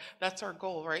color. That's our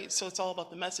goal, right? So it's all about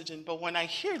the messaging. But when I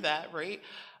hear that, right,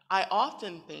 I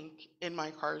often think in my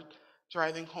car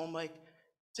driving home, like,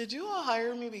 did you all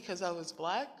hire me because I was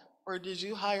Black? Or did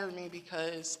you hire me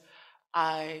because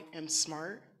I am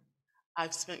smart?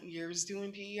 I've spent years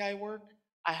doing DEI work.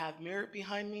 I have merit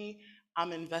behind me.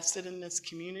 I'm invested in this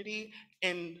community.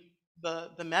 And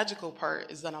the magical part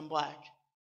is that I'm Black.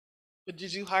 But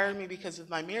did you hire me because of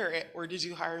my merit, or did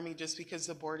you hire me just because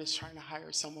the board is trying to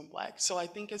hire someone Black? So I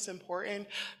think it's important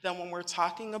that when we're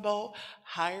talking about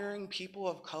hiring people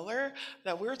of color,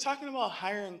 that we're talking about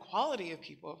hiring quality of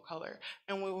people of color.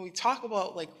 And when we talk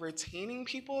about like retaining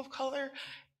people of color,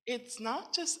 it's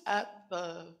not just at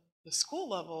the school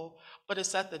level, but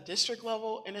it's at the district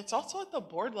level, and it's also at the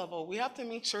board level. We have to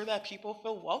make sure that people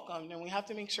feel welcomed, and we have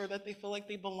to make sure that they feel like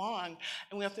they belong,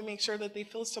 and we have to make sure that they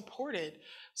feel supported.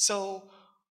 So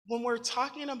when we're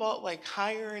talking about like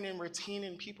hiring and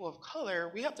retaining people of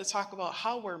color, we have to talk about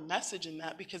how we're messaging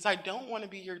that, because I don't want to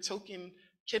be your token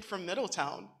kid from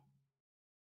Middletown.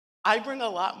 I bring a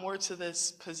lot more to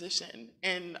this position,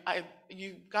 and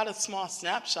you got a small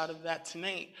snapshot of that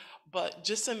tonight, but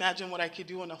just imagine what I could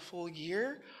do in a full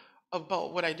year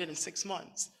about what I did in 6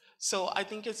 months. So I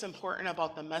think it's important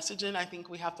about the messaging. I think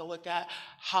we have to look at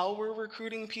how we're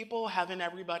recruiting people, having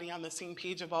everybody on the same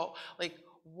page about like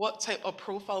what type of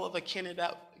profile of a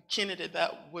candidate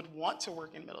that would want to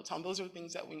work in Middletown. Those are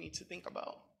things that we need to think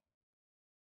about.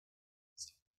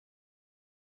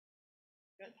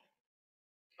 Good.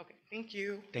 Okay, thank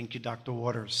you. Thank you, Dr.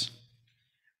 Waters.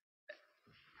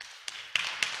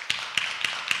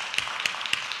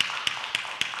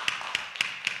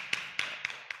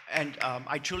 And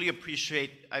I truly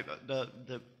appreciate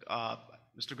Mr.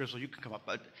 Griswold, you can come up,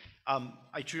 but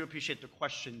I truly appreciate the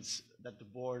questions that the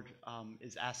board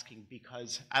is asking,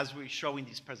 because as we show in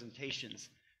these presentations,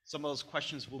 some of those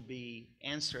questions will be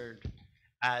answered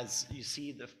as you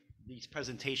see these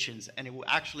presentations, and it will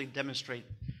actually demonstrate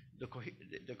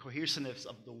the cohesiveness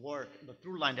of the work, the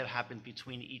through line that happened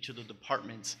between each of the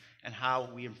departments, and how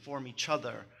we inform each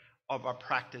other of our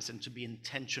practice and to be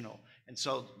intentional. And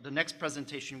so the next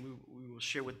presentation we will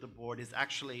share with the board is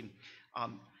actually,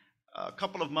 a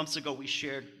couple of months ago we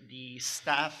shared the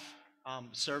staff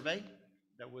survey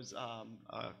that was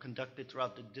conducted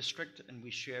throughout the district, and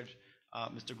we shared,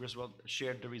 Mr. Griswold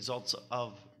shared the results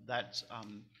of that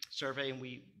survey, and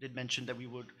we did mention that we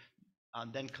would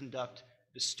then conduct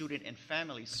the student and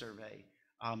family survey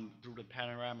through the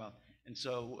panorama. And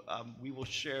so we will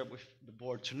share with the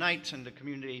board tonight and the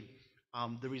community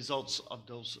the results of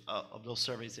those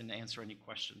surveys and answer any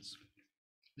questions.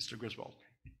 Mr. Griswold.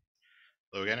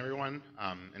 Hello again, everyone.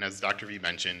 And as Dr. V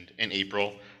mentioned, in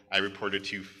April, I reported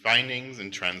 2 findings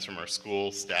and trends from our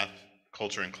school staff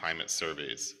culture and climate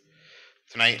surveys.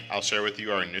 Tonight, I'll share with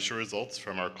you our initial results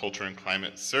from our culture and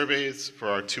climate surveys for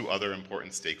our two other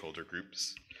important stakeholder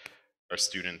groups, our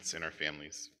students and our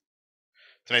families.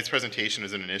 Tonight's presentation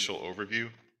is an initial overview,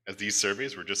 as these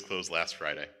surveys were just closed last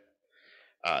Friday.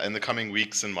 In the coming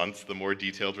weeks and months, the more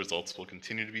detailed results will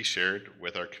continue to be shared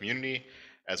with our community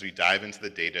as we dive into the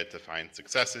data to find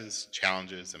successes,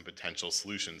 challenges, and potential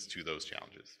solutions to those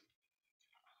challenges.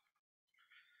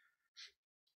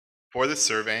 For this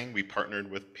surveying, we partnered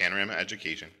with Panorama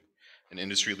Education, an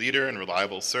industry leader in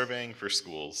reliable surveying for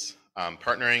schools.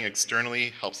 Partnering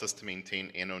externally helps us to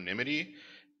maintain anonymity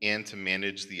and to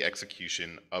manage the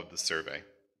execution of the survey.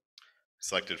 We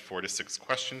selected 4 to 6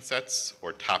 question sets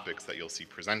or topics that you'll see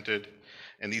presented,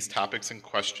 and these topics and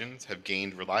questions have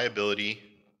gained reliability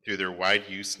through their wide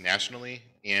use nationally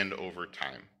and over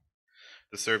time.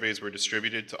 The surveys were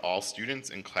distributed to all students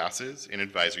in classes in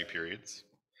advisory periods,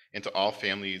 and to all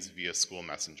families via school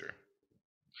messenger.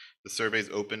 The surveys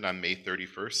opened on May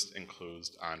 31st and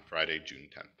closed on Friday, June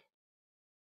 10th.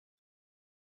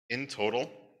 In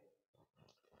total,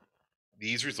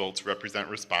 these results represent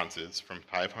responses from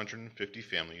 550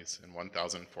 families and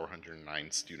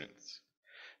 1,409 students.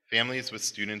 Families with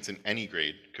students in any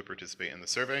grade could participate in the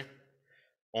survey.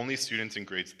 Only students in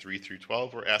grades 3 through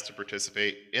 12 were asked to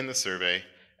participate in the survey,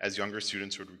 as younger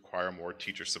students would require more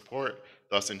teacher support,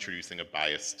 thus introducing a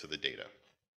bias to the data.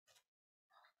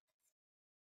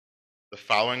 The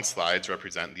following slides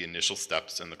represent the initial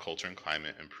steps in the culture and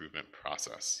climate improvement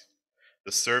process.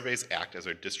 The surveys act as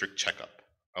our district checkup,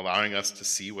 allowing us to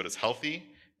see what is healthy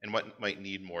and what might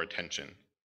need more attention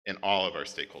in all of our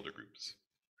stakeholder groups.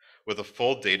 With a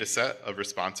full data set of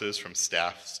responses from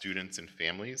staff, students, and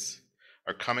families,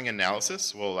 our coming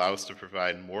analysis will allow us to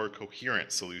provide more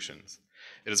coherent solutions.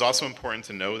 It is also important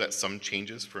to know that some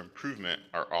changes for improvement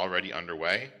are already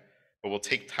underway, but will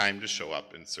take time to show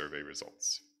up in survey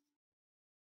results.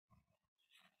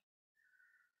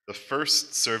 The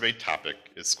first survey topic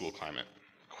is school climate.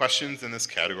 Questions in this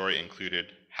category included: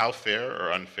 how fair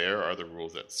or unfair are the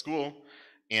rules at school?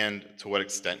 And to what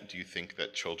extent do you think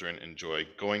that children enjoy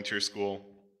going to your school,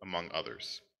 among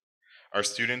others? Our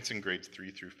students in grades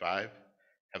 3 through 5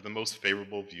 have the most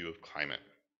favorable view of climate,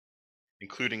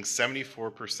 including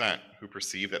 74% who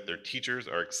perceive that their teachers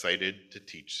are excited to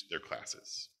teach their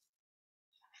classes.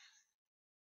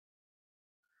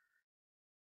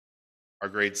 Our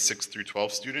grades 6 through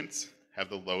 12 students have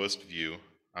the lowest view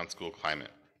on school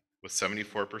climate, with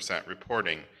 74%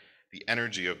 reporting the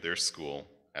energy of their school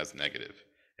as negative.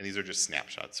 And these are just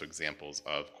snapshots, so examples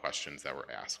of questions that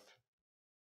were asked.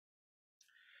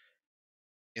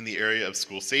 In the area of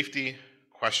school safety,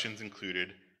 questions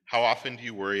included: how often do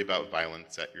you worry about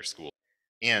violence at your school?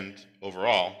 And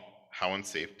overall, how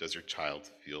unsafe does your child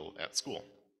feel at school?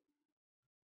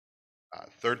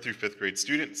 3rd through 5th grade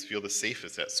students feel the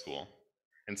safest at school,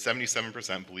 and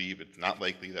 77% believe it's not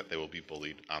likely that they will be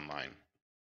bullied online.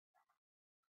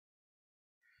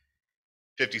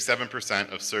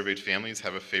 57% of surveyed families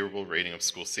have a favorable rating of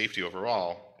school safety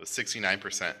overall, but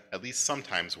 69% at least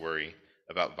sometimes worry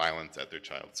about violence at their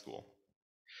child's school.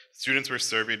 Students were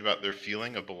surveyed about their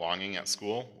feeling of belonging at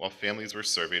school, while families were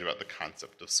surveyed about the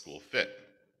concept of school fit.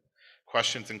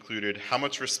 Questions included: how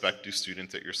much respect do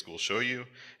students at your school show you,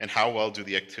 and how well do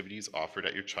the activities offered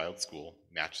at your child's school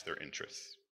match their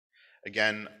interests?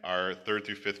 Again, our 3rd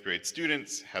through 5th grade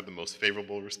students had the most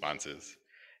favorable responses,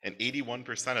 and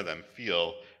 81% of them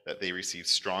feel that they receive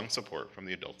strong support from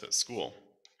the adults at school.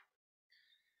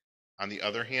 On the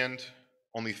other hand,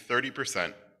 only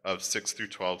 30% of 6 through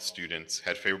 12 students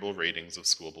had favorable ratings of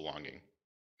school belonging,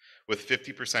 with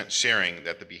 50% sharing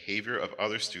that the behavior of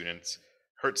other students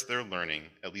hurts their learning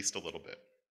at least a little bit.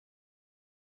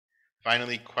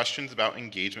 Finally, questions about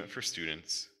engagement for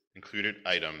students included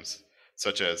items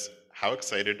such as: how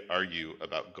excited are you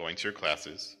about going to your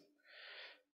classes?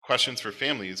 Questions for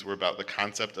families were about the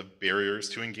concept of barriers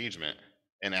to engagement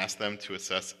and asked them to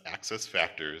assess access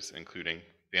factors, including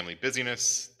family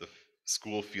busyness, the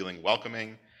school feeling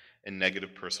welcoming, and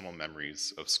negative personal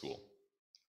memories of school.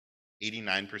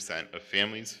 89% of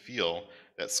families feel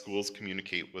that schools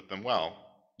communicate with them well,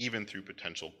 even through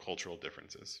potential cultural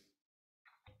differences.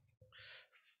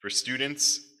 For student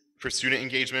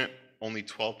engagement, only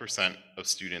 12% of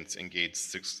students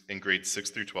engaged in grades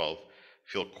 6 through 12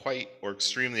 feel quite or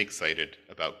extremely excited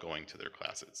about going to their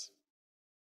classes.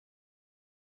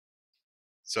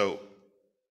 So,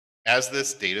 as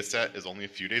this data set is only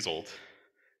a few days old,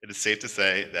 it is safe to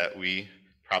say that we,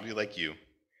 probably like you,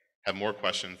 have more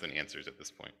questions than answers at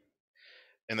this point.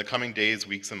 In the coming days,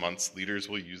 weeks, and months, leaders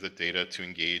will use the data to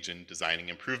engage in designing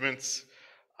improvements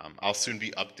I'll soon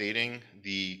be updating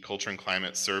the Culture and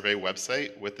Climate Survey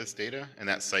website with this data, and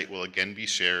that site will again be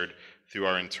shared through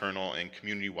our internal and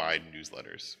community-wide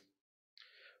newsletters.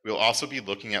 We'll also be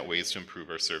looking at ways to improve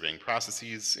our surveying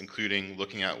processes, including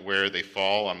looking at where they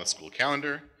fall on the school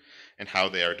calendar and how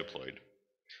they are deployed.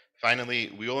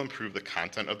 Finally, we will improve the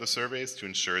content of the surveys to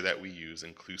ensure that we use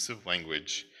inclusive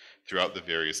language throughout the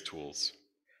various tools.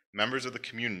 Members of the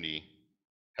community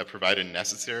have provided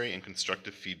necessary and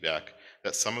constructive feedback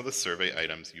that some of the survey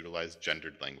items utilize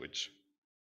gendered language.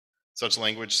 Such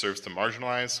language serves to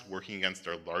marginalize, working against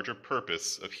our larger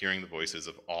purpose of hearing the voices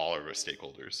of all of our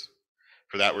stakeholders.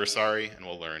 For that, we're sorry, and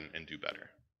we'll learn and do better.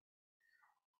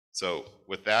 So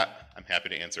with that, I'm happy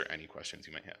to answer any questions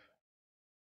you might have.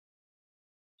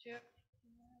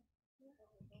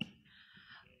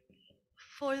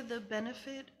 For the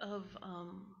benefit of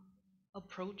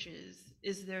approaches,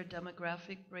 is there a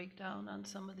demographic breakdown on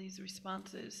some of these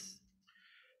responses?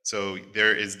 So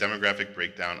there is demographic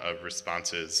breakdown of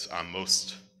responses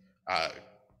most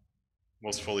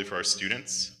fully for our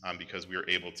students because we are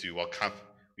able to,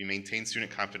 we maintain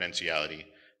student confidentiality,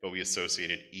 but we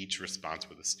associated each response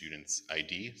with a student's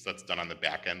ID. So that's done on the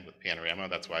back end with Panorama.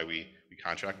 That's why we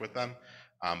contract with them.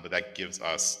 But that gives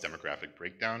us demographic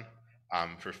breakdown.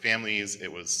 For families,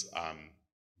 it was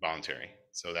voluntary.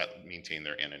 So that maintained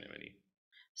their anonymity.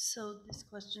 So this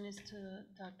question is to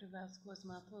Dr.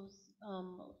 Vasquez-Matos.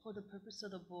 For the purpose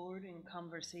of the board and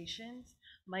conversations,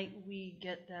 might we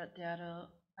get that data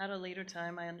at a later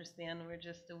time? I understand we're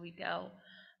just a week out,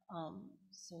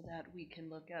 so that we can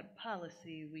look at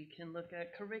policy, we can look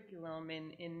at curriculum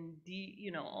in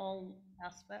all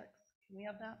aspects. Can we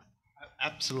have that?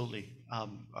 Absolutely.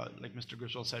 Like Mr.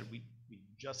 Griswold said, we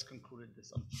just concluded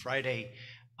this on Friday.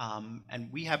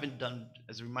 And we haven't done,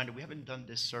 as a reminder, we haven't done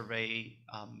this survey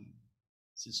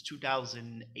since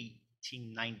 2018-19.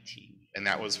 And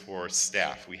that was for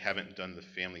staff. We haven't done the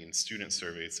family and student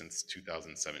survey since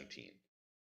 2017.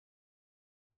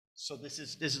 So this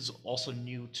is also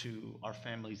new to our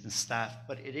families and staff,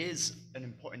 but it is an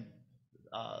important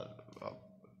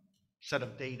set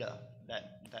of data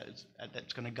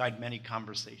that's going to guide many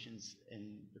conversations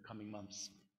in the coming months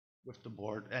with the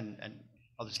board and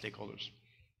other stakeholders.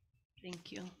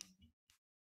 Thank you.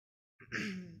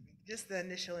 Just the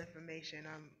initial information,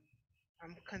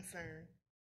 I'm concerned,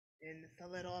 and it's a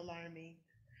little alarming.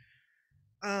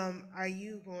 Are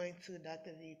you going to,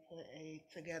 Dr. V, put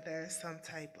together some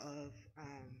type of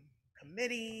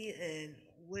committee, and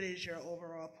what is your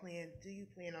overall plan? Do you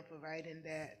plan on providing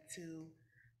that to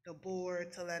the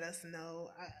board to let us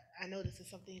know? I know this is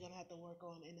something you're gonna have to work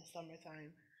on in the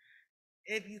summertime.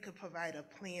 If you could provide a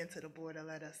plan to the board to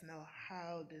let us know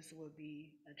how this would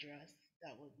be addressed,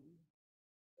 that would be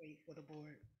great for the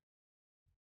board.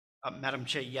 Madam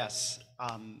Chair, yes.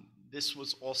 This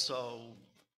was also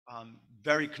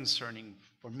very concerning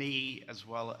for me as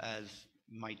well as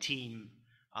my team,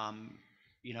 and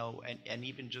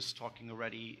even just talking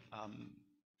already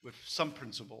with some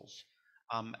principals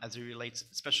as it relates,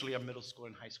 especially our middle school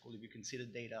and high school. If you can see the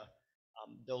data,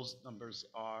 those numbers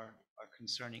are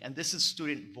concerning. And this is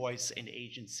student voice and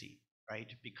agency,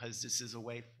 right? Because this is a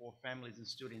way for families and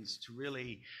students to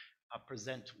really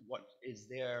present what is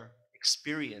their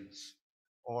experience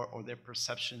or their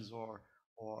perceptions or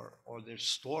their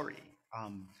story.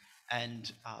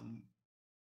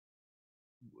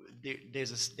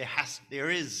 There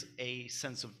is a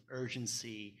sense of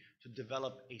urgency to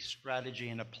develop a strategy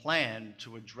and a plan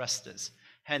to address this.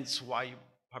 Hence why you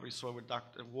probably saw with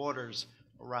Dr. Waters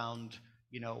around,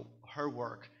 her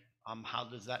work. How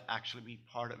does that actually be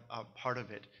part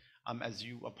of it? As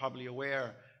you are probably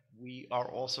aware, we are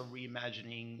also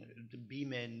reimagining the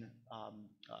Beeman,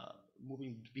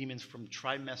 moving Beemans from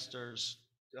trimesters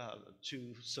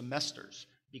to semesters,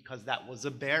 because that was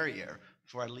a barrier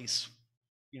for at least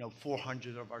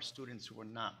 400 of our students who were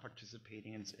not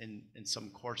participating in some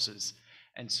courses.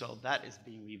 And so that is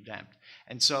being revamped.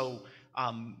 And so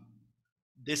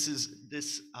this is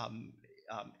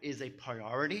a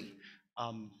priority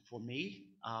for me,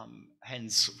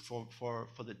 hence for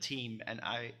the team. And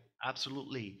I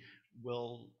absolutely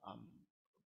will,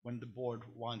 when the board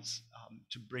wants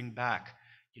to bring back,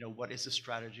 what is the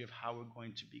strategy of how we're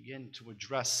going to begin to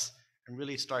address and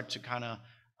really start to kind of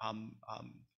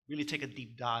really take a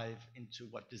deep dive into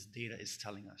what this data is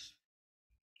telling us.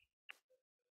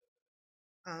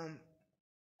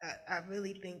 I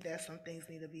really think that some things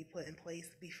need to be put in place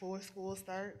before school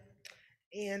starts.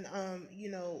 And,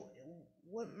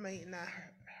 what might not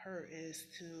hurt is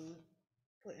to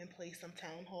put in place some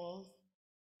town halls,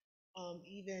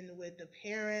 even with the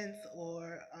parents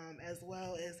or as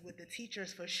well as with the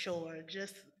teachers for sure,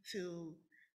 just to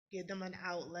give them an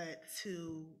outlet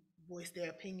to voice their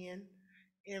opinion,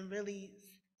 and really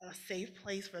a safe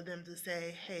place for them to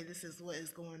say, hey, this is what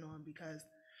is going on, because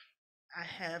I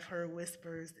have heard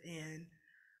whispers, and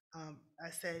I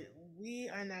said, we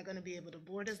are not going to be able, the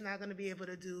board is not going to be able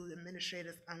to do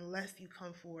administrators unless you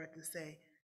come forward to say,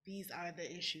 these are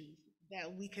the issues,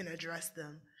 that we can address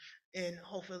them. And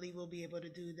hopefully we'll be able to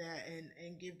do that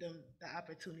and give them the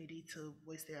opportunity to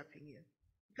voice their opinion.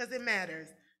 Because it matters.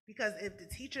 Because if the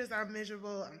teachers are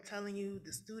miserable, I'm telling you,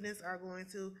 the students are going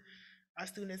to, our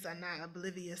students are not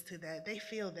oblivious to that. They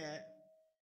feel that.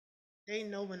 They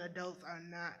know when adults are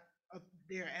not,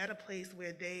 they're at a place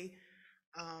where they're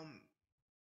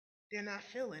not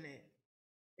feeling it.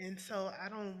 And so I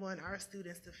don't want our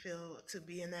students to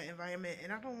be in that environment,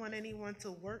 and I don't want anyone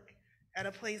to work at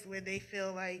a place where they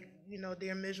feel like,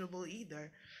 they're miserable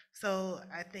either. So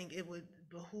I think it would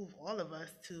behoove all of us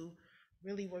to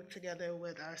really work together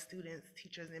with our students,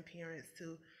 teachers, and parents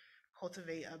to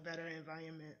cultivate a better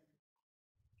environment.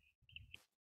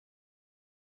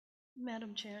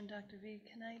 Madam Chair and Dr. V,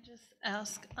 can I just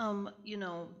ask,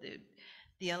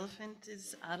 the elephant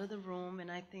is out of the room,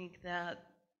 and I think that,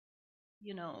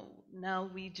 now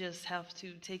we just have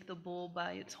to take the bull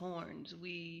by its horns.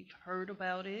 We've heard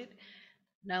about it,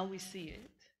 now we see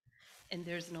it, and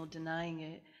there's no denying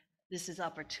it. This is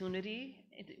opportunity.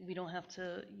 We don't have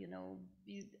to,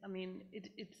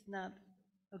 it's not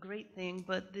a great thing,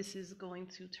 but this is going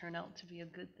to turn out to be a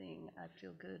good thing. I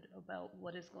feel good about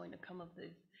what is going to come of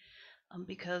this,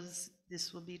 because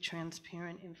this will be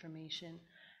transparent information.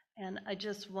 And I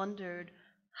just wondered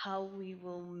how we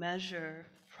will measure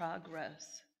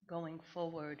progress going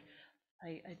forward.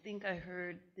 I think I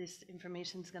heard this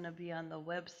information is going to be on the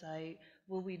website.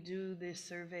 Will we do this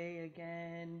survey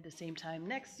again the same time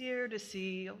next year to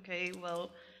see, okay,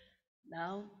 well,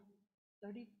 now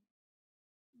 31%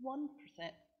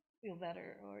 feel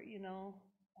better, or,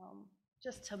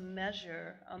 just to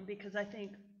measure, because I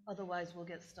think otherwise we'll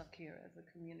get stuck here as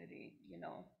a community.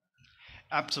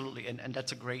 Absolutely, and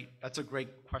that's a great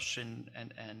question,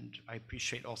 and I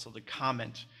appreciate also the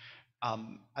comment.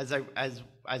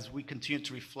 As we continue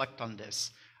to reflect on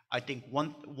this, I think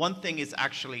one thing is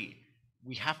actually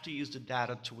we have to use the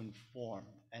data to inform.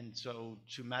 And so,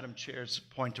 to Madam Chair's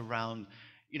point around,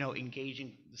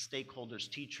 engaging the stakeholders,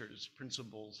 teachers,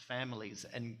 principals, families,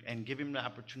 and giving them the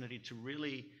opportunity to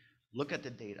really look at the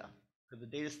data, because the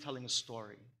data is telling a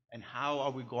story. And how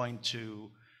are we going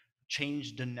to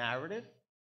change the narrative?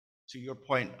 To your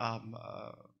point,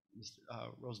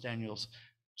 Rose Daniels,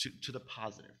 to the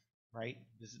positive, right?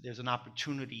 There's an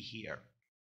opportunity here.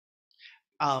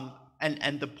 And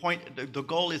the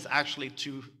goal is actually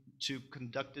to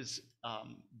conduct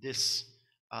this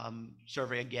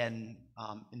survey again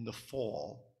in the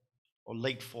fall, or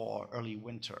late fall, early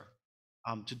winter,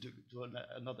 to do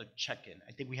another check-in.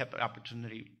 I think we have the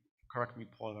opportunity, correct me,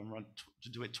 Paul, if I'm wrong, to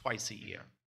do it twice a year.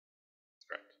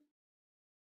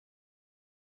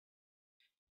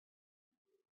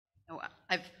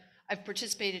 I've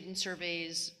participated in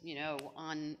surveys,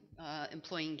 on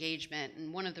employee engagement,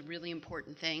 and one of the really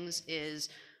important things is,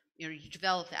 you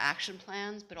develop the action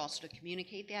plans, but also to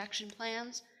communicate the action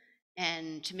plans,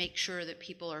 and to make sure that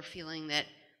people are feeling that,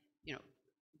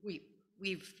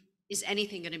 is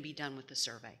anything going to be done with the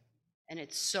survey? And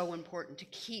it's so important to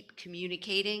keep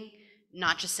communicating,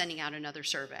 not just sending out another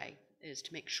survey, is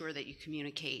to make sure that you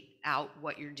communicate out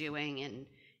what you're doing and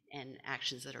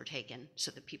actions that are taken,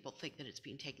 so that people think that it's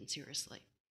being taken seriously.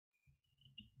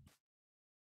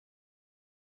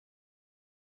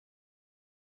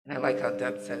 And I like how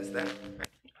Deb says that.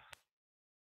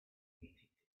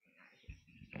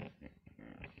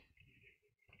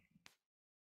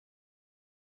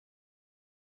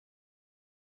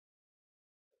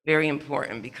 Very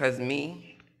important, because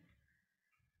me,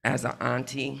 as an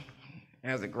auntie,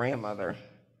 as a grandmother,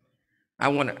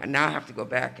 now I have to go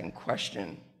back and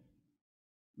question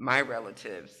my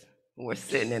relatives who are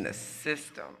sitting in the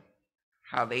system,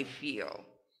 how they feel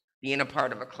being a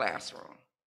part of a classroom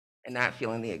and not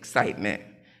feeling the excitement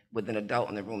with an adult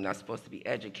in the room that's supposed to be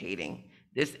educating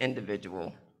this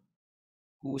individual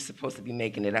who is supposed to be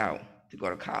making it out to go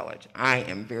to college. I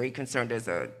am very concerned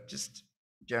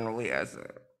generally as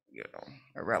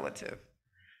a relative.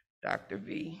 Dr.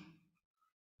 V,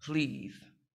 please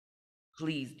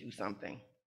do something.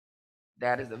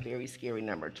 That is a very scary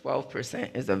number.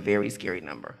 12% is a very scary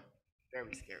number.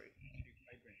 Very scary.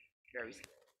 Very scary.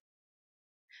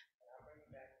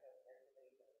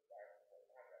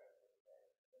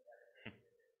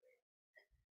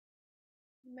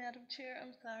 Madam Chair,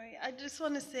 I'm sorry. I just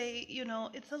want to say,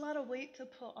 it's a lot of weight to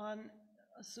put on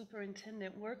a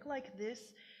superintendent. Work like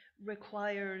this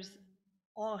requires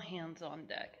all hands on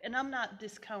deck. And I'm not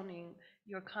discounting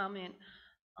your comment,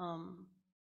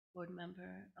 board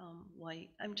member White.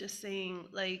 I'm just saying,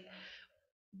 like,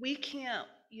 we can't,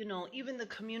 even the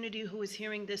community who is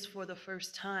hearing this for the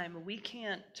first time, we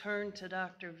can't turn to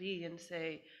Dr. V and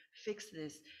say, fix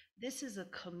this. This is a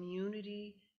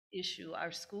community issue.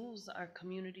 Our schools are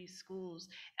community schools.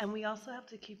 And we also have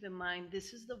to keep in mind,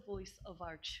 this is the voice of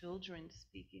our children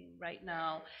speaking right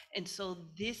now. And so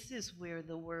this is where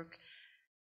the work,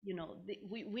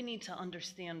 we need to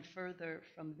understand further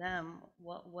from them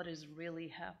what is really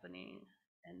happening.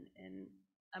 And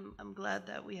I'm glad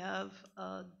that we have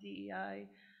a DEI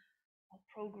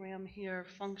program here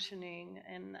functioning,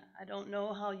 and I don't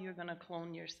know how you're going to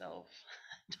clone yourself.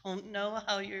 I don't know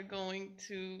how you're going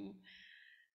to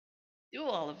do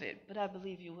all of it, but I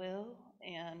believe you will,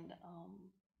 and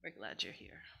we're glad you're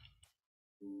here.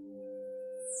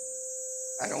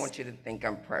 I don't want you to think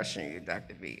I'm pressuring you,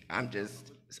 Dr. V. I'm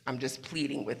just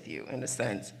pleading with you in the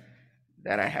sense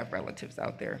that I have relatives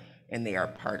out there and they are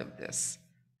part of this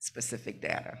specific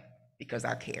data because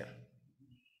I care.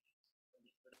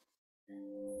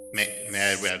 May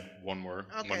I add one more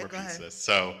piece to this?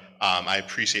 So I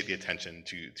appreciate the attention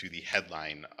to the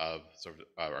headline of sort of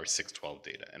our 612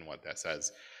 data and what that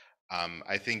says.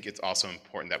 I think it's also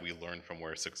important that we learn from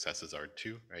where successes are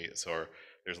too, right? So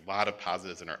there's a lot of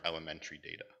positives in our elementary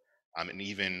data. And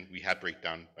even we had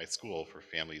breakdown by school for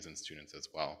families and students as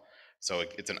well. So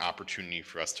it's an opportunity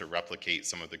for us to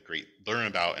learn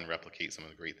about and replicate some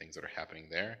of the great things that are happening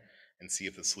there and see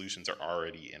if the solutions are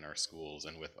already in our schools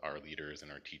and with our leaders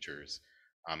and our teachers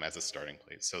as a starting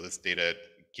place. So this data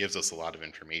gives us a lot of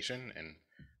information, and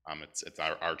it's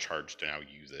our charge to now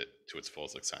use it to its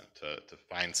fullest extent to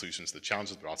find solutions to the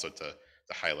challenges, but also to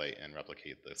highlight and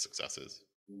replicate the successes.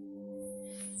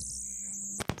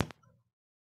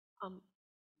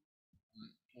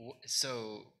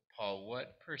 So, Paul,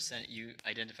 what percent, you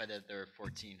identified that there were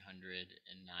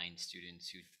 1,409 students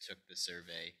who took the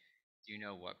survey. Do you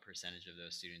know what percentage of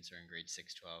those students are in grade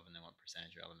 6-12, and then what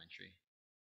percentage are elementary?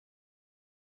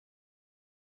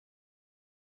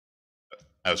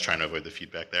 I was trying to avoid the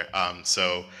feedback there.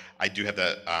 So I do have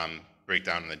that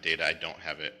breakdown in the data. I don't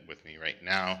have it with me right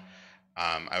now.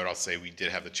 I would also say we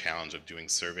did have the challenge of doing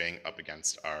surveying up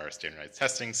against our standardized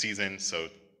testing season. So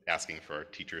asking for our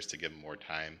teachers to give more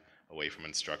time away from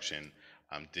instruction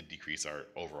did decrease our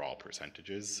overall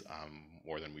percentages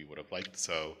more than we would have liked.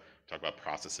 So talk about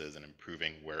processes and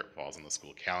improving where it falls on the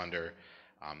school calendar.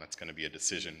 That's going to be a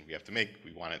decision we have to make.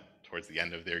 We want it towards the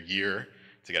end of their year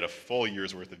to get a full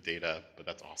year's worth of data, but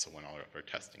that's also when all of our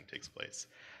testing takes place.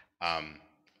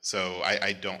 So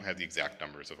I don't have the exact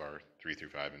numbers of our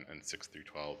 3-5 and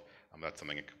 6-12. That's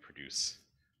something I could produce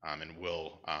and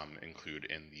will include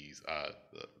in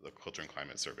the Culture and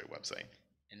Climate Survey website.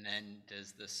 And then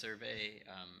does the survey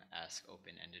ask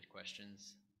open-ended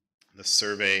questions? The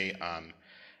survey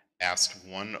asked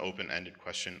one open-ended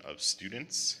question of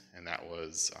students, and that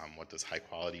was what does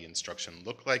high-quality instruction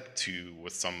look like,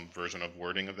 with some version of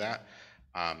wording of that.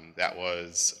 That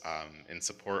was in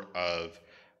support of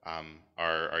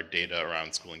our data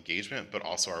around school engagement, but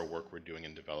also our work we're doing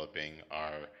in developing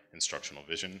our instructional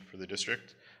vision for the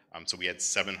district. So we had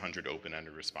 700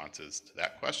 open-ended responses to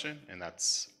that question, and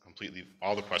that's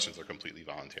all the questions are completely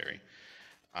voluntary.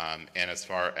 And as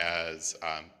far as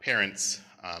parents,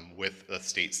 with the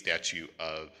state statute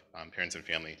of parents and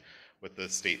family, with the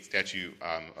state statute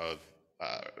of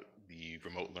the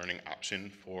remote learning option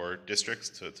for districts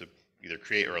to either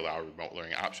create or allow a remote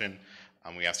learning option,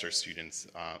 we asked our students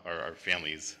or our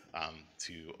families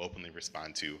to openly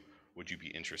respond to, would you be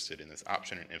interested in this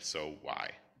option, and if so, why?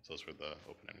 So those were the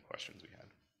open-ended questions we had.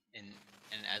 And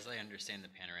as I understand the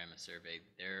Panorama survey,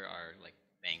 there are like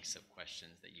banks of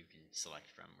questions that you can select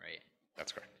from, right?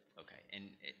 That's correct. Okay,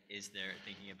 and is there,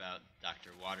 thinking about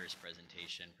Dr. Waters'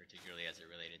 presentation, particularly as it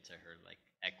related to her like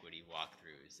equity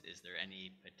walkthroughs, is there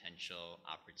any potential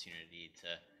opportunity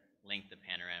to link the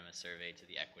Panorama survey to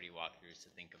the equity walkthroughs to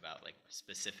think about like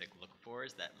specific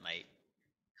look-fors that might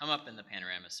come up in the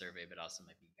Panorama survey, but also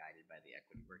might be guided by the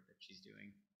equity work that she's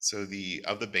doing? So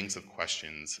of the banks of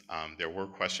questions, there were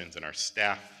questions in our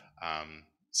staff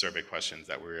survey questions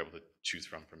that we were able to choose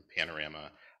from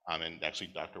Panorama. And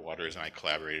actually Dr. Waters and I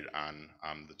collaborated on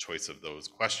the choice of those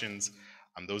questions.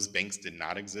 Those banks did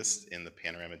not exist in the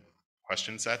Panorama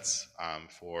question sets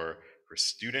for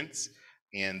students.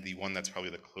 And the one that's probably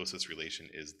the closest relation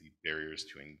is the barriers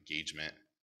to engagement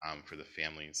for the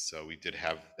families. So we did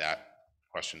have that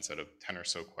question set of 10 or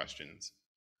so questions.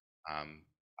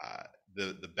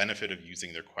 The benefit of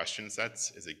using their question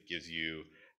sets is it gives you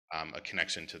a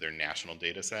connection to their national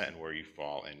data set and where you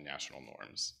fall in national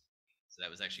norms. So that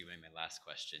was actually my last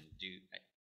question.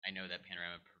 I know that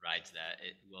Panorama provides that.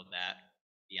 Will that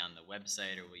be on the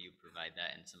website, or will you provide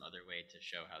that in some other way to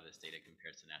show how this data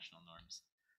compares to national norms?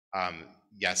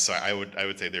 Yes, so I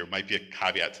would say there might be a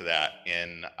caveat to that.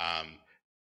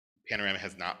 Panorama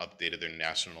has not updated their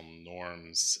national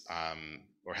norms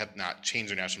or have not changed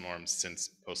their national norms since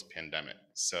post-pandemic.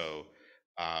 So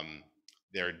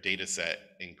their data set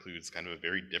includes kind of a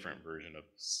very different version of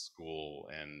school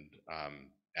and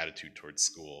attitude towards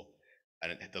school,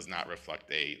 and it does not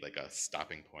reflect a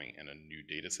stopping point in a new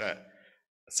data set.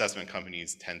 Assessment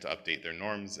companies tend to update their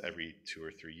norms every 2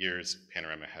 or 3 years.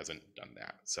 Panorama hasn't done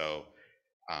that. So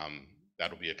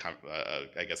that'll be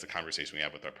I guess a conversation we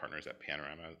have with our partners at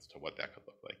Panorama as to what that could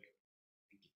look like.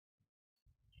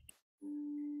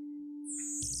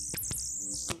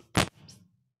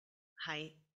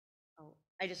 Hi. Oh,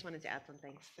 I just wanted to add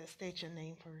something. State your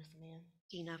name first, ma'am.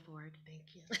 Dina Ford.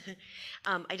 Thank you.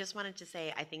 I just wanted to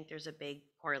say, I think there's a big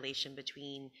correlation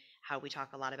between how we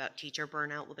talk a lot about teacher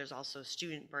burnout. Well, there's also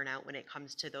student burnout when it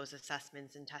comes to those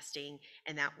assessments and testing,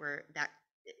 and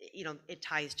it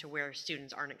ties to where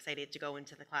students aren't excited to go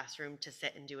into the classroom to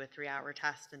sit and do a 3-hour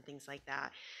test and things like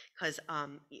that. Because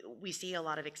we see a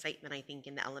lot of excitement, I think,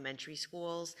 in the elementary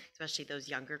schools, especially those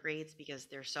younger grades, because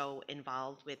they're so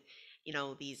involved with,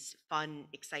 these fun,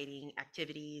 exciting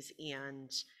activities,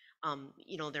 and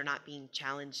they're not being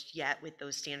challenged yet with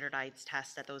those standardized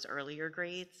tests at those earlier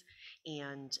grades.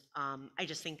 And I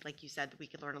just think, like you said, that we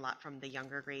could learn a lot from the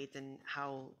younger grades and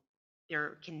how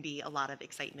there can be a lot of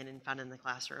excitement and fun in the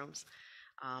classrooms.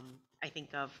 I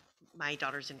think of my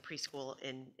daughter's in preschool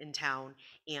in town,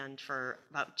 and for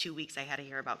about 2 weeks I had to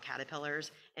hear about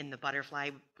caterpillars, and the butterfly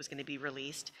was going to be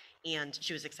released, and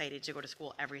she was excited to go to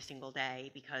school every single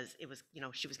day because it was,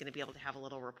 she was going to be able to have a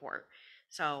little report.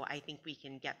 So I think we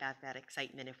can get back that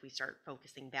excitement if we start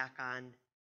focusing back on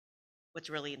what's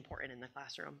really important in the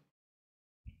classroom.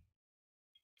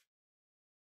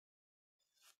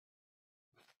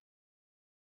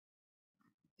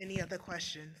 Any other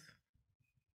questions?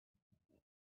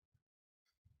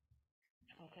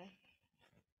 Okay.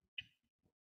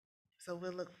 So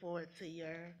we'll look forward to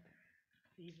your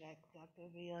feedback, Dr.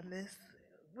 V, on this.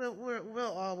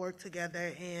 We'll all work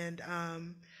together, and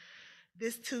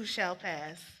this too shall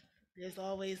pass. There's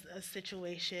always a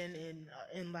situation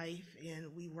in life,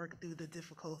 and we work through the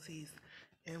difficulties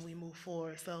and we move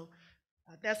forward. So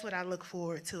that's what I look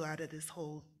forward to out of this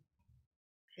whole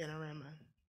Panorama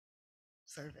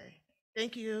survey.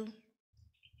 Thank you.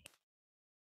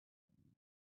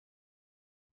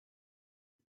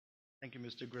 Thank you,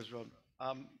 Mr. Griswold.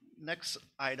 Next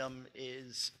item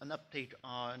is an update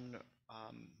on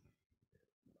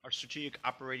our strategic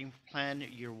operating plan,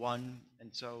 year 1.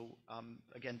 And so,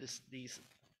 again, this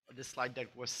slide deck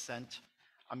was sent.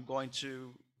 I'm going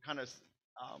to kind of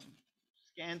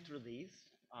scan through these.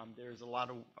 There's a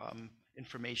lot of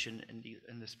information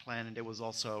in this plan, and there was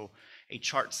also a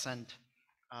chart sent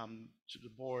to the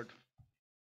board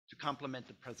to complement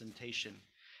the presentation.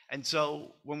 And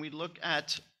so when we look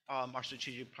at our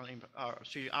strategic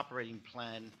operating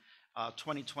plan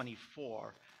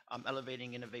 2024,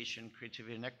 elevating innovation,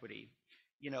 creativity, and equity,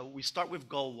 we start with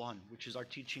goal 1, which is our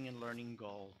teaching and learning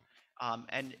goal.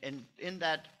 And in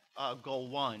that goal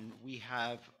 1, we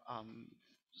have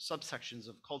subsections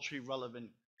of culturally relevant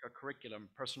curriculum,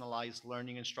 personalized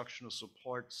learning instructional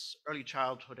supports, early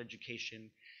childhood education,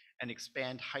 and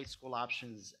expand high school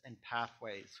options and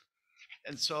pathways.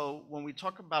 And so when we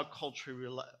talk about culturally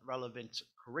relevant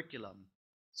curriculum,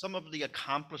 some of the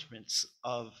accomplishments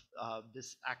of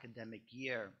this academic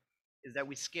year is that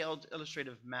we scaled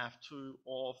illustrative math to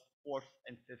all 4th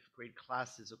and 5th grade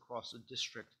classes across the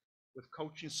district with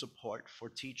coaching support for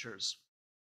teachers.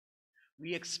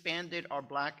 We expanded our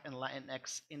Black and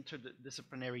Latinx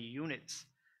interdisciplinary units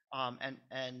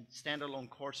and standalone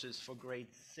courses for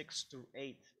grades 6 through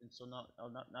 8. And so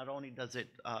not only does it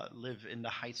live in the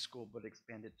high school, but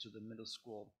expanded to the middle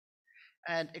school.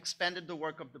 And expanded the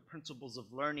work of the principles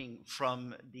of learning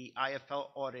from the IFL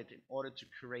audit in order to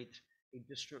create a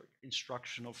district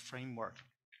instructional framework.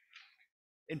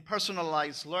 In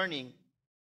personalized learning,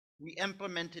 we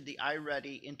implemented the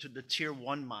iReady into the Tier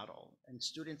 1 model, and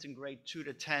students in grade 2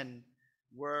 to 10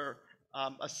 were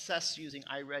assessed using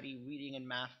iReady reading and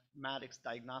mathematics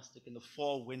diagnostic in the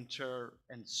fall, winter,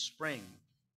 and spring.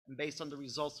 And based on the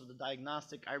results of the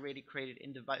diagnostic, iReady created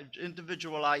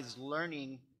individualized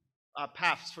learning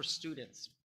paths for students.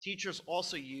 Teachers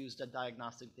also used the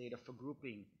diagnostic data for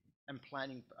grouping and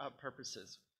planning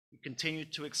purposes. We continue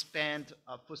to expand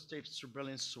footsteps to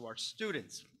brilliance to our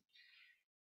students.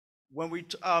 When we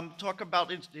talk about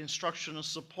the instructional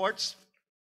supports,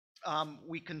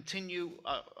 we continue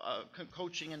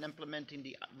coaching and implementing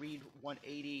the Read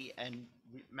 180 and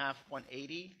Math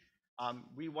 180.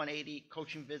 Read 180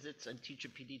 coaching visits and teacher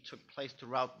PD took place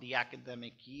throughout the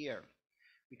academic year.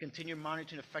 We continue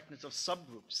monitoring effectiveness of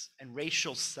subgroups and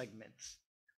racial segments,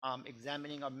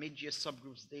 examining our mid-year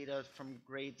subgroups data from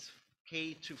grades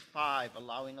K to 5,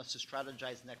 allowing us to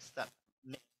strategize next steps.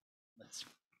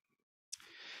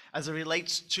 As it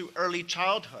relates to early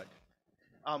childhood,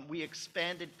 we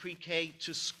expanded pre-K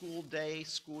to school day,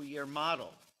 school year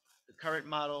model. The current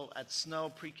model at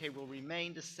Snow pre-K will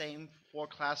remain the same, 4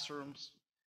 classrooms,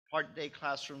 part day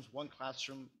classrooms, 1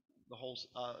 classroom, the whole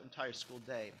entire school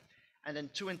day. And then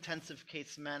 2 intensive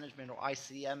case management or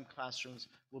ICM classrooms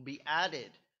will be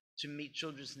added to meet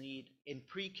children's need in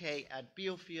pre-K at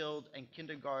Bealfield and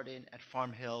kindergarten at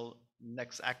Farm Hill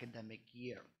next academic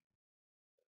year.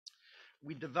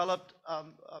 We developed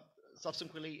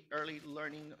subsequently early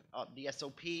learning, the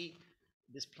SOP.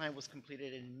 This plan was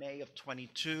completed in May of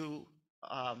 22,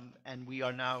 and we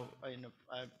are now in the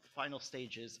final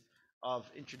stages of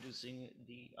introducing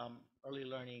the early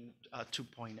learning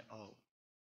 2.0.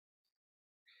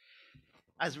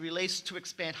 As it relates to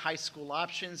expand high school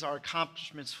options, our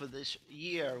accomplishments for this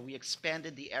year, we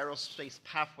expanded the aerospace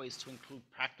pathways to include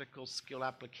practical skill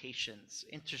applications,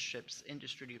 internships,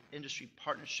 industry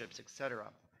partnerships, etc.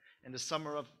 In the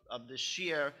summer of this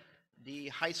year, the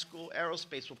high school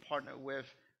aerospace will partner with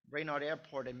Brainerd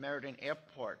Airport and Meriden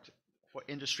Airport for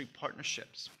industry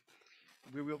partnerships.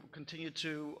 We will continue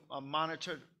to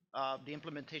monitor the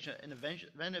implementation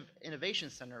of Innovation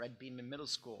Center at Beeman Middle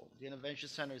School. The Innovation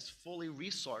Center is fully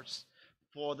resourced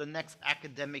for the next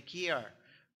academic year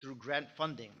through grant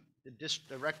funding. The district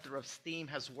director of STEAM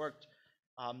has worked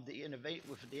with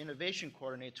the innovation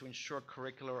coordinator to ensure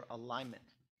curricular alignment.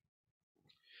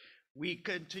 We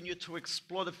continue to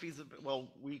explore the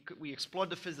we explored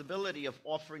the feasibility of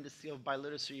offering the Seal of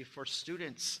Biliteracy for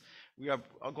students. We are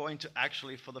going to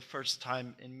actually, for the first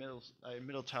time in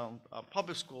Middletown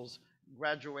Public Schools,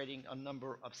 graduating a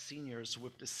number of seniors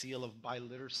with the Seal of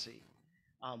Biliteracy,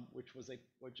 which was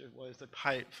a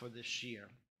pilot for this year.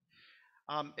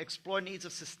 Explore needs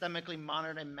of systemically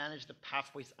monitor and manage the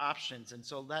pathways options, and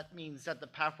so that means that the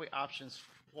pathway options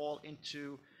fall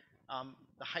into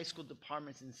the high school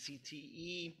departments in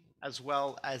CTE as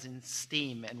well as in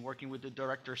STEAM. And working with the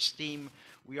director of STEAM,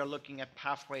 we are looking at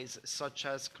pathways such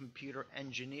as computer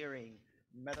engineering,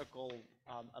 medical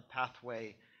a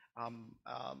pathway,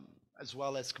 as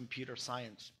well as computer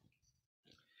science.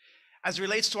 As it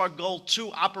relates to our goal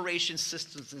 2, operation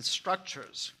systems and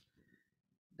structures,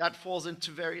 that falls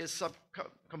into various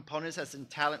subcomponents as in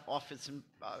talent office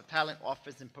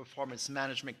and performance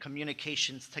management,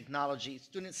 communications, technology,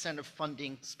 student center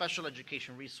funding, special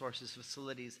education resources,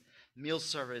 facilities, meal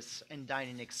service, and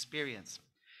dining experience.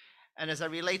 And as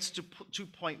it relates to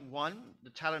 2.1, the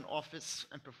talent office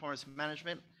and performance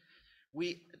management,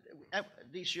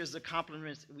 this year's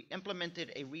accomplishments, we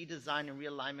implemented a redesign and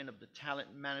realignment of the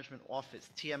talent management office,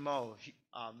 TMO,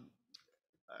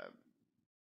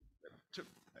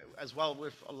 as well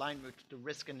with aligned with the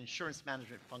risk and insurance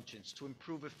management functions to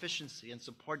improve efficiency and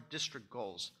support district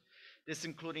goals. This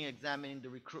including examining the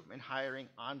recruitment, hiring,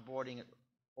 onboarding,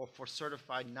 or for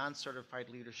certified, non-certified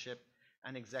leadership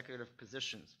and executive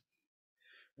positions.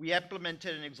 We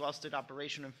implemented and exhausted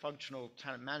operation and functional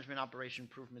talent management operation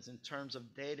improvements in terms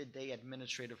of day-to-day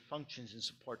administrative functions and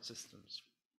support systems,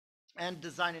 and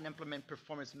design and implement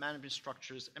performance management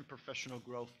structures and professional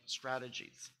growth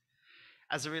strategies.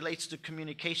 As it relates to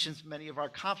communications, many of our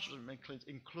accomplishments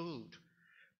include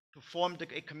performed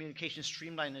a communication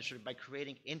streamline initiative by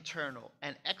creating internal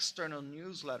and external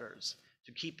newsletters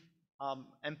to keep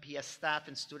MPS staff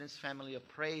and students' family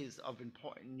appraised of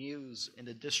important news in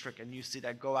the district, and you see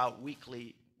that go out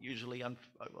weekly, usually on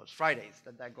Fridays,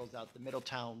 that goes out, the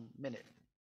Middletown Minute.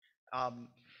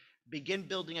 Begin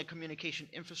building a communication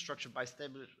infrastructure by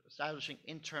establishing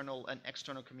internal and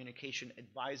external communication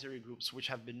advisory groups, which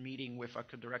have been meeting with our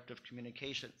director of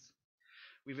communications.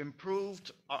 We've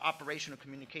improved our operational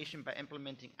communication by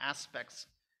implementing aspects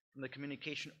from the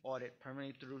communication audit,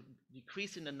 primarily through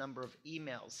decreasing the number of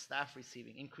emails staff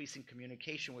receiving, increasing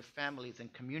communication with families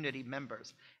and community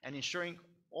members, and ensuring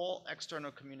all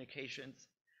external communications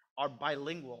are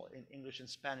bilingual in English and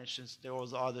Spanish, since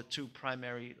those are the 2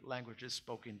 primary languages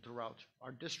spoken throughout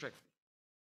our district.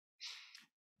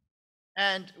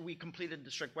 And we completed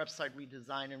district website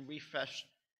redesign and refresh,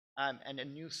 and the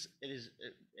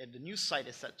new site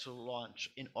is set to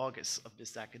launch in August of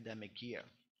this academic year.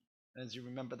 As you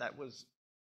remember, that was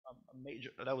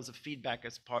that was a feedback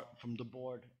as part from the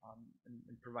board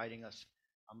in providing us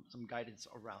some guidance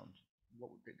around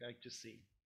what we'd like to see.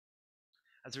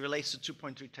 As it relates to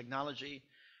 2.3 technology,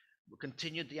 we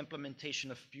continued the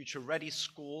implementation of Future Ready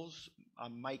Schools.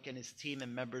 Mike and his team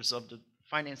and members of the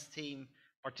finance team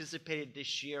participated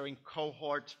this year in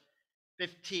cohort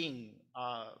 15,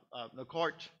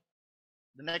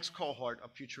 the next cohort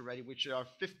of Future Ready, which are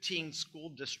 15 school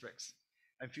districts,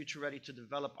 and Future Ready to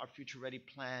develop our Future Ready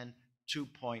Plan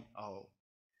 2.0.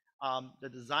 The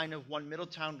design of one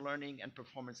Middletown learning and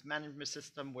performance management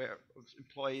system where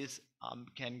employees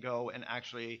can go and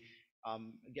actually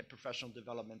get professional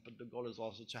development, but the goal is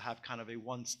also to have kind of a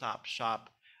one-stop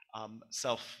shop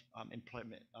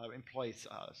self-employment employee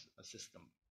system.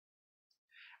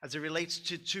 As it relates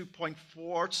to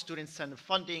 2.4 student-centered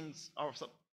fundings,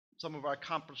 some of our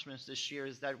accomplishments this year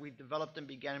is that we developed and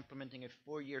began implementing a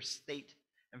 4-year state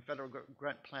and federal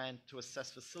grant plan to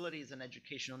assess facilities and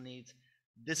educational needs.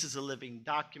 This is a living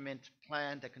document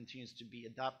plan that continues to be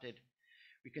adopted.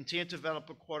 We continue to develop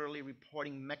a quarterly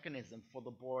reporting mechanism for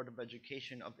the Board of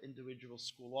Education of individual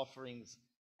school offerings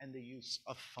and the use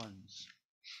of funds.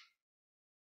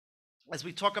 As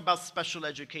we talk about special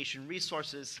education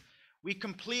resources, we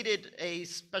completed a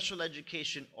special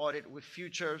education audit with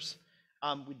Futures.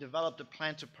 We developed a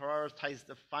plan to prioritize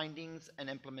the findings and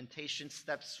implementation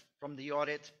steps from the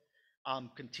audit,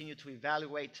 continue to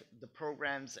evaluate the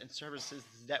programs and services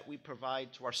that we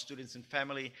provide to our students and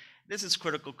family. This is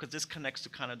critical because this connects to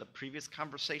kind of the previous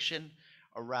conversation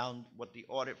around what the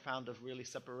audit found of really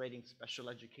separating special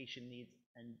education needs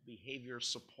and behavior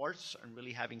supports and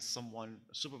really having someone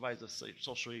supervise the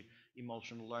social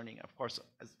emotional learning. Of course,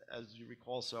 as you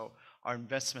recall, so our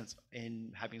investments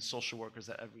in having social workers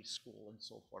at every school and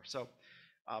so forth. So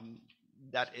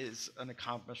that is an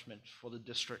accomplishment for the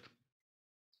district.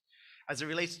 As it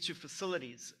relates to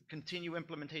facilities, continue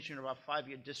implementation of our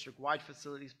 5-year district-wide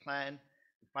facilities plan.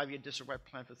 The 5-year district-wide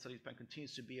plan facilities plan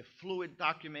continues to be a fluid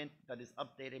document that is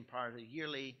updated prior to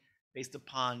yearly based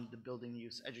upon the building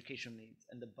use, education needs,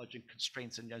 and the budget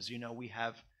constraints. And as you know, we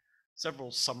have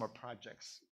several summer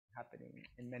projects happening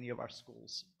in many of our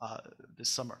schools this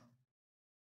summer.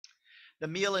 The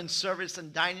meal and service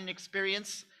and dining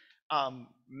experience, some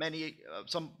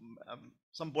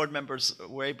board members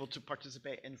were able to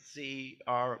participate and see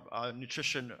our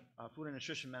food and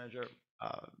nutrition manager,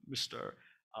 Mr.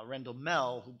 Randall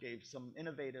Mell, who gave some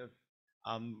innovative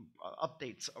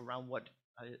updates around what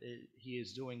he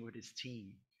is doing with his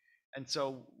team. And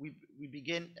so we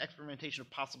begin experimentation of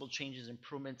possible changes,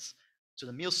 improvements to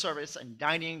the meal service and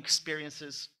dining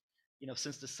experiences. You know,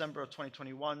 since December of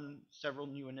 2021, several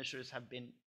new initiatives have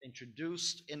been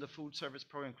introduced in the food service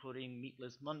program, including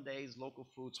Meatless Mondays, Local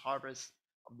Foods Harvest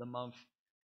of the Month,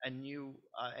 and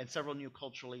several new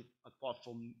culturally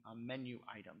thoughtful menu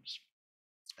items.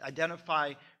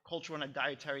 Identify cultural and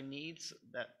dietary needs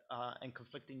that and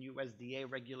conflicting USDA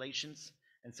regulations,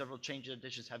 and several changes and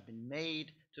additions have been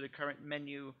made to the current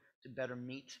menu to better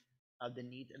meet the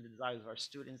needs and the desires of our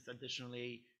students.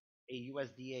 Additionally, a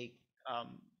USDA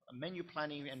menu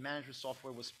planning and management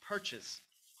software was purchased.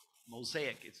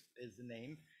 Mosaic is the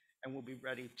name, and will be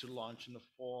ready to launch in the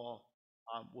fall.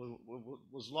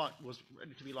 Was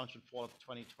ready to be launched in fall of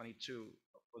 2022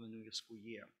 for the new school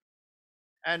year.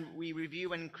 And we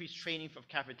review and increase training for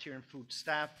cafeteria and food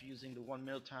staff using the One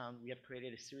Middletown. We have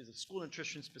created a series of school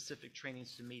nutrition specific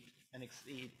trainings to meet and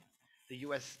exceed the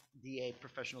USDA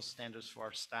professional standards for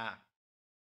our staff.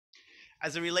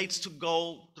 As it relates to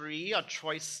goal 3, our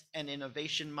choice and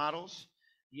innovation models,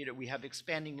 we have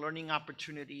expanding learning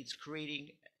opportunities,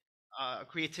 creating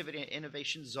creativity and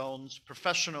innovation zones,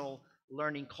 professional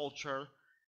learning culture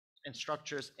and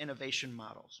structures, innovation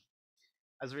models.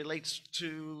 As it relates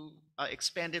to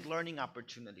expanded learning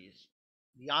opportunities,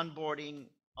 the onboarding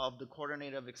of the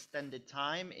coordinator of extended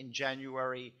time in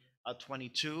January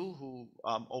 22, who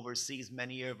oversees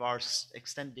many of our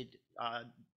extended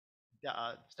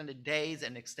days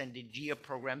and extended year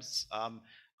programs,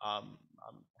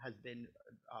 has been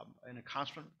an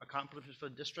accomplishment for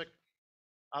the district.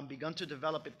 Begun to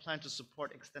develop a plan to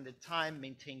support extended time,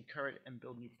 maintain current and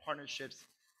build new partnerships,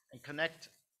 and connect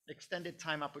extended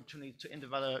time opportunities to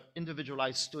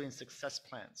individualized student success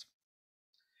plans.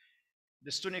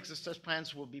 The student success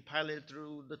plans will be piloted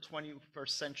through the 21st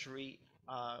century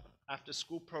after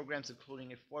school programs,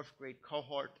 including a 4th grade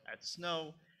cohort at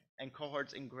Snow and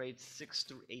cohorts in grades 6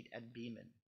 through 8 at Beeman.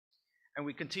 And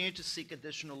we continue to seek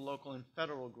additional local and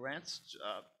federal grants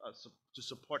to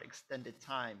support extended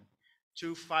time.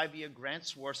 2 5-year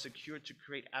grants were secured to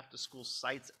create after-school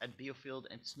sites at Beofield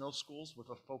and Snow schools with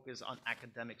a focus on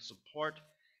academic support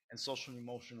and social and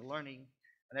emotional learning.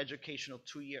 an educational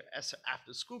 2-year ESSER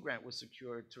after-school grant was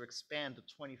secured to expand the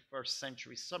 21st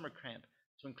Century Summer Camp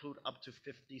to include up to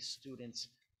 50 students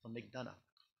from McDonough.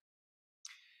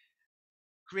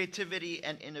 Creativity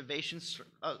and innovation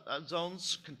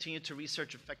zones continue to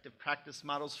research effective practice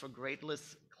models for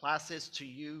gradeless classes to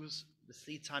use the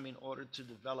seed time in order to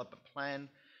develop a plan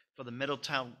for the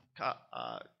Middletown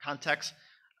context.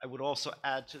 I would also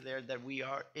add to there that we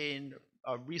are in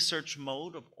a research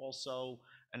mode of also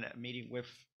a meeting with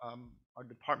our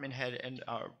department head and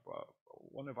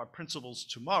one of our principals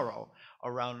tomorrow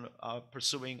around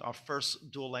pursuing our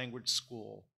first dual language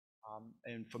school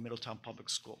and for Middletown Public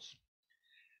Schools.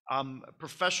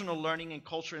 Professional learning and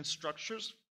culture and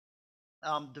structures.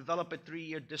 Develop a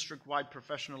 3-year district-wide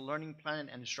professional learning plan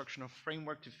and instructional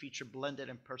framework to feature blended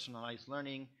and personalized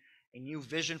learning. A new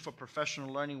vision for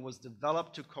professional learning was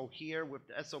developed to cohere with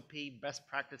the SOP best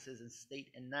practices in state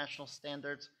and national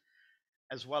standards,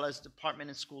 as well as department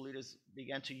and school leaders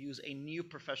began to use a new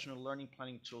professional learning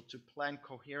planning tool to plan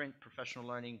coherent professional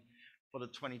learning for the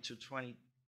 22-23.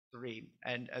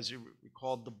 And as you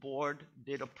recall, the board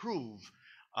did approve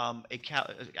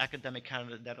academic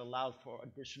calendar that allowed for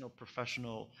additional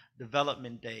professional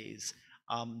development days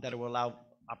that will allow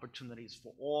opportunities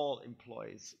for all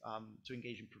employees to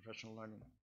engage in professional learning.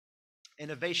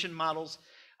 Innovation models,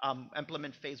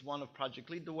 implement phase 1 of Project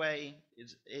Lead the Way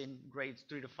is in grades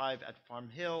 3 to 5 at Farm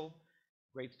Hill.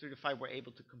 Grades 3 to 5 were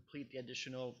able to complete the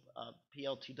additional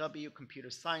PLTW computer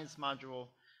science module.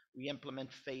 We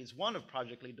implement phase 1 of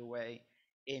Project Lead the Way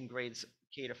in grades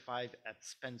K to 5 at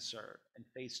Spencer. And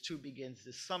phase 2 begins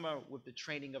this summer with the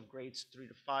training of grades 3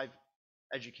 to 5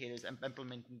 educators and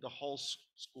implementing the whole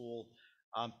school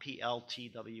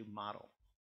PLTW model.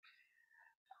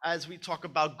 As we talk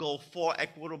about Goal 4,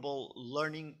 equitable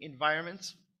learning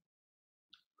environments,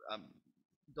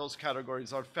 those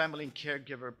categories are family and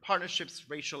caregiver partnerships,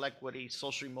 racial equity,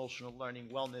 social emotional learning,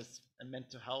 wellness, and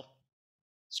mental health,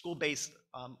 school-based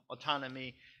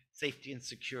autonomy, safety, and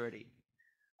security.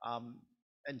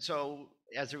 And so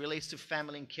as it relates to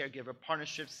family and caregiver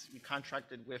partnerships, we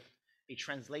contracted with a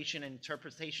translation and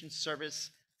interpretation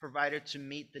service provider to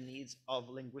meet the needs of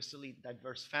linguistically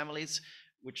diverse families,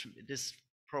 which this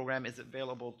program is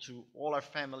available to all our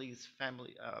families,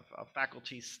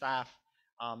 faculty, staff,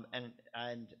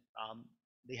 and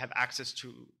they have access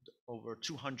to over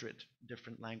 200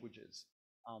 different languages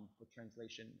for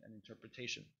translation and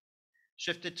interpretation.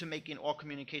 Shifted to making all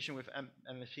communication with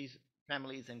MFC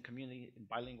families and community in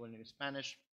bilingual and in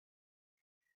Spanish.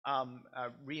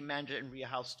 Reimagine and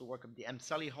rehouse the work of the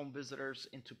MCELI home visitors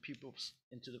into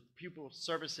the pupil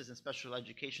services and special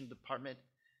education department.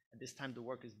 At this time, the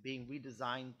work is being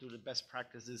redesigned through the best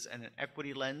practices and an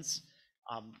equity lens,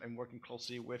 and working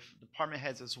closely with department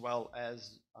heads as well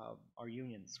as our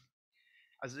unions.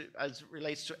 As it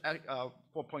relates to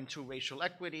 4.2 racial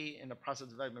equity in the process of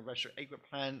development racial equity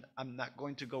plan, I'm not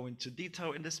going to go into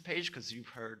detail in this page because you've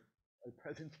heard a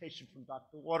presentation from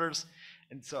Dr. Waters,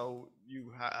 and so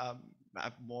you have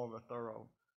more of a thorough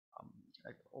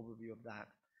overview of that.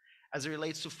 As it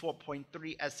relates to 4.3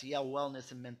 SEL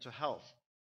wellness and mental health,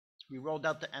 we rolled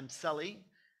out the MCELI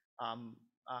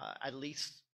at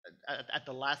least at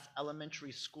the last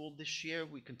elementary school this year.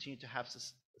 We continue to have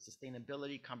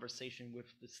sustainability conversation with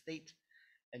the state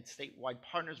and statewide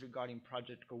partners regarding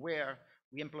Project Aware.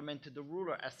 We implemented the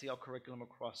ruler SEL curriculum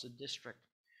across the district.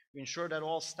 We ensure that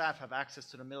all staff have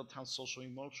access to the Middletown Social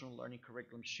Emotional Learning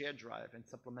Curriculum Shared Drive and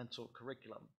supplemental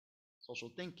curriculum, social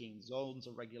thinking, zones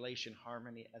of regulation,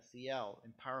 harmony, SEL,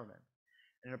 empowerment.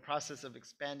 In the process of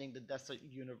expanding the DESA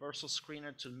Universal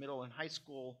Screener to middle and high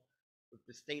school with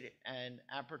the state and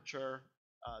Aperture,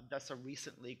 DESA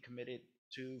recently committed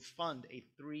to fund a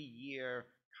 3-year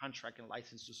contract and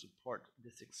license to support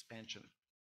this expansion.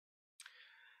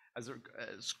 As a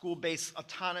school-based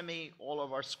autonomy, all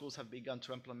of our schools have begun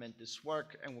to implement this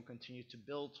work and will continue to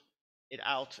build it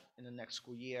out in the next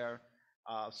school year.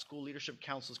 School leadership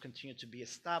councils continue to be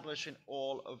established in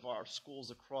all of our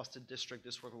schools across the district.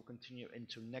 This work will continue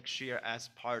into next year as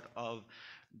part of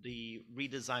the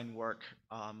redesign work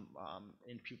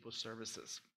in pupil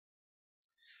services.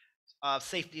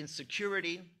 Safety and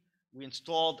security, we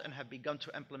installed and have begun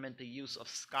to implement the use of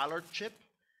Scholarship,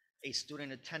 a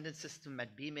student attendance system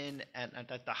at Beeman, and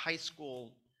at the high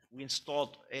school, we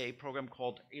installed a program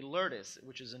called Alertus,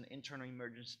 which is an internal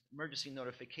emergency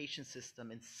notification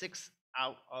system in 6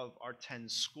 out of our 10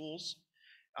 schools.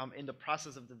 In the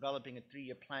process of developing a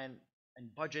 3-year plan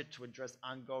and budget to address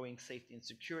ongoing safety and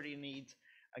security needs,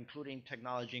 including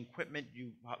technology and equipment.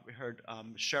 You heard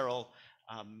Cheryl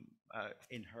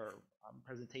in her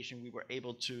presentation. We were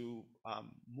able to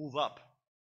move up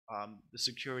the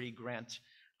security grant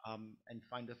and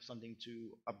find something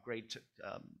to upgrade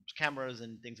cameras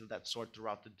and things of that sort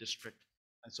throughout the district.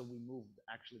 And so we moved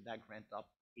actually that grant up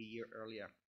a year earlier.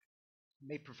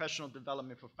 Made professional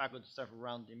development for faculty staff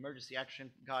around the emergency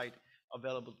action guide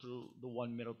available to the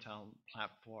One Middletown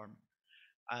platform.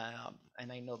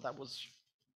 And I know that was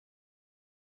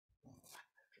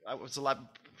a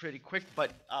lot pretty quick,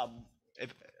 but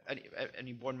if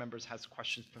any board members has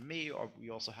questions for me, or we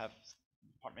also have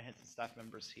department heads and staff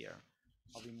members here,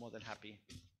 I'll be more than happy.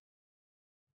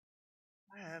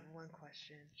 I have one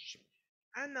question.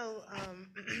 I know,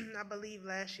 I believe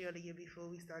last year or the year before,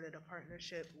 we started a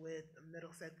partnership with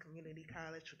Middlesex Community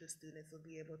College, where the students will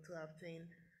be able to obtain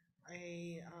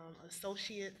a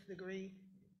associate's degree.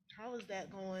 How is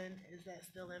that going? Is that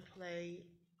still in play,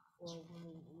 or when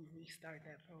we restart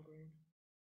that program?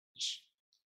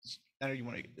 I know you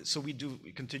want to, so we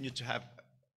continue to have,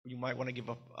 you might want to give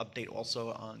an update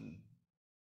also on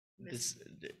this,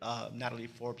 Natalie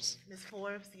Forbes. Ms.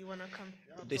 Forbes, do you want to come?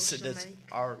 This approach the that's mic?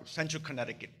 our Central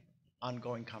Connecticut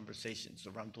ongoing conversations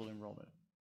around dual enrollment.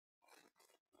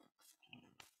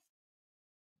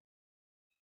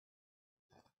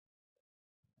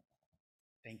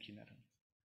 Thank you, Natalie.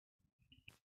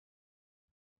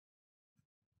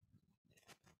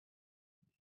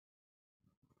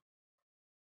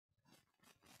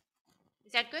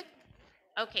 Is that good?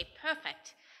 Okay,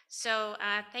 perfect. So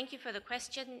thank you for the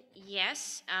question.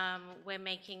 Yes, we're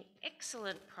making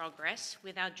excellent progress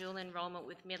with our dual enrollment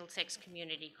with Middlesex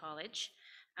Community College.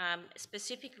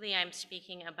 Specifically, I'm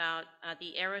speaking about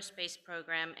the aerospace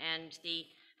program and the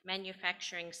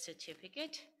manufacturing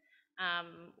certificate.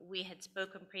 We had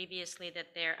spoken previously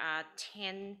that there are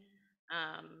 10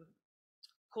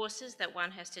 courses that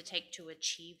one has to take to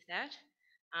achieve that.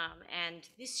 And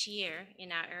this year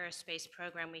in our aerospace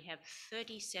program, we have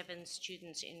 37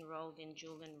 students enrolled in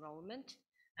dual enrollment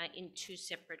in 2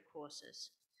 separate courses.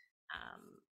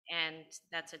 And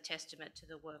that's a testament to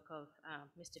the work of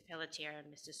Mr. Pelletier and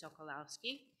Mr.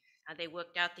 Sokolowski. They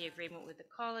worked out the agreement with the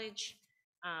college.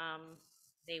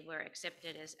 They were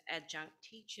accepted as adjunct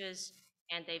teachers,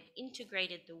 and they've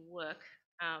integrated the work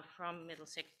from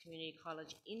Middlesex Community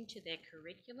College into their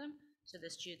curriculum, so the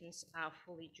students are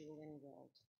fully dual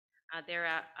enrolled. There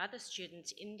are other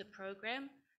students in the program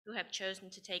who have chosen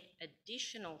to take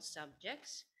additional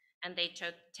subjects, and they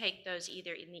take those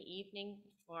either in the evening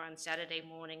or on Saturday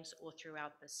mornings or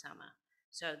throughout the summer.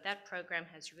 So that program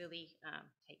has really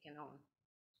taken on.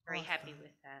 Very happy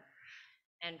with that.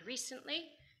 And recently,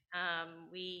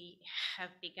 we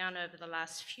have begun over the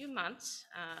last few months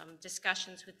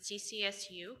discussions with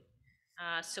CCSU,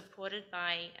 supported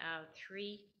by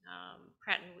 3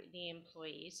 Pratt & Whitney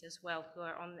employees as well, who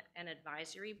are on an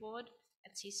advisory board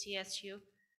at CCSU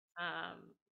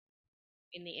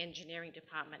in the engineering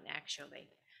department, actually.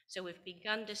 So we've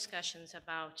begun discussions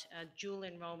about dual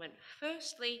enrollment,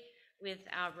 firstly with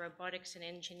our robotics and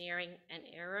engineering and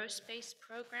aerospace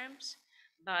programs,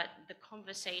 but the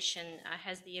conversation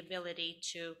has the ability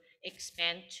to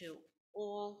expand to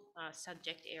all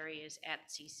subject areas at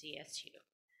CCSU.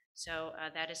 So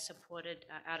that is supported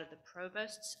out of the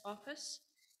Provost's office.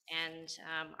 And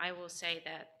I will say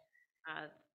that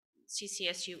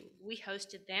CCSU, we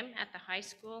hosted them at the high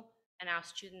school, and our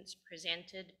students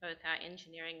presented, both our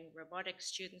engineering and robotics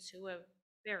students, who were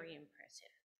very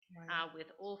impressive with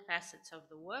all facets of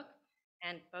the work,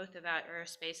 and both of our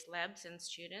aerospace labs and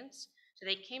students. So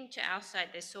they came to our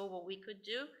site, they saw what we could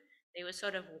do. They were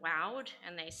sort of wowed,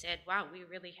 and they said, wow, we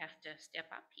really have to step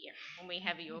up here when we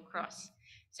have you across.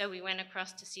 So we went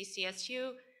across to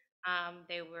CCSU.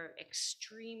 They were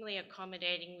extremely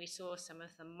accommodating. We saw some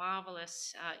of the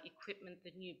marvelous equipment,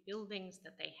 the new buildings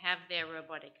that they have there,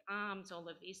 robotic arms, all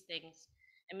of these things.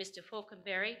 And Mr.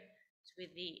 Falkenberry,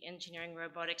 with the engineering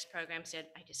robotics program, said,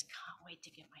 I just can't wait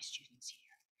to get my students here.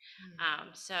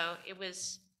 So it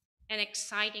was an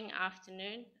exciting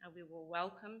afternoon. We were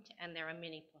welcomed, and there are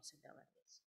many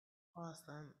possibilities.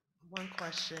 Awesome. One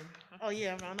question. Oh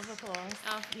yeah, round of applause.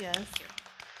 Oh, yes. thank you.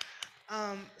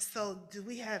 So do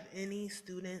we have any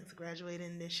students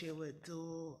graduating this year with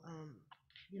dual,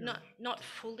 Not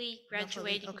fully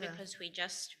graduating, okay. because we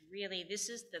just really, this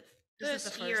is the This is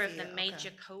first the year first of the year, major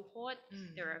okay. cohort.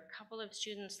 There are a couple of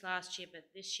students last year, but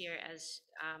this year, as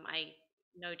I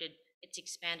noted, it's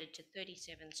expanded to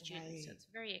 37 students, so Right. it's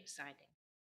very exciting.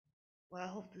 Well, I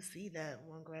hope to see that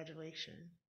one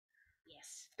graduation.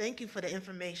 Yes. Thank you for the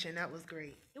information. That was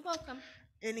great. You're welcome.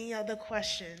 Any other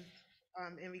questions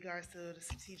in regards to the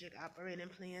strategic operating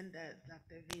plan that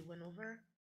Dr. V went over?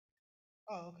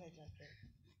 Oh, okay, Justin.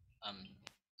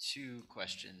 2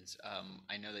 questions.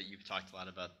 I know that you've talked a lot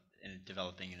about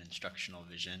developing an instructional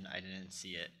vision. I didn't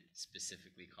see it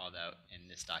specifically called out in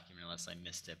this document unless I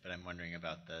missed it, but I'm wondering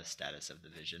about the status of the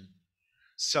vision.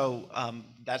 So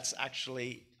that's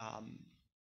actually,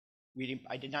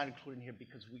 I did not include in here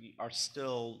because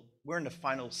we're in the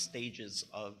final stages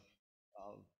of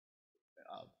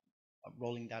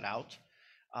rolling that out.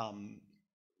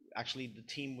 Actually, the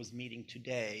team was meeting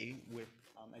today with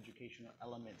educational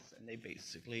elements, and they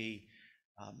basically,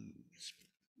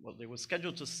 well, they were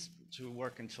scheduled to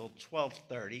work until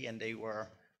 12:30, and they were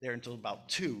there until about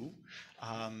 2.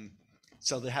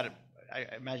 So they had, I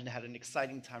imagine they had an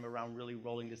exciting time around really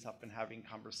rolling this up and having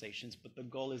conversations, but the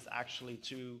goal is actually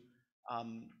to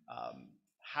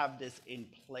have this in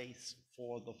place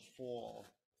for the fall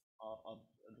of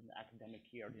the academic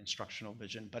year, the instructional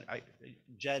vision. But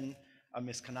Jen,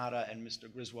 Ms. Kanata, and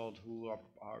Mr. Griswold, who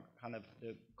are kind of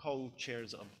the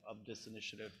co-chairs of this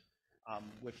initiative,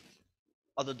 with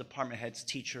other department heads,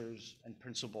 teachers, and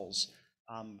principals,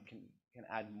 can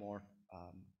add more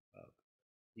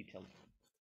detail.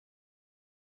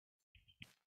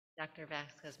 Dr.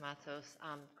 Vasquez Matos,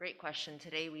 great question.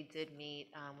 Today we did meet,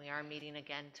 we are meeting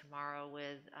again tomorrow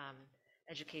with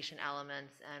education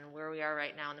elements, and where we are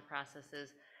right now in the process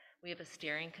is we have a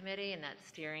steering committee, and that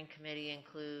steering committee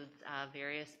includes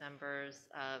various members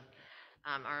of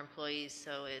our employees.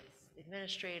 So it's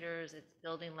administrators, it's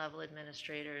building level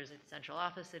administrators, it's central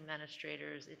office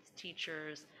administrators, it's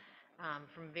teachers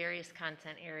from various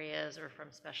content areas or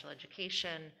from special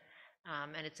education.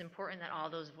 And it's important that all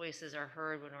those voices are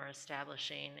heard when we're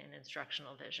establishing an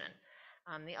instructional vision.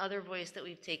 The other voice that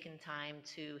we've taken time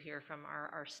to hear from are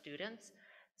our students.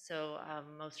 So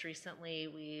most recently,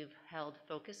 we've held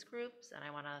focus groups, and I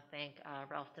want to thank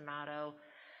Ralph D'Amato,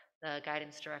 the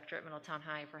guidance director at Middletown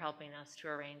High, for helping us to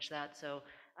arrange that. So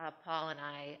Paul and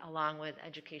I, along with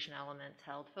Education Elements,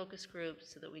 held focus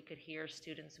groups so that we could hear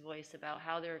students' voice about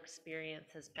how their experience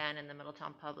has been in the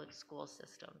Middletown public school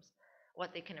systems,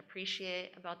 what they can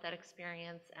appreciate about that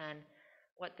experience, and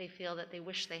what they feel that they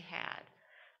wish they had.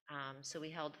 So we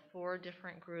held 4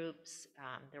 different groups.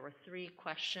 There were 3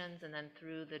 questions, and then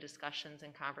through the discussions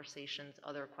and conversations,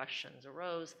 other questions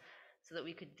arose so that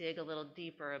we could dig a little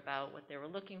deeper about what they were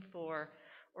looking for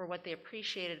or what they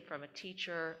appreciated from a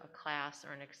teacher, a class,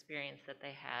 or an experience that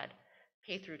they had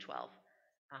K through 12.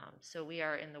 So we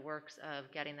are in the works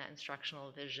of getting that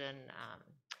instructional vision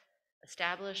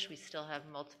established. We still have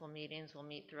multiple meetings. We'll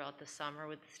meet throughout the summer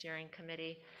with the steering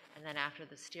committee, and then after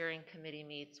the steering committee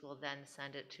meets, we'll then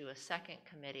send it to a second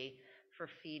committee for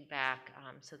feedback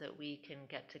so that we can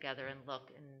get together and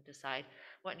look and decide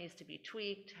what needs to be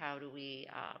tweaked, how do we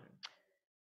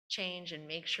change and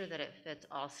make sure that it fits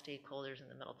all stakeholders in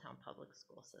the Middletown public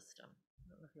school system. I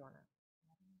don't know if you want to.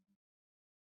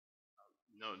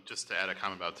 No, just to add a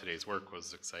comment about today's work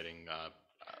was exciting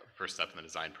first step in the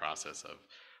design process of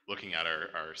looking at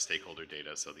our stakeholder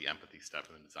data, so the empathy step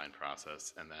in the design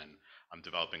process, and then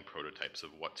developing prototypes of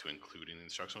what to include in the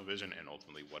instructional vision and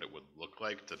ultimately what it would look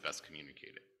like to best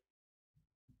communicate it.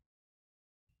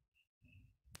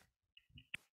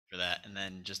 For that, and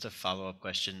then just a follow-up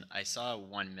question. I saw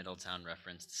One Middletown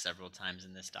referenced several times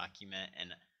in this document, and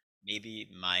maybe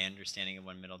my understanding of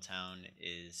One Middletown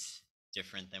is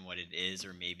different than what it is,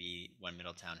 or maybe One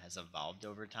Middletown has evolved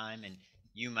over time, and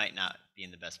you might not be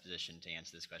in the best position to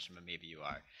answer this question, but maybe you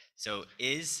are. So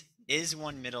is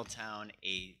One Middletown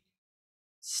a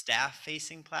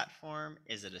staff-facing platform?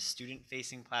 Is it a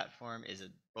student-facing platform? Is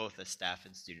it both a staff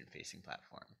and student-facing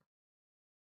platform?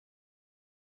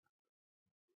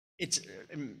 It's,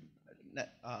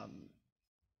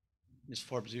 Ms.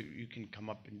 Forbes, you can come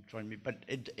up and join me, but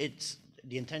it's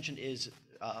the intention is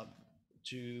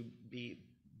to be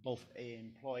both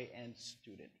an employee and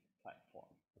student platform.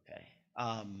 Okay.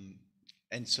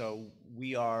 And so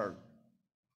we are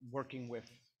working with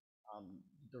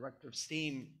Director of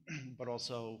STEAM, but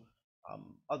also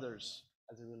others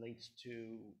as it relates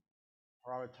to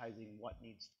prioritizing what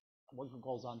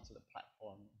goes onto the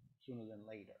platform sooner than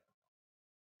later.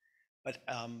 But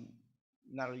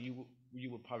Natalie,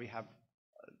 you will probably have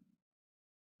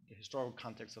the historical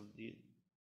context of the.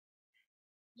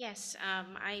 Yes,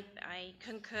 I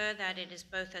concur that it is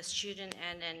both a student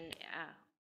and an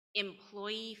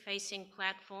employee-facing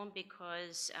platform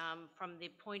because from the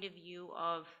point of view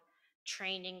of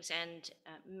trainings and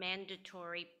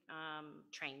mandatory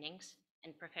trainings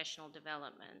and professional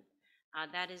development,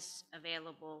 that is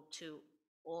available to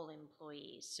all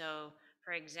employees. So,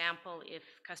 for example, if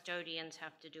custodians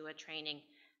have to do a training,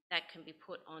 that can be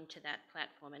put onto that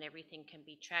platform and everything can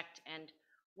be tracked. And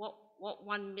what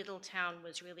One Middletown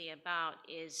was really about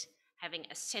is having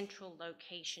a central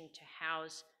location to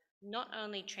house not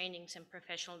only trainings and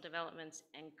professional developments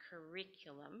and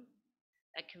curriculum,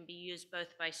 that can be used both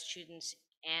by students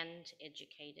and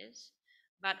educators,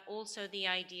 but also the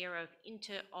idea of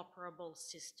interoperable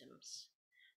systems.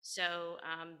 So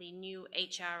the new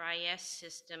HRIS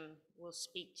system will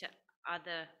speak to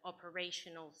other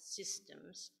operational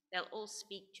systems. They'll all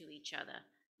speak to each other.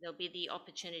 There'll be the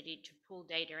opportunity to pull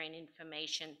data and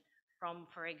information from,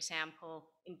 for example,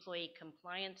 employee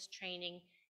compliance training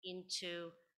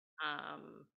into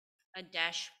a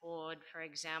dashboard, for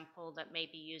example, that may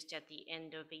be used at the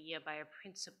end of a year by a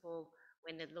principal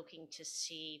when they're looking to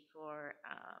see for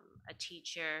a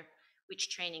teacher which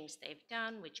trainings they've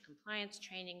done, which compliance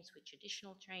trainings, which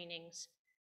additional trainings,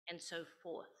 and so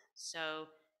forth. So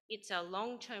it's a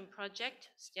long-term project,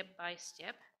 step by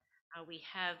step. We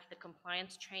have the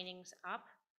compliance trainings up.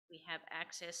 We have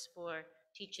access for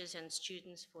teachers and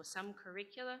students for some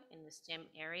curricula in the STEM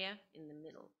area in the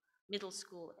middle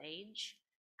school age,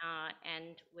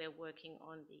 and we're working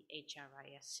on the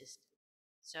HRIS system.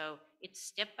 So it's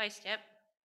step by step.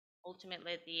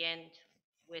 Ultimately, at the end,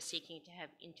 we're seeking to have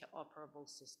interoperable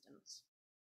systems.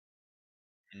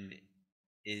 And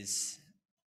is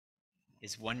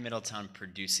One Middletown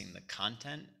producing the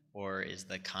content, or is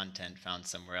the content found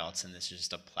somewhere else and this is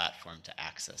just a platform to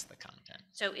access the content?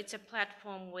 So it's a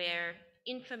platform where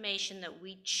information that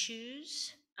we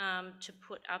choose to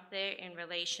put up there in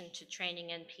relation to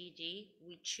training and PD,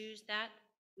 we choose that.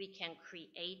 We can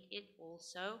create it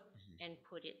also and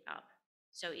put it up.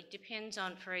 So it depends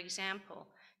on, for example,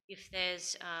 if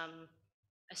there's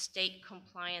a state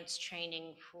compliance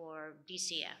training for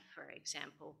DCF, for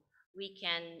example, we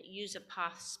can use a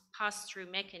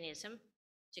pass-through mechanism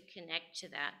to connect to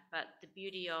that. But the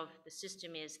beauty of the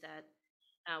system is that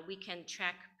we can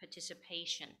track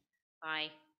participation by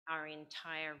our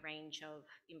entire range of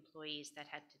employees that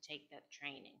had to take that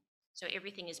training. So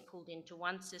everything is pulled into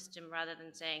one system rather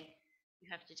than saying, you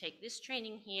have to take this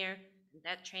training here, and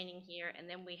that training here, and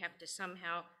then we have to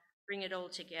somehow bring it all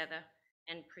together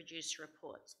and produce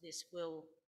reports. This will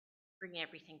bring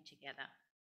everything together.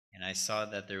 And I saw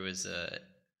that there was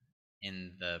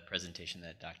in the presentation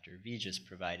that Dr. V just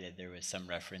provided, there was some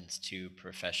reference to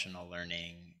professional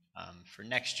learning for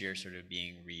next year sort of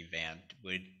being revamped.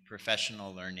 Would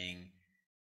professional learning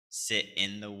sit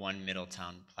in the One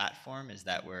Middletown platform? Is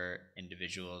that where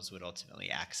individuals would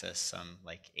ultimately access some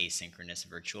like asynchronous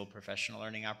virtual professional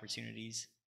learning opportunities?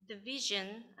 The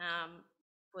vision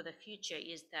for the future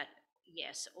is that,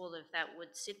 yes, all of that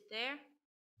would sit there,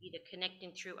 either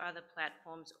connecting through other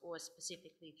platforms or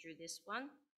specifically through this one.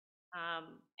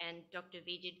 And Dr.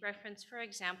 V did reference, for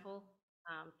example,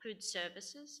 Food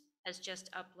Services has just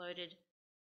uploaded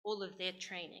all of their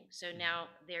training. So now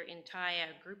their entire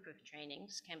group of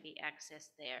trainings can be accessed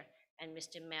there, and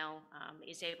Mr. Mel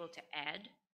is able to add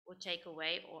or take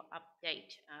away or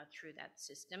update through that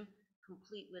system,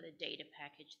 complete with a data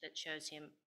package that shows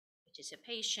him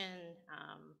participation,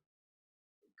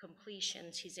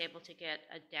 completions. He's able to get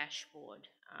a dashboard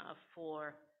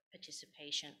for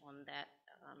participation on that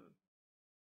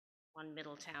One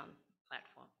Middletown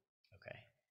platform. Okay,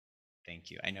 thank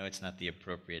you. I know it's not the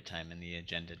appropriate time in the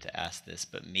agenda to ask this,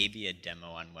 but maybe a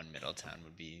demo on One Middletown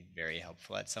would be very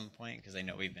helpful at some point, because I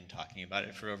know we've been talking about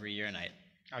it for over a year, and I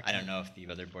don't know if the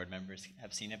other board members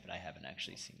have seen it, but I haven't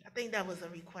actually seen it. I think that was a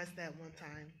request at one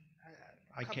time,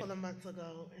 a couple of months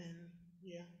ago, and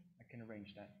yeah. I can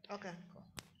arrange that. Okay. Cool.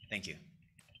 Thank you.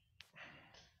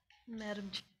 Madam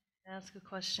Chair, ask a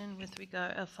question with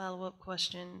regard, a follow-up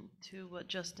question to what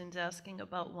Justin's asking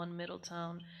about One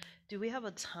Middletown. Do we have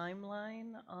a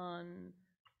timeline on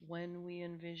when we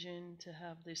envision to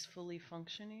have this fully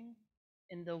functioning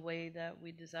in the way that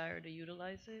we desire to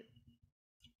utilize it?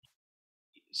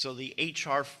 So the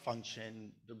HR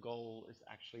function, the goal is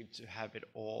actually to have it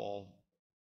all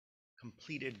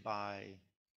completed by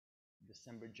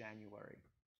December, January,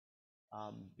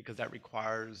 because that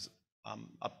requires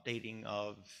updating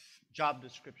of job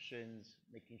descriptions,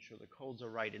 making sure the codes are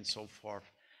right and so forth,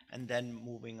 and then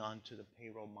moving on to the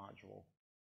payroll module.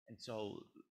 And so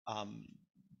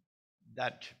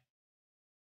that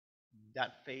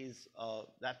phase,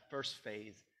 that first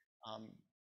phase,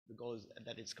 the goal is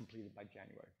that it's completed by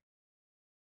January.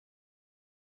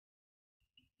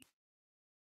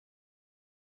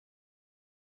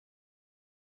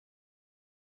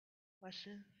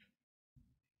 Questions?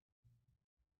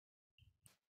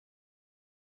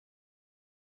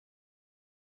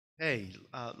 Hey,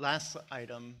 last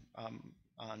item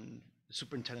on the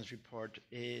superintendent's report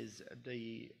is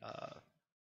the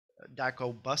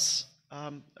DACO bus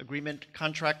agreement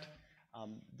contract.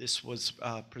 This was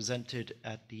presented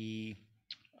at the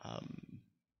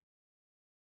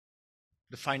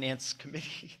finance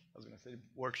committee, I was going to say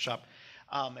workshop.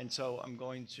 And so I'm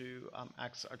going to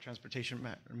ask our transportation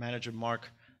manager, Mark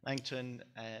Langton,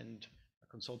 and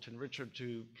consultant Richard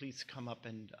to please come up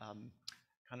and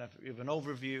kind of give an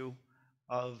overview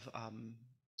of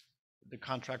the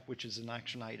contract, which is an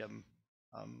action item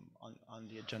on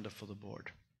the agenda for the board.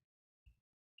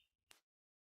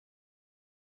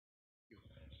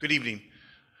 Good evening,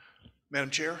 Madam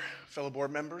Chair, fellow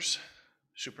board members,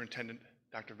 Superintendent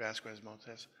Dr.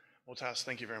 Vasquez-Motas.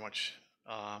 Thank you very much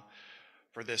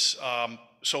for this.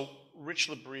 So Rich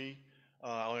Labrie,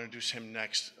 I'll introduce him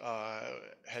next,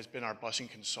 has been our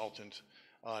busing consultant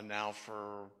now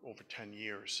for over 10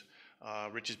 years.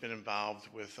 Rich has been involved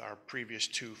with our previous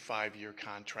 2 5-year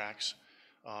contracts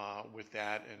with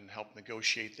that and helped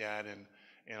negotiate that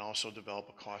and also develop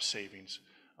a cost savings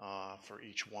for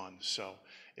each one. So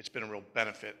it's been a real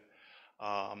benefit.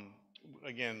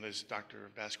 Again, as Dr.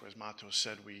 Vasquez-Matos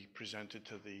said, we presented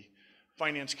to the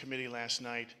Finance Committee last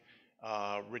night.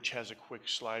 Rich has a quick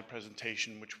slide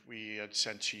presentation, which we had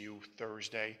sent to you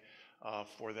Thursday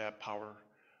for that power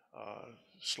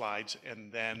slides.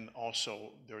 And then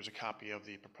also there's a copy of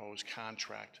the proposed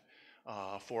contract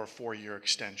for a 4-year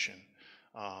extension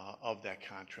of that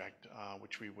contract,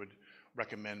 which we would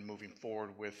recommend moving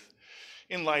forward with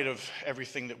in light of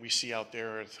everything that we see out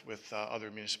there with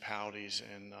other municipalities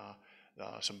and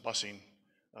some busing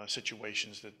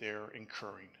situations that they're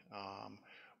incurring.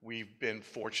 We've been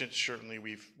fortunate, certainly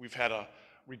we've had a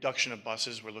reduction of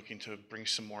buses. We're looking to bring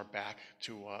some more back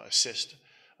to assist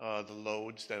the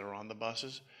loads that are on the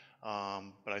buses.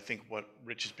 But I think what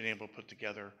Rich has been able to put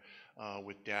together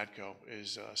with DADCO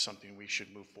is something we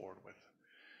should move forward with.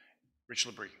 Rich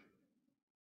Labrie.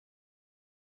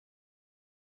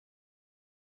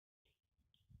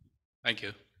 Thank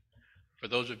you. For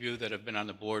those of you that have been on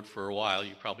the board for a while,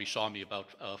 you probably saw me about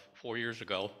 4 years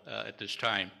ago at this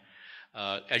time.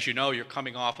 As you know, you're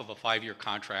coming off of a 5-year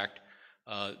contract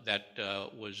that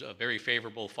was very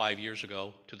favorable 5 years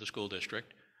ago to the school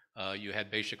district. You had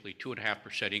basically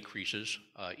 2.5% increases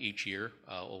each year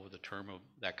over the term of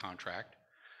that contract.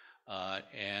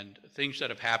 And things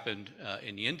that have happened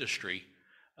in the industry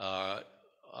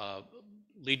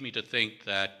lead me to think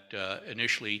that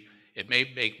initially it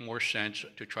may make more sense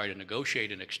to try to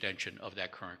negotiate an extension of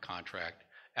that current contract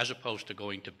as opposed to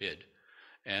going to bid.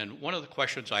 And one of the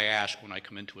questions I ask when I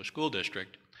come into a school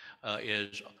district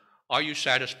is, are you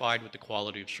satisfied with the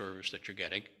quality of service that you're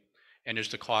getting? And is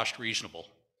the cost reasonable?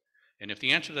 And if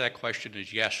the answer to that question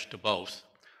is yes to both,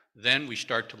 then we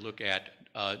start to look at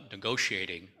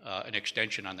negotiating an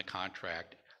extension on the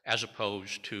contract as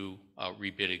opposed to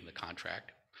rebidding the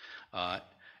contract.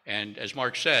 And as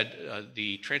Mark said,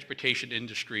 the transportation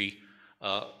industry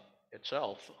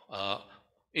itself,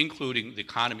 including the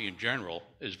economy in general,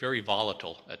 is very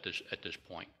volatile at this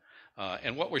point.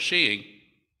 And what we're seeing,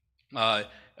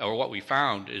 or what we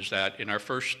found, is that in our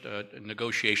first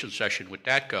negotiation session with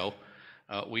DATCO,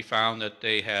 we found that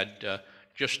they had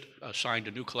just signed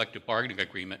a new collective bargaining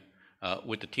agreement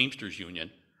with the Teamsters Union.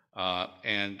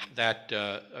 And that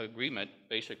agreement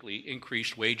basically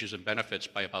increased wages and benefits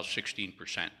by about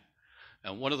 16%.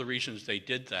 And one of the reasons they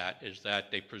did that is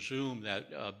that they presume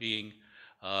that being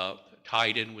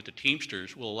tied in with the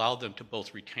Teamsters will allow them to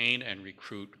both retain and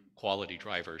recruit quality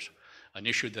drivers. An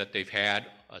issue that they've had,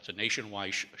 it's a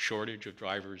nationwide shortage of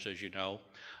drivers, as you know.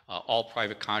 All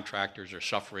private contractors are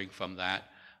suffering from that,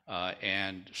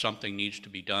 and something needs to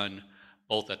be done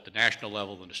both at the national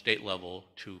level and the state level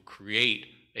to create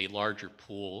a larger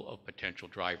pool of potential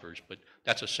drivers, but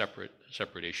that's a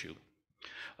separate issue.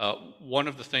 One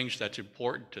of the things that's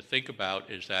important to think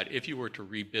about is that if you were to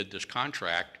rebid this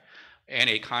contract and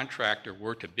a contractor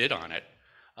were to bid on it,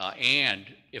 and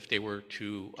if they were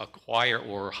to acquire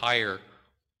or hire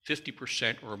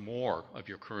 50% or more of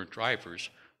your current drivers,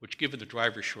 which given the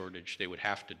driver shortage they would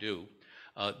have to do,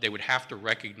 they would have to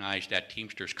recognize that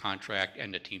Teamsters contract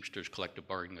and the Teamsters collective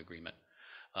bargaining agreement.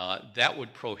 That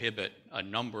would prohibit a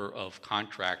number of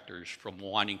contractors from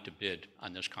wanting to bid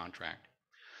on this contract.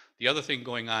 The other thing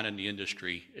going on in the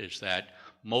industry is that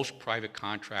most private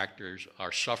contractors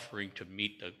are suffering to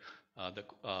meet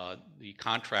the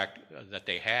contract that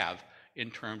they have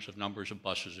in terms of numbers of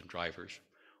buses and drivers.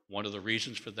 One of the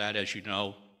reasons for that, as you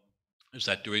know, is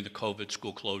that during the COVID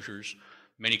school closures,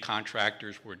 many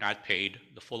contractors were not paid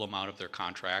the full amount of their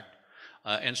contract,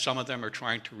 and some of them are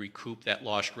trying to recoup that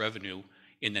lost revenue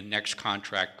in the next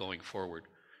contract going forward.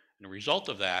 And the result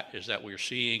of that is that we're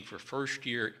seeing for first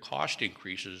year cost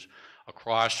increases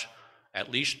across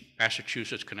at least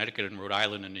Massachusetts, Connecticut, and Rhode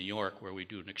Island and New York, where we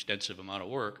do an extensive amount of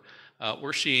work.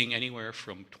 We're seeing anywhere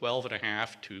from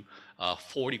 12.5% to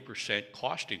 40%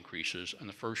 cost increases in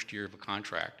the first year of a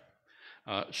contract.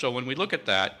 So when we look at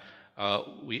that,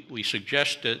 we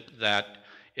suggested that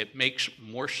it makes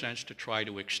more sense to try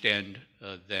to extend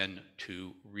than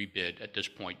to rebid at this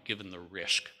point, given the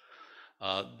risk.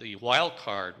 The wild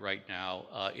card right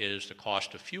now is the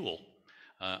cost of fuel.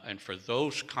 And for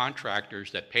those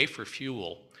contractors that pay for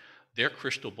fuel, their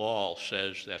crystal ball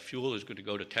says that fuel is going to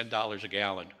go to $10 a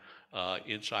gallon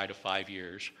inside of 5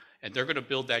 years, and they're going to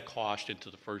build that cost into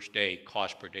the first day,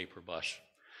 cost per day per bus.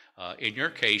 In your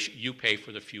case, you pay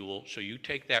for the fuel, so you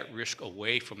take that risk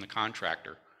away from the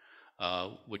contractor,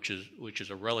 which is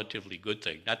a relatively good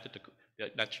thing. Not that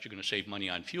you're going to save money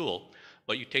on fuel,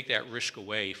 but you take that risk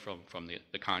away from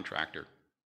the contractor.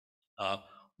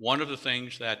 One of the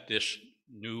things that this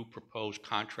new proposed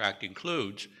contract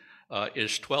includes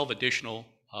is 12 additional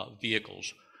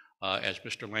vehicles. As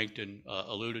Mr. Langton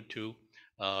alluded to,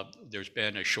 there's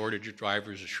been a shortage of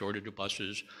drivers, a shortage of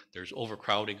buses. There's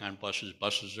overcrowding on buses.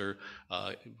 Buses are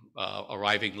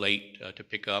arriving late to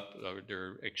pick up.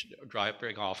 They're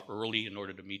dropping off early in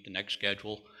order to meet the next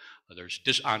schedule.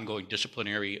 There's ongoing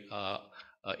disciplinary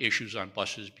issues on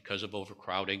buses because of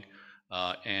overcrowding.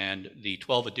 And the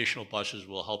 12 additional buses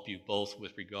will help you both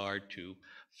with regard to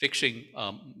fixing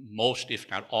most, if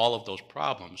not all, of those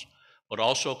problems, but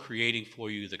also creating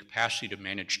for you the capacity to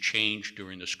manage change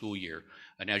during the school year.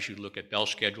 And as you look at bell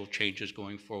schedule changes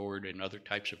going forward and other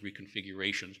types of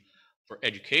reconfigurations for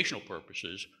educational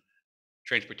purposes,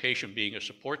 transportation being a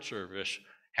support service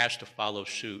has to follow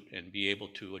suit and be able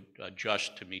to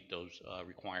adjust to meet those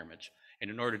requirements. And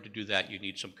in order to do that, you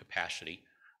need some capacity.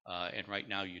 And right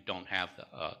now you don't have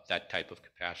that type of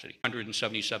capacity.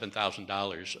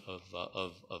 $177,000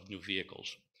 of new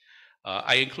vehicles.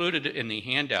 I included in the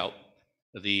handout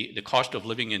the cost of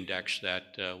living index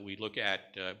that we look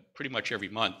at pretty much every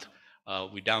month.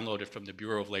 We download it from the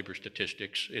Bureau of Labor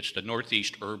Statistics. It's the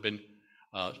Northeast Urban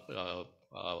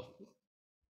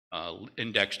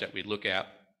index that we look at.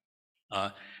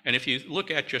 And if you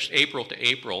look at just April to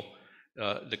April,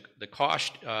 the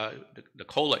cost, the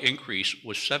COLA increase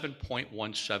was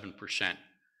 7.17%.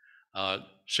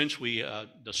 Since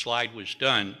the slide was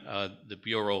done, the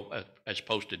Bureau has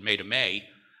posted May to May.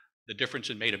 The difference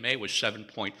in May to May was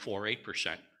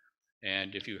 7.48%.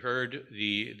 And if you heard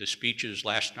the speeches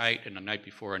last night and the night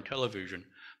before on television,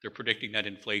 they're predicting that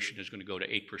inflation is going to go to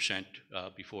 8%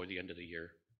 before the end of the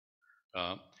year.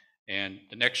 And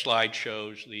the next slide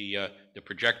shows the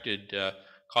projected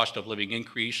cost of living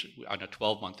increase on a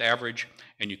 12-month average,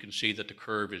 and you can see that the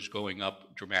curve is going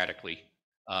up dramatically,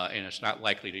 and it's not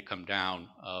likely to come down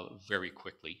very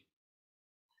quickly.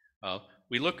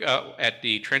 We look at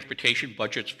the transportation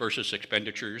budgets versus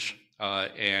expenditures,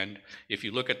 and if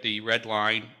you look at the red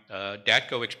line,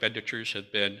 DATCO expenditures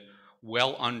have been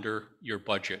well under your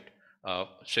budget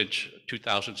since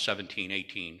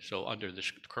 2017-18. So under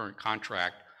this current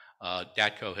contract,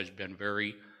 DATCO has been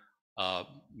very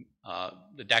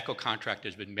the DATCO contract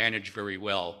has been managed very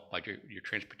well by your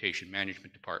transportation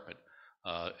management department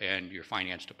and your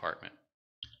finance department.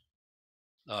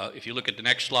 If you look at the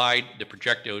next slide, the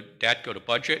projected DATCO to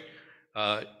budget,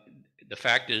 the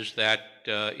fact is that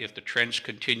if the trends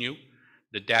continue,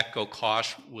 the DATCO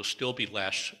cost will still be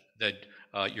less than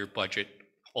your budget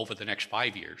over the next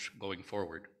 5 years going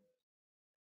forward.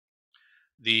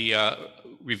 The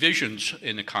revisions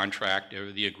in the contract,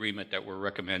 or the agreement that we're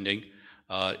recommending,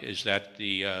 is that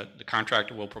the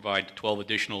contractor will provide 12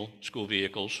 additional school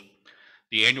vehicles.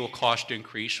 The annual cost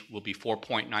increase will be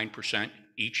 4.9%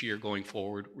 each year going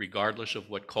forward, regardless of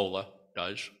what COLA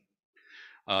does.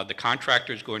 The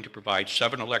contractor is going to provide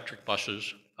 7 electric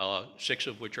buses, 6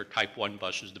 of which are Type 1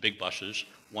 buses, the big buses,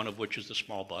 1 of which is the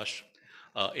small bus.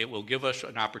 It will give us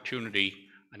an opportunity,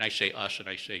 and I say us, and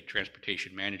I say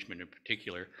transportation management in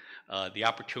particular, the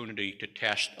opportunity to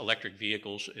test electric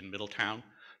vehicles in Middletown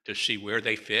to see where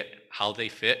they fit, how they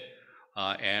fit,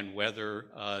 and whether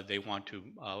they want to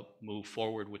move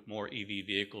forward with more EV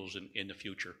vehicles in the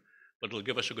future. But it'll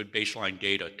give us a good baseline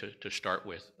data to start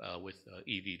with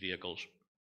EV vehicles.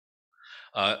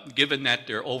 Given that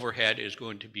their overhead is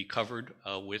going to be covered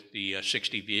with the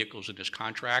 60 vehicles in this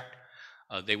contract,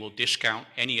 they will discount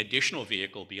any additional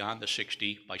vehicle beyond the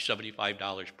 60 by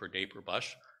 $75 per day per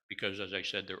bus, because as I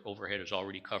said, their overhead is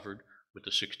already covered with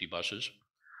the 60 buses.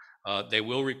 They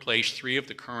will replace 3 of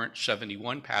the current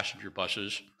 71 passenger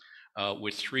buses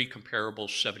with 3 comparable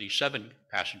 77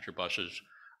 passenger buses,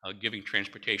 giving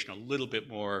transportation a little bit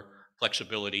more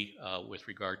flexibility with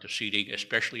regard to seating,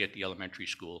 especially at the elementary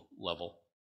school level.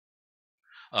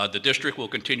 The district will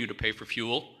continue to pay for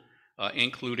fuel,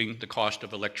 including the cost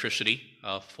of electricity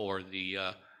for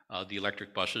the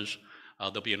electric buses.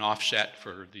 There'll be an offset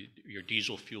for your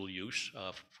diesel fuel use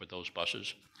for those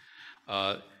buses.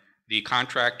 The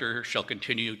contractor shall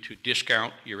continue to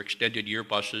discount your extended year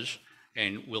buses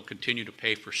and will continue to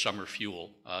pay for summer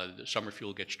fuel. The summer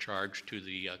fuel gets charged to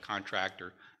the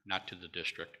contractor, not to the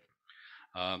district.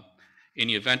 In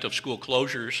the event of school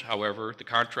closures, however, the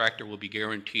contractor will be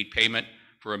guaranteed payment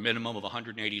for a minimum of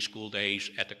 180 school days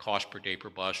at the cost per day per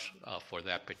bus for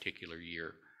that particular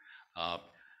year.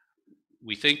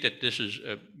 We think that this is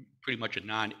pretty much a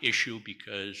non-issue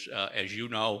because, as you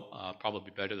know,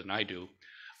 probably better than I do,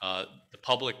 the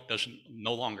public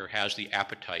no longer has the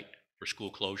appetite for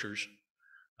school closures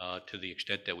to the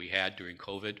extent that we had during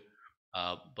COVID.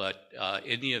 But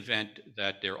in the event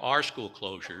that there are school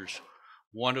closures,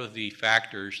 one of the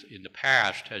factors in the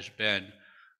past has been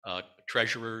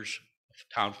treasurers,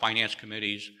 town finance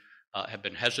committees have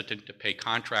been hesitant to pay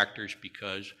contractors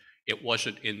because it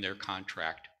wasn't in their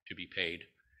contract to be paid.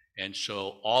 And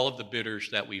so all of the bidders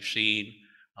that we've seen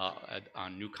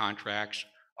on new contracts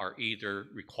are either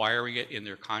requiring it in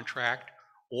their contract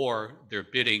or they're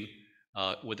bidding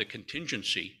with a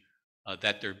contingency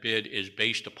that their bid is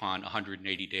based upon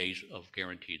 180 days of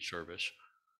guaranteed service.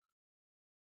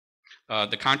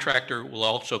 The contractor will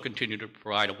also continue to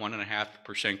provide a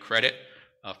 1.5% credit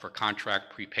for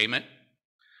contract prepayment,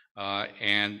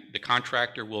 and the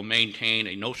contractor will maintain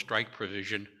a no strike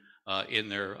provision in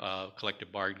their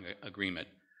collective bargaining agreement.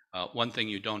 One thing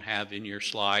you don't have in your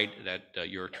slide that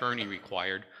your attorney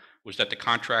required was that the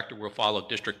contractor will follow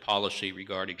district policy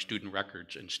regarding student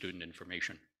records and student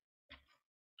information.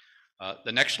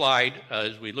 The next slide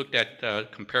is we looked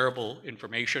at comparable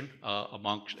information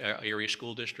amongst area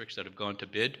school districts that have gone to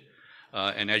bid.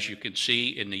 And as you can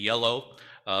see in the yellow,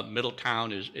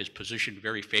 Middletown is positioned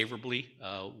very favorably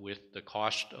with the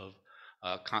cost of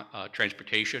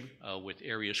transportation with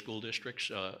area school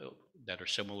districts that are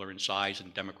similar in size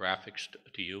and demographics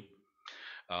to you.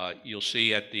 You'll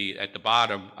see at the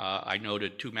bottom, I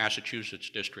noted 2 Massachusetts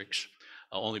districts,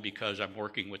 only because I'm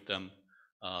working with them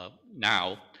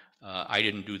now. I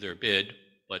didn't do their bid,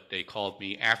 but they called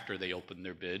me after they opened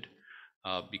their bid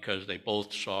because they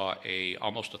both saw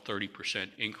almost a 30%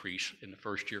 increase in the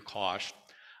first year cost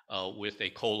with a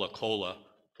COLA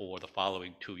for the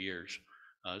following 2 years.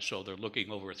 So they're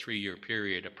looking over a 3-year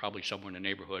period at probably somewhere in the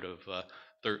neighborhood of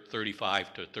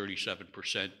 35 to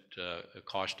 37%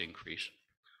 cost increase.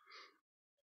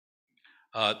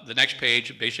 The next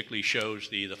page basically shows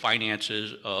the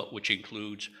finances, which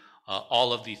includes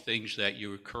all of the things that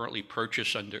you currently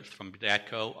purchase from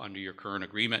DATCO under your current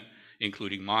agreement,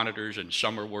 including monitors and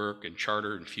summer work and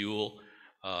charter and fuel,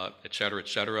 et cetera, et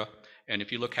cetera. And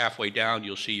if you look halfway down,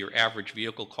 you'll see your average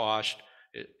vehicle cost.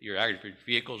 Your average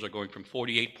vehicles are going from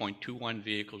 48.21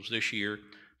 vehicles this year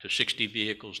to 60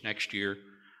 vehicles next year.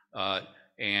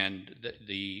 And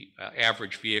the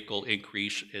average vehicle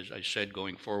increase, as I said,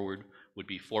 going forward would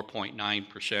be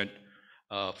 4.9%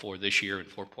 for this year and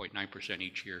 4.9%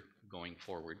 each year going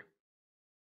forward.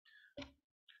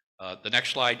 The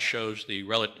next slide shows the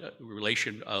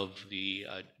relation of the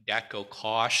DATCO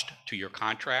cost to your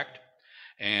contract.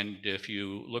 And if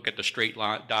you look at the straight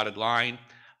dotted line,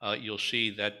 you'll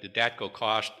see that the DATCO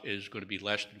cost is going to be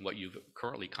less than what you've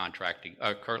currently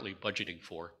budgeting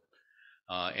for.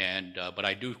 But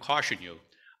I do caution you,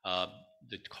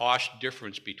 the cost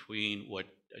difference between what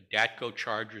DATCO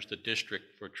charges the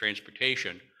district for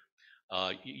transportation,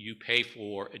 you pay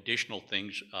for additional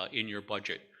things in your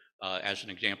budget. As an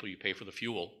example, you pay for the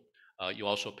fuel. You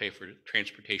also pay for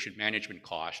transportation management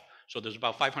cost. So there's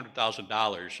about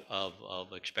 $500,000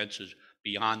 of expenses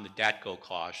beyond the DATCO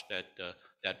cost that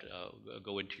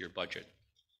go into your budget.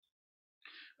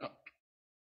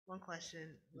 One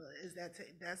question, is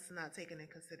that's not taken in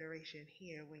consideration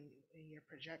here when in your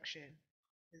projection,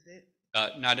 is it?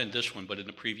 Not in this one, but in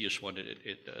the previous one,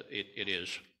 it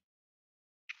is.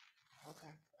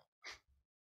 Okay.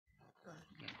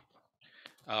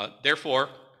 Therefore,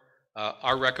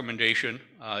 our recommendation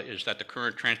is that the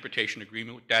current transportation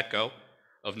agreement with DATCO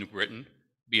of New Britain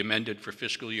be amended for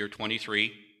fiscal year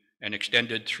 23 and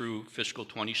extended through fiscal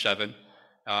 27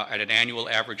 at an annual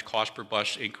average cost per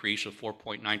bus increase of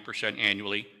 4.9%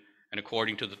 annually, and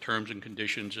according to the terms and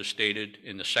conditions as stated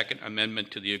in the second amendment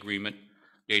to the agreement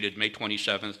dated May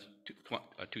 27th,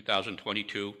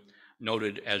 2022,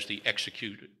 noted as the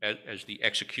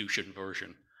execution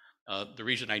version. The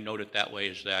reason I note it that way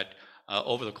is that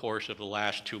over the course of the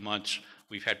last 2 months,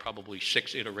 we've had probably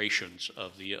 6 iterations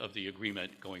of the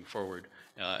agreement going forward,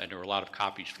 and there are a lot of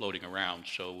copies floating around.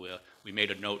 So we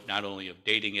made a note not only of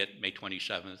dating it May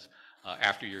 27th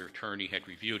after your attorney had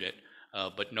reviewed it,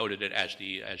 but noted it as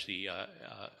the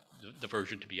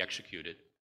version to be executed.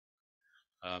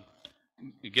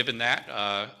 Given that,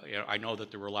 I know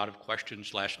that there were a lot of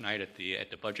questions last night at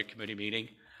the Budget Committee meeting,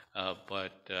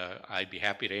 but I'd be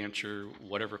happy to answer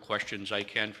whatever questions I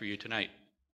can for you tonight.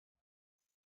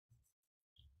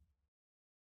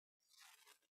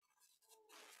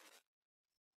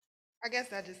 I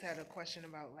guess I just had a question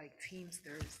about like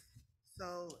Teamsters.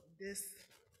 So this,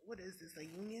 what is this, a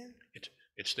union?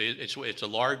 It's the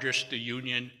largest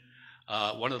union,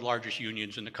 one of the largest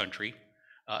unions in the country,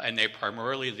 and they're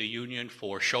primarily the union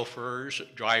for chauffeurs,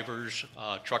 drivers,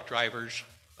 truck drivers,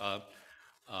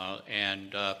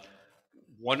 and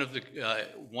one of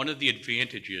the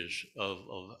advantages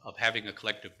of having a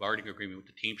collective bargaining agreement with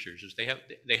the Teamsters is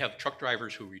they have truck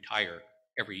drivers who retire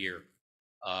every year,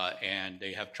 and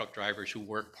they have truck drivers who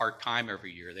work part-time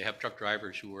every year. They have truck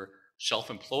drivers who are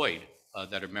self-employed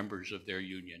that are members of their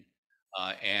union.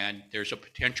 And there's a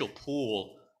potential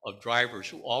pool of drivers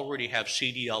who already have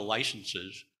CDL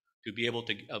licenses to be able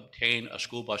to obtain a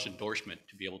school bus endorsement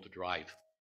to be able to drive.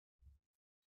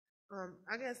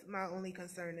 I guess my only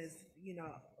concern is,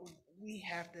 we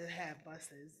have to have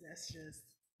buses. That's just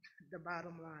the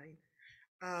bottom line.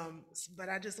 But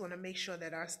I just want to make sure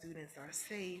that our students are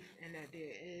safe and that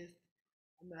there is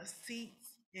enough seats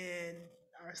and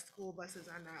our school buses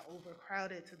are not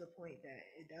overcrowded to the point that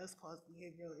it does cause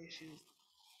behavioral issues.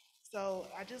 So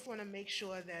I just want to make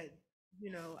sure that,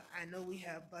 I know we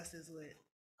have buses with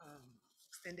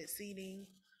extended seating.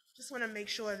 Just want to make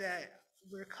sure that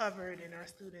we're covered and our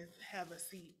students have a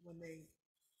seat when they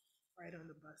ride on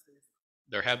the buses.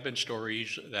 There have been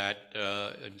stories that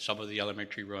in some of the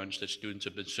elementary runs that students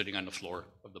have been sitting on the floor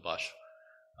of the bus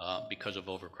because of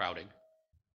overcrowding.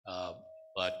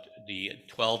 But the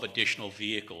 12 additional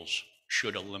vehicles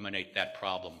should eliminate that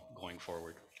problem going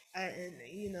forward.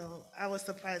 I was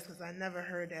surprised because I never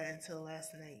heard that until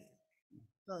last night.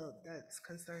 So that's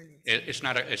concerning. It's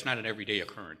not an everyday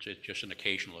occurrence. It's just an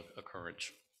occasional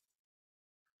occurrence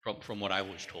from what I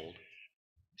was told.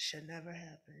 Should never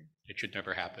happen. It should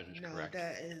never happen, is correct.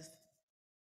 That is,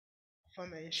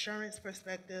 from an insurance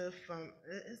perspective,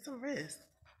 it's a risk.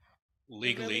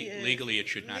 Legally, it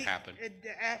should not happen.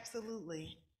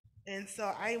 Absolutely. And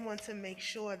so I want to make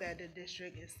sure that the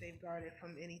district is safeguarded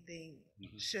from anything.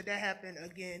 Should that happen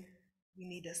again, we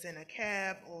need to send a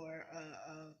cab or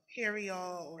a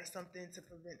carry-all or something to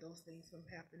prevent those things from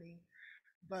happening.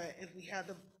 But if we have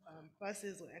the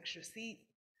buses with extra seats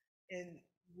and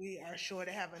we are sure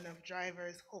to have enough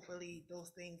drivers, hopefully those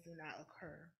things do not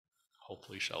occur.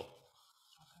 Hopefully so.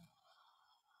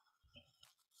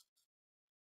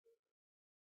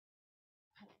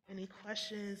 Any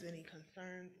questions, any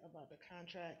concerns about the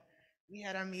contract? We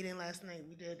had our meeting last night.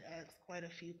 We did ask quite a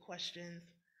few questions.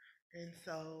 And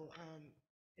so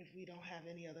if we don't have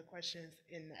any other questions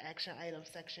in the action item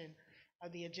section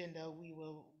of the agenda, we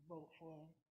will vote for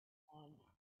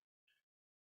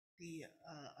the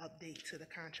update to the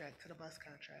contract, to the bus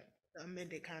contract, the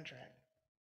amended contract.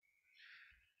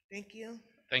 Thank you.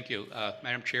 Thank you.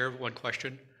 Madam Chair, one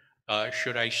question.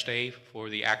 Should I stay for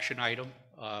the action item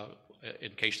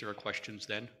in case there are questions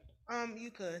then?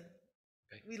 You could.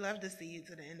 Okay. We love to see you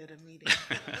to the end of the meeting.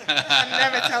 I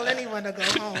never tell anyone to go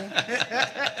home.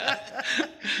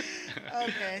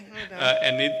 Okay, hold on.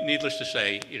 And needless to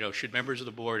say, should members of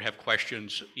the board have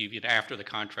questions even after the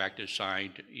contract is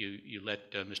signed, you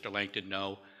let Mr. Langton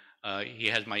know. He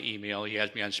has my email. He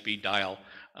has me on speed dial.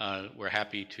 We're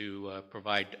happy to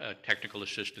provide technical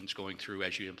assistance going through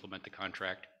as you implement the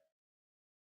contract.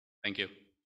 Thank you.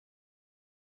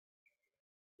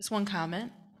 Just one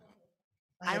comment.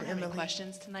 I don't have any Emily.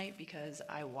 questions tonight because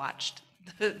I watched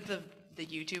the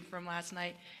YouTube from last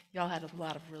night. Y'all had a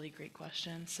lot of really great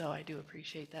questions, so I do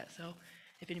appreciate that. So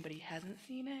if anybody hasn't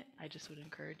seen it, I just would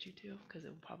encourage you to, because it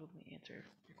will probably answer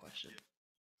your question.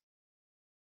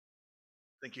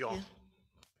 Thank you all.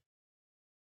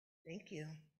 Thank you.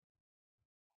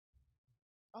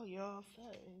 Oh, you're all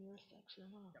set in your section,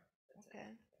 huh? Okay,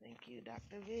 thank you,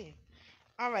 Dr. V.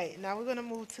 All right, now we're gonna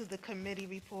move to the committee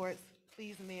reports.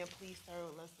 Please, Mayor, please, sir,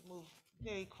 let's move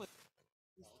very quick.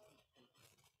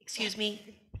 Excuse me,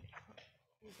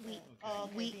 Oh,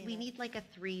 okay, we Dina. need like a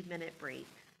 3-minute break.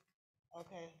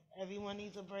 Okay, everyone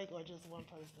needs a break or just one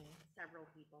person? Several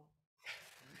people.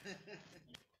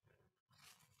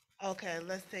 Okay,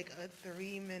 let's take a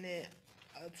 3-minute,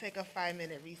 take a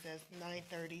 5-minute recess, 9:36,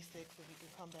 if we can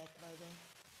come back by then.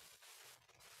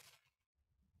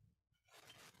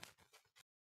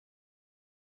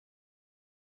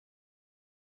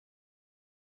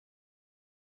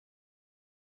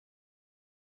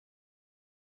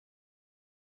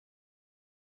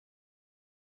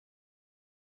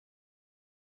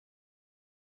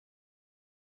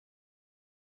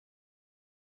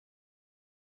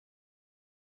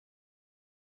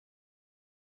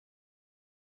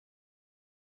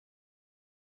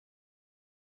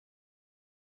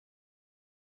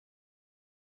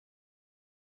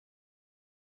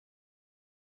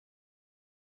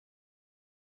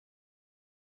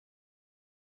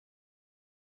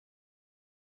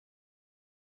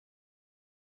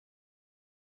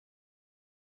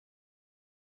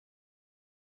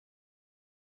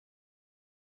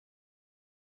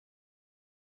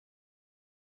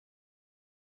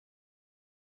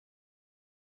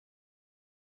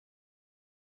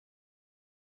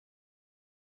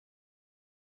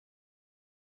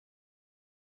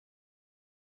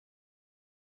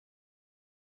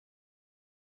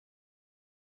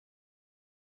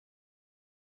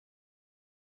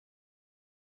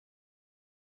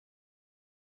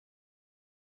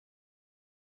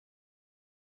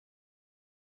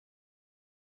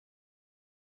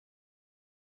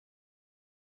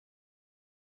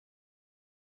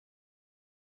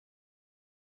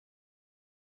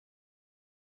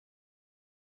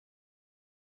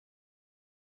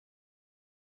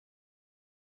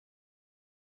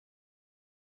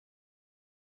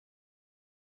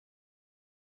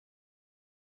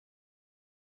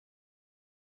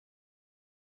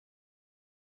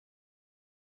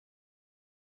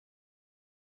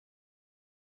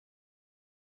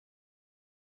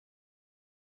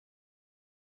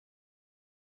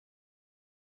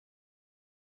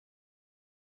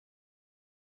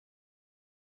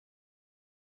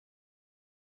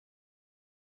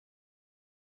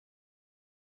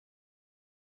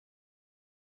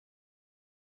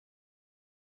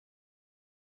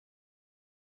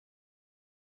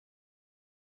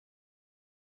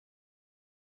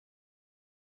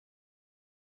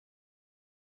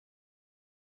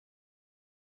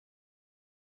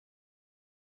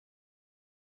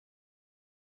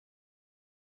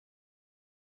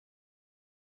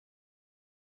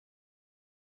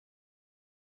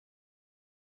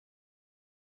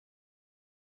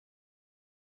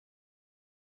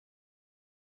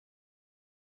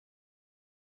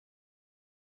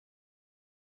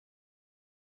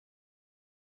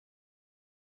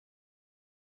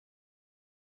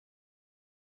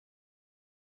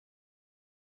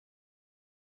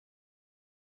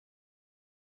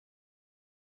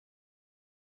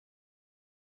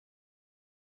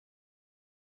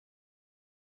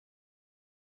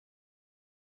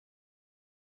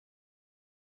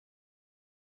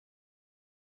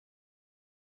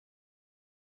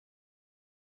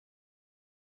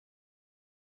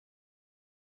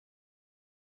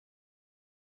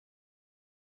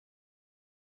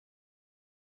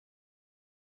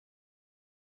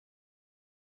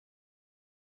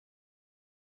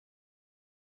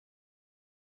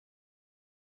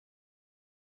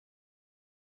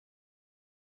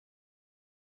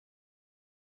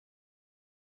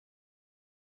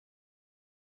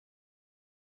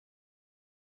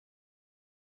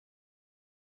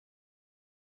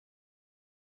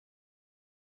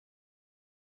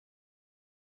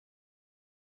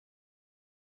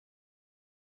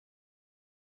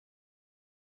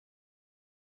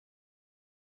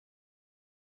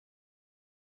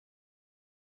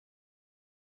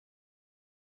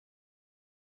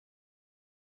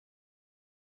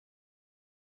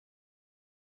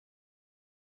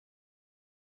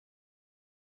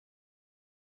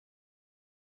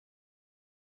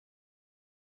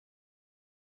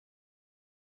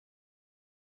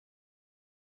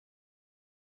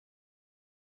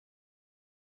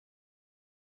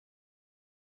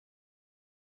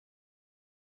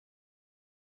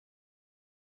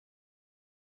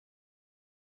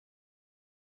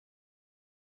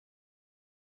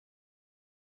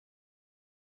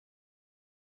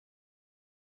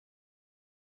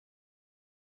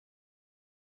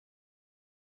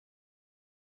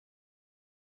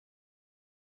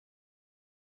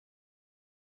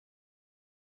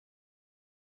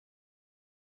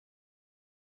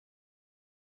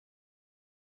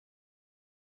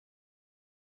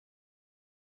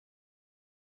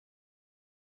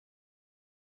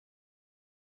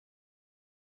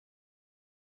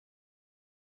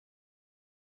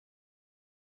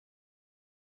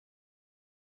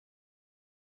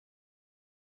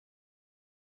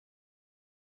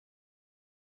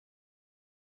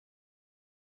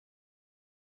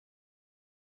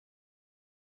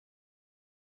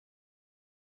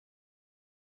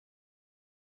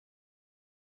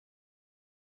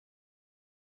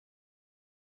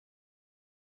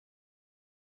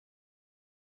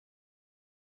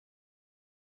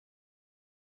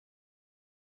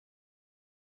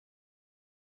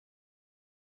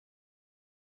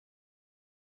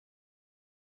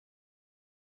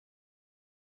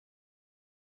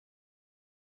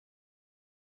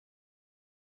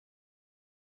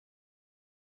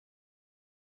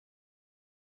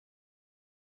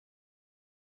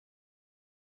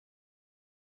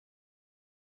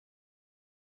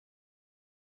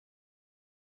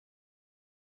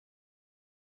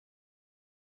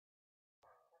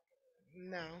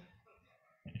 No.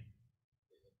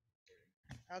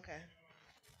 Okay.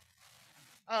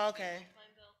 Oh, okay.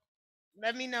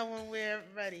 Let me know when we're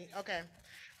ready. Okay.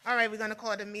 All right, we're going to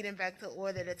call the meeting back to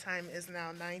order. The time is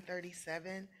now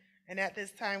 9:37. And at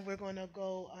this time, we're going to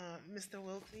go, Mr.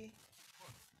 Wiltie.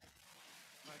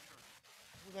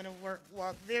 We're going to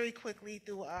walk very quickly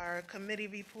through our committee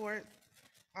report.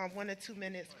 1 or 2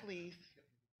 minutes, please.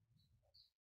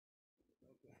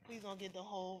 Please don't get the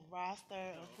whole roster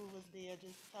of who was there.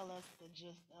 Just tell us the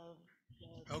gist of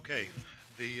the Okay,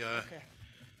 meeting. Okay.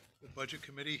 the Budget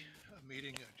Committee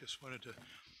meeting, I just wanted to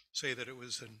say that it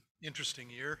was an interesting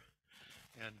year,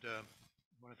 and I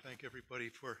want to thank everybody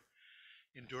for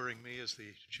enduring me as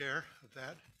the chair of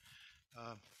that.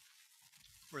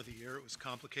 For the year, it was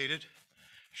complicated.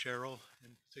 Cheryl,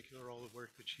 in particular, all the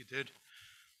work that she did.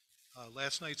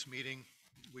 Last night's meeting,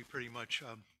 we pretty much,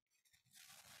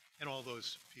 and all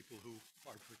those people who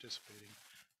are participating,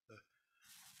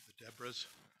 the Deborahs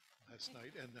last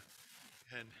night,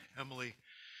 and Emily,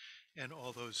 and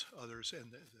all those others,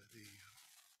 and the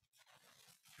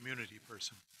community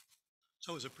person.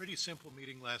 So it was a pretty simple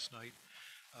meeting last night.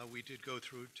 We did go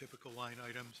through typical line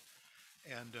items,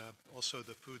 and also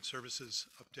the food services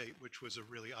update, which was a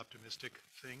really optimistic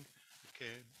thing that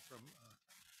came from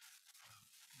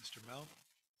Mr. Mel,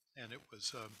 and it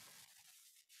was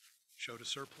showed a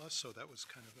surplus, so that was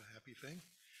kind of a happy thing.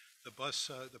 The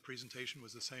bus, the presentation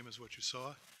was the same as what you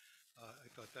saw. I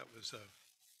thought that was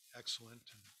excellent,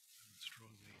 and I would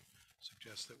strongly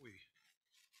suggest that we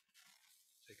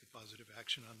take a positive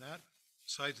action on that.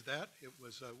 Besides that, it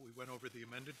was we went over the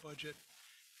amended budget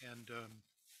and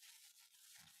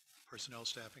personnel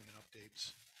staffing and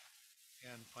updates,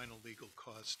 and final legal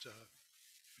cost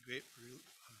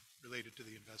related to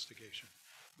the investigation.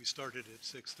 We started at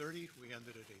 6:30, we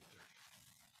ended at 8:30.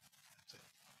 That's it.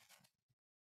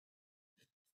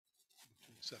 Would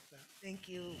you accept that? Thank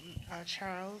you,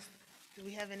 Charles. Do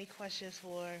we have any questions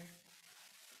for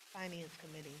Finance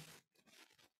Committee?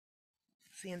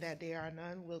 Seeing that there are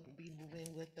none, we'll be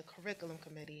moving with the Curriculum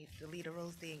Committee. Delita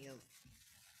Rose Daniels.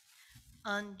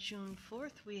 On June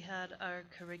 4th, we had our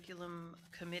curriculum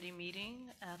committee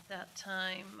meeting. At that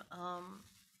time,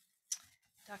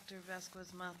 Dr.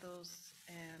 Vasquez Matos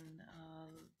and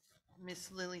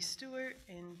Miss Lily Stewart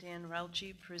and Dan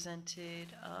Rauchi presented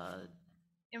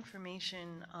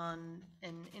information on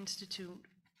an Institute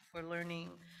for Learning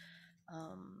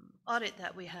audit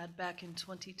that we had back in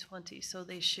 2020. So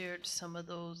they shared some of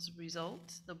those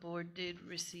results. The board did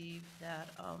receive that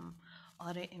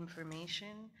audit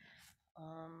information.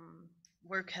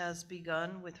 Work has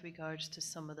begun with regards to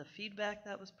some of the feedback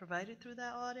that was provided through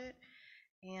that audit.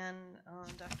 And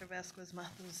Dr. Vasquez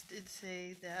Matos did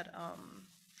say that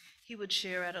he would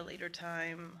share at a later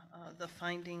time the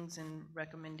findings and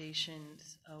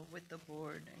recommendations with the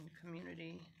board and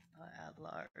community at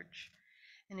large.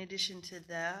 In addition to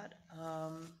that,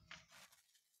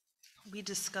 we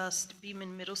discussed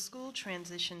Beeman Middle School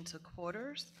transition to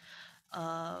quarters.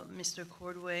 Mr.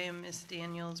 Cordway and Ms.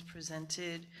 Daniels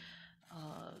presented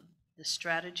the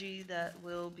strategy that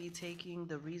we'll be taking,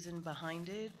 the reason behind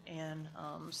it, and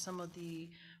some of the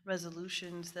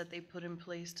resolutions that they put in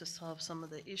place to solve some of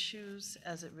the issues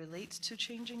as it relates to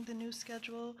changing the new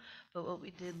schedule. But what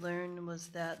we did learn was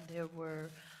that there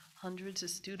were hundreds of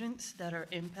students that are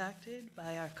impacted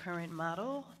by our current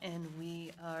model, and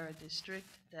we are a district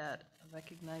that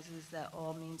recognizes that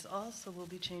all means all, so we'll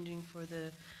be changing for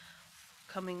the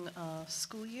coming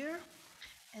school year.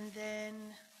 And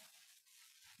then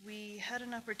we had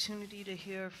an opportunity to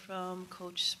hear from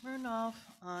Coach Smirnoff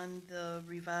on the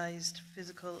revised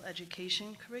physical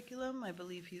education curriculum. I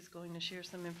believe he's going to share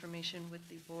some information with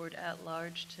the board at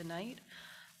large tonight.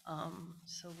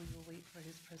 So we will wait for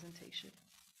his presentation.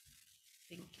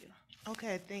 Thank you.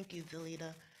 Okay, thank you,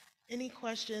 Delita. Any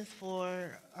questions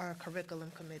for our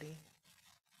Curriculum Committee?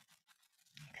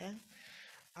 Okay.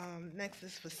 Next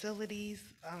is facilities.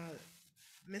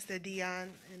 Mr. Dion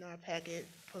in our packet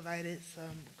provided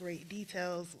some great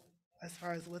details as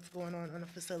far as what's going on the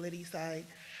facility side,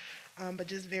 but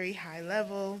just very high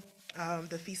level.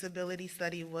 The feasibility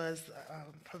study was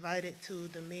provided to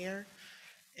the mayor,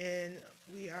 and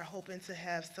we are hoping to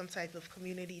have some type of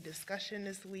community discussion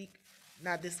this week,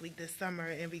 not this week, this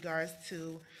summer, in regards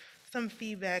to some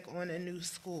feedback on a new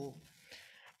school.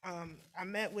 I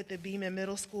met with the Beeman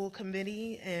Middle School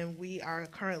Committee, and we are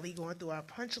currently going through our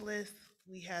punch list.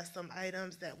 We have some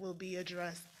items that will be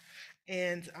addressed,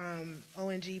 and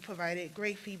ONG provided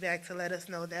great feedback to let us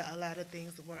know that a lot of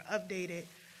things were updated.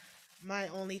 My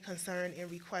only concern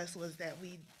and request was that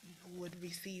we would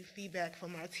receive feedback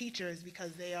from our teachers,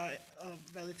 because they are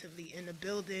relatively in the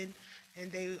building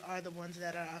and they are the ones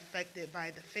that are affected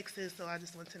by the fixes, so I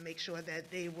just want to make sure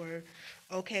that they were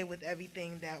okay with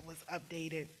everything that was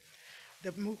updated.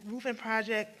 The roofing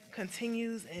project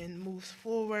continues and moves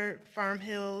forward. Farm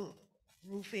Hill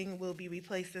roofing will be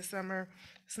replaced this summer.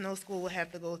 Snow School will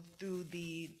have to go through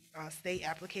the state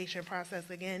application process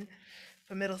again.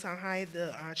 For Middletown High,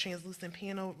 the translucent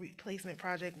piano replacement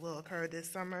project will occur this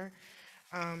summer.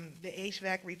 The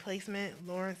HVAC replacement,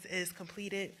 Lawrence is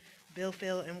completed.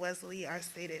 Billfield and Wesley are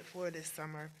slated for this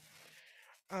summer.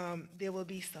 There will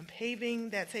be some paving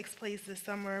that takes place this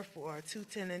summer for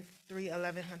 210 and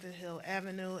 311 Hunter Hill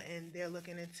Avenue, and they're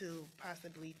looking into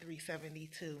possibly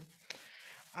 372.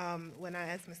 When I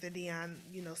asked Mr. Dion,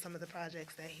 some of the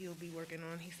projects that he'll be working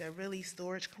on, he said really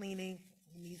storage cleaning.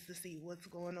 He needs to see what's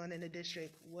going on in the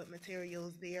district, what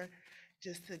materials there,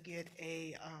 just to get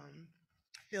a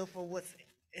feel for what's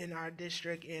in our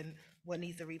district and what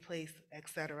needs to replace, et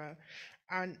cetera.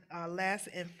 Our last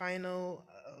and final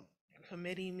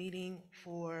committee meeting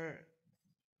for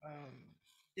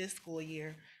this school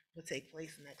year will take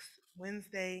place next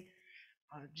Wednesday,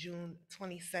 June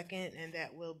 22nd, and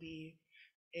that will be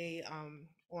a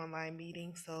online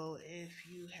meeting. So if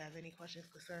you have any questions,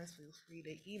 concerns, feel free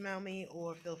to email me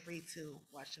or feel free to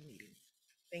watch the meeting.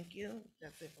 Thank you.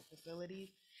 That's it for facilities.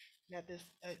 Now,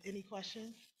 any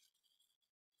questions?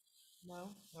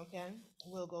 No? Okay.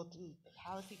 We'll go to the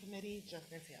policy committee.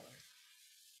 Justin Taylor.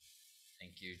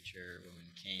 Thank you,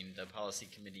 Chairwoman Kane. The Policy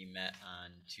Committee met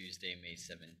on Tuesday, May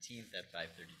 17th at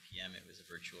 5:30 p.m. It was a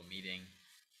virtual meeting.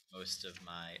 Most of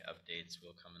my updates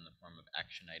will come in the form of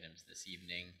action items this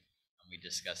evening. We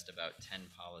discussed about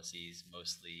 10 policies,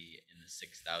 mostly in the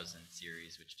 6000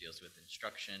 series, which deals with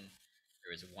instruction.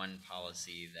 There was one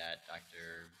policy that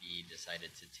Dr. B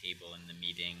decided to table in the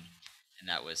meeting, and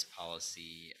that was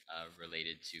policy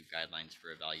related to guidelines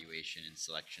for evaluation and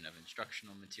selection of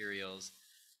instructional materials.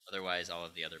 Otherwise, all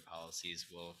of the other policies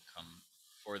will come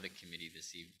before the committee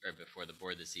before the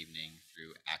board this evening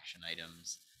through action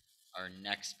items. Our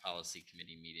next policy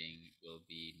committee meeting will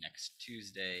be next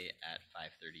Tuesday at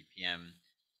 5:30 p.m.,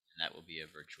 and that will be a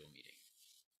virtual meeting.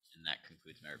 And that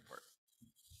concludes my report.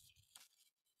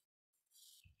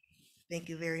 Thank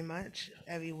you very much,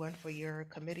 everyone, for your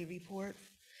committee reports.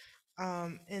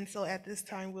 And so at this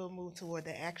time, we'll move toward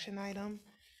the action item.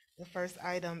 The first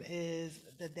item is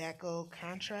the DACO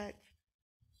contract.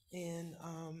 And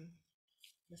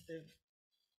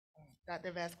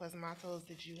Dr. Vasquez-Matos,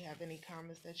 did you have any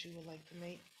comments that you would like to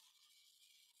make?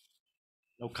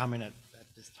 No comment at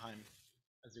this time,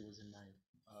 as it was in my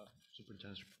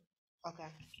superintendent's report. Okay.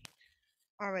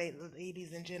 All right,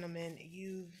 ladies and gentlemen,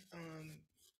 you've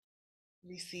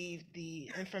received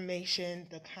the information,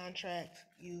 the contract,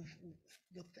 you've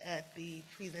looked at the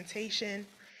presentation.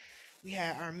 We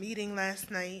had our meeting last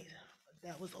night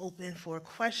that was open for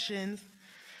questions.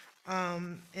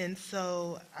 And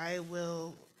so I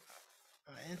will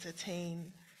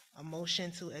entertain a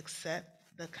motion to accept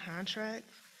the contract.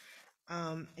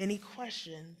 Any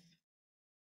questions?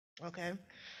 Okay.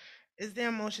 Is there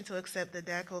a motion to accept the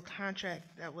DACO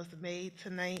contract that was made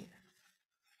tonight?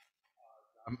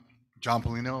 John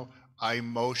Polino, I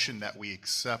motion that we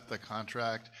accept the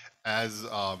contract as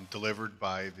delivered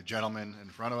by the gentleman in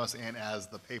front of us and as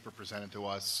the paper presented to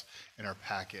us in our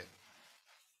packet.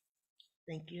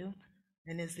 Thank you.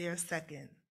 And is there a second?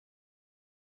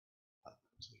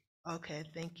 Okay,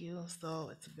 thank you. So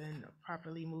it's been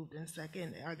properly moved in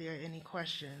second. Are there any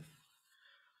questions?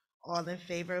 All in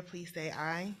favor, please say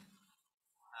aye. Aye.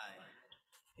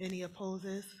 Any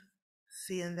opposes?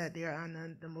 Seeing that there are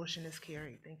none, the motion is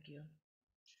carried. Thank you.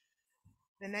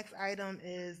 The next item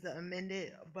is the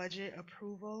amended budget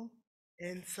approval.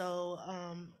 And so,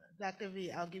 Dr.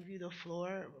 V, I'll give you the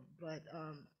floor, but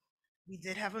we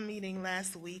did have a meeting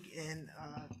last week, and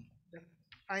the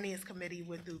Finance Committee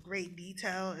went through great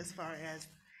detail as far as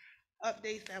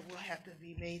updates that will have to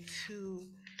be made to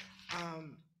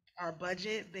our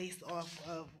budget based off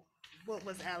of what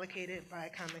was allocated by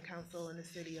Common Council in the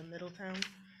city of Middletown.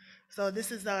 So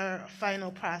this is our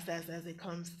final process as it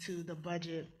comes to the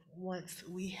budget. Once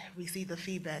we receive the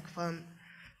feedback from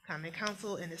Common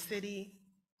Council in the city,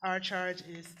 our charge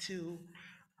is to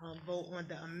vote on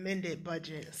the amended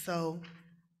budget. So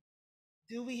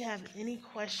do we have any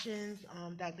questions?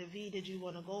 Dr. V, did you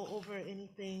want to go over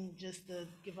anything just to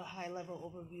give a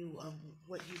high-level overview of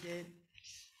what you did?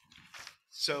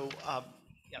 So,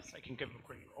 yes, I can give a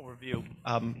quick overview.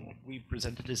 We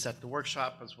presented this at the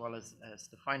workshop as well as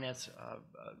the Finance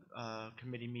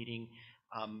Committee meeting.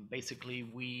 Basically,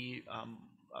 we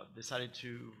decided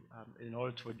to, in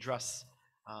order to address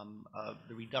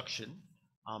the reduction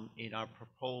In our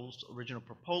original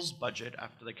proposed budget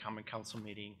after the Common Council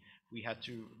meeting, we had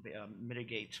to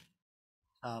mitigate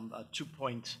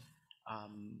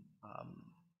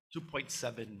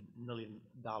 $2.7 million.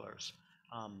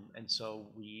 And so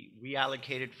we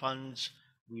reallocated funds,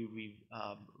 we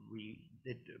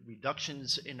did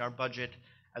reductions in our budget,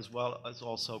 as well as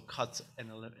also cuts and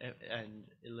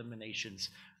eliminations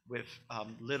with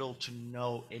little to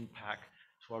no impact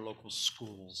to our local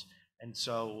schools. And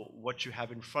so what you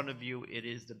have in front of you, it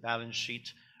is the balance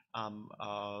sheet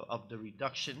of the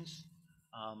reductions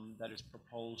that is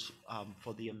proposed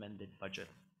for the amended budget,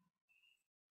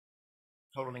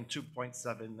 totaling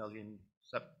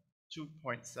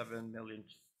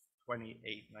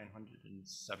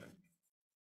 $2.7,028,907.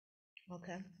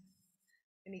 Okay.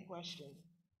 Any questions?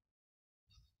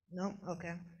 No?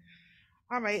 Okay.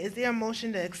 All right, is there a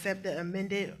motion to accept the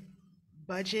amended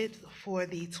budget for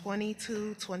the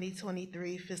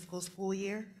 2023 fiscal school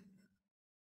year?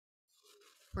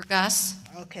 For Gus?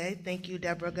 Okay, thank you,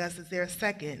 Deborah Gus. Is there a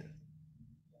second?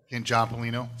 And John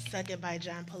Polino? Second by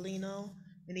John Polino.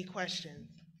 Any questions?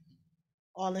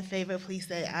 All in favor, please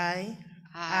say aye.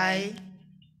 Aye.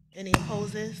 Any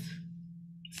opposes?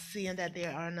 Seeing that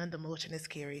there are none, the motion is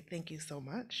carried. Thank you so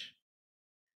much.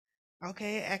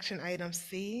 Okay, action item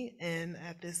C, and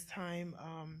at this time,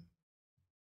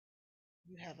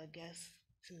 you have a guest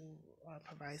to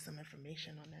provide some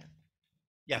information on that.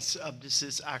 Yes, this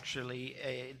is actually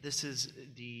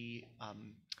the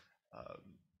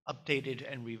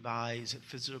updated and revised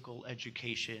physical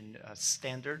education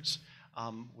standards,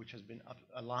 which has been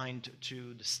aligned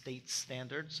to the state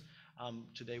standards.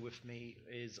 Today with me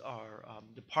is our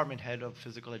Department Head of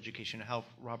Physical Education and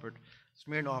Health, Robert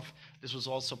Smirnoff. This was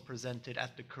also presented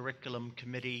at the Curriculum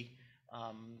Committee,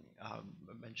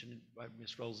 mentioned by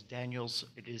Ms. Rose Daniels.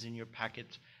 It is in your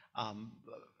packet.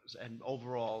 And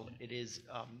overall, it is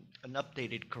an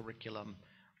updated curriculum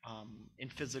in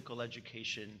physical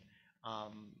education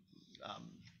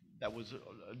that was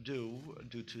due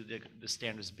to the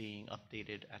standards being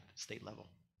updated at the state level.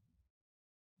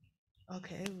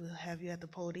 Okay, we'll have you at the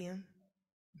podium.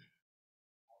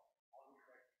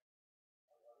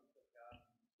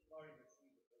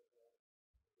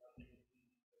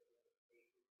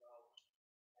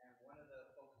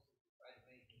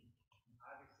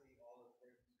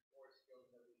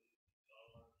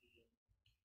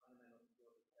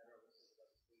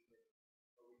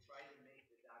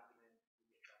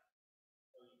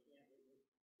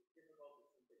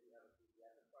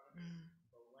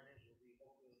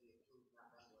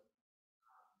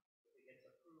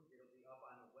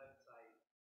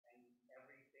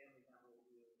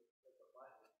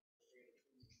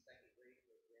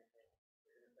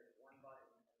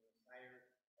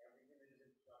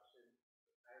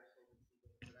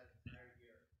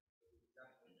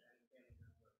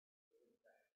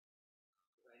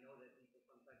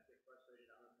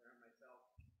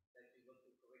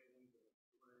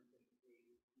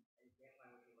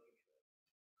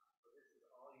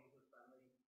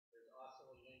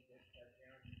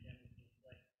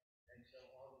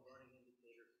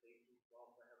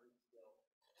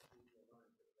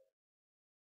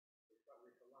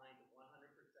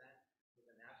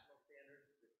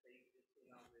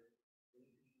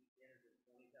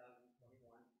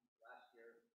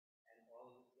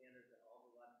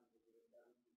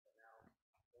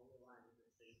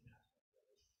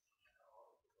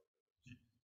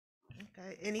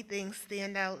 Okay, anything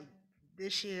stand out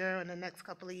this year or in the next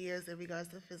couple of years in regards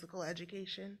to physical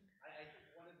education? I think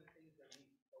one of the things that we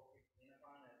focused in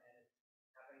upon, and it's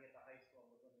happening at the high school,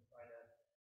 and we're going to try to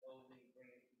slowly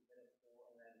bring it to the middle school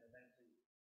and then eventually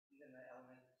even the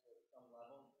elementary school at some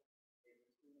level, is the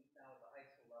students now at the high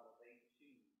school level, they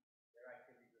choose their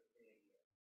activities of the year.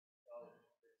 So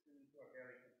the students who are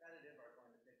very competitive are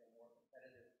going to take a more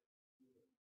competitive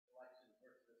selection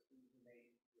versus the students who may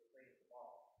be afraid of the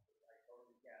ball, which I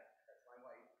totally get. That's my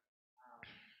wife.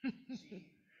 A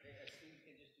student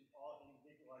can just do all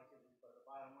individual activities, but the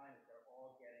bottom line is they're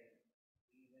all getting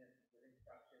even good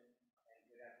instruction and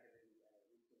good activity and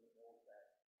reaching the goals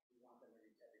that we want them to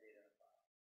reach every day to the class.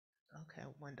 Okay,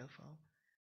 wonderful.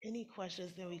 Any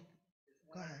questions that we, Just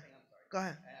go one other ahead. thing, I'm sorry. Go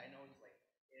ahead. I know it's late.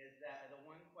 Is that the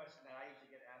one question that I usually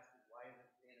get asked is why is it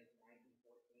standards 9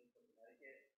 through 14 for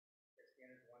Connecticut? It's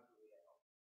standards 1 through 8 at health.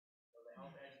 So the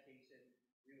health education,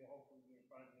 we will hopefully be in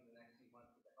front of you in the next few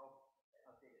months with the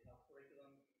updated health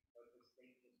curriculum, but the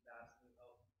state just passed new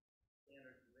health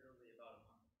standards literally about a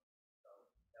month. So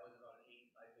that was about an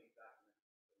 85-page document.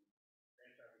 So we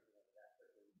transfer everything over that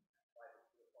quickly.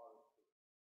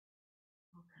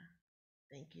 Okay,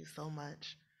 thank you so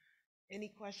much. Any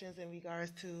questions in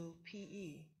regards to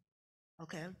PE?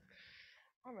 Okay.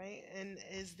 All right, and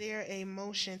is there a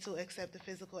motion to accept the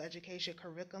physical education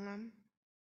curriculum?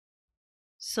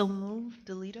 So move,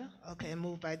 Delita? Okay,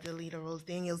 moved by Delita Rose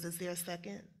Daniels. Is there a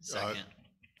second? Second.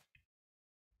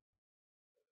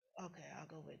 Okay, I'll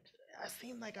go with, I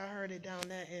seem like I heard it down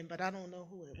that end, but I don't know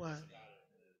who it was.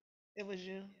 It was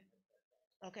you?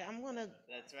 Okay, I'm gonna,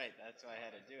 That's right, that's why I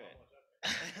had to do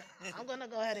it. I'm gonna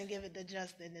go ahead and give it to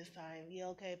Justin this time. You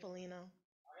okay, Polino?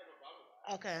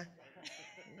 Okay.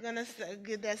 I'm gonna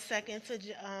give that second to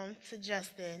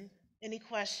Justin. Any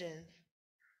questions?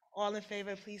 All in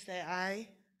favor, please say aye.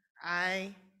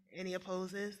 Aye. Any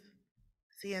opposes?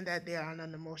 Seeing that there are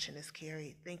none, the motion is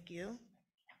carried. Thank you.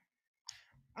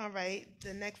 All right,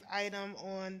 the next item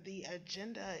on the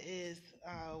agenda is,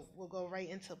 we'll go right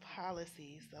into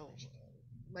policy, so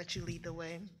let you lead the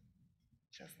way,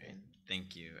 Justin.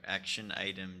 Thank you. Action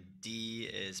item D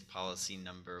is policy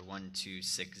number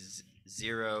 1260,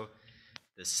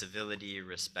 the civility,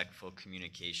 respectful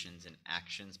communications and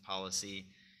actions policy.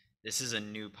 This is a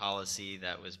new policy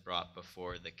that was brought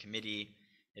before the committee.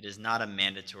 It is not a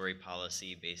mandatory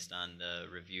policy based on the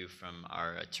review from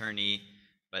our attorney,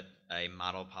 but a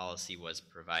model policy was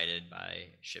provided by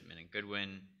Shipman and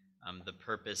Goodwin. The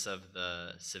purpose of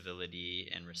the civility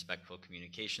and respectful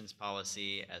communications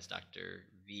policy, as Dr.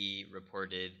 V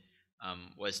reported,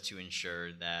 was to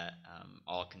ensure that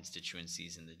all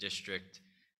constituencies in the district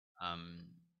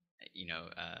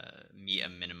meet a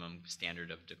minimum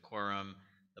standard of decorum.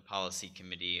 The policy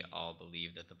committee all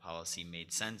believed that the policy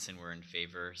made sense and were in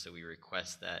favor, so we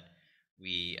request that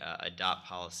we adopt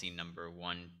policy number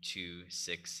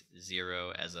 1260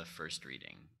 as a first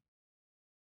reading.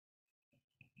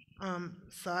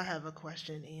 So I have a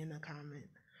question and a comment.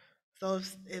 So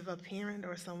if a parent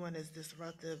or someone is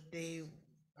disruptive, they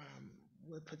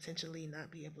would potentially not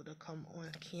be able to come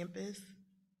on campus?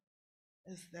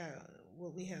 Is that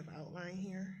what we have outlined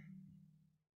here?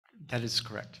 That is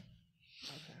correct.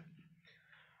 Okay.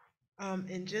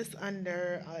 And just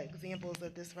under examples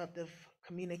of disruptive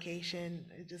communication,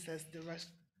 it just says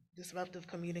disruptive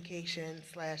communication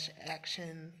 /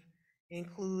 actions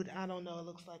include, I don't know, it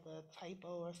looks like a typo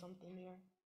or something there.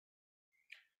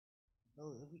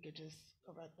 So if we could just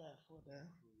correct that for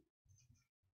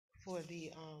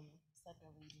the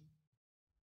second reading.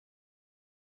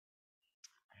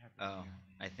 Oh,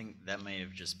 I think that might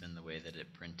have just been the way that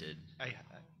it printed. I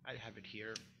have it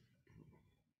here.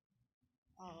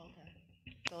 Oh, okay.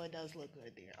 So it does look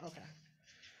good there. Okay.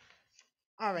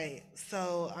 All right.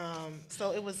 So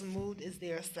so it was moved. Is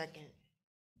there a second?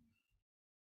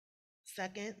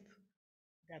 Second,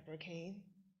 Deborah Kane.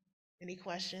 Any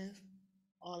questions?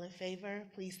 All in favor,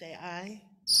 please say aye.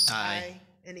 Aye.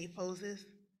 Any opposes?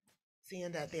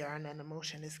 Seeing that there are none, the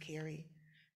motion is carried.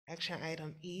 Action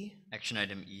item E. Action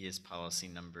item E is policy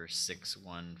number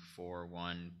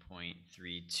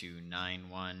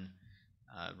 6141.3291,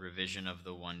 revision of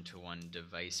the one-to-one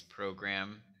device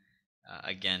program.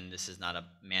 Again, this is not a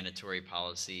mandatory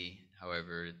policy.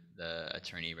 However, the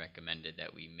attorney recommended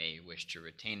that we may wish to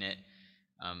retain it.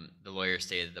 The lawyer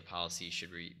stated the policy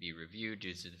should be reviewed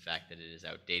due to the fact that it is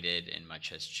outdated and much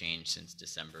has changed since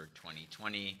December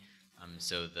 2020.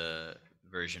 So the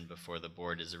version before the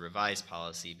board is a revised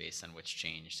policy based on what's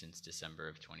changed since December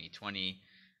of 2020.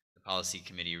 The policy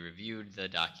committee reviewed the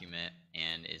document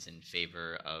and is in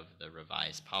favor of the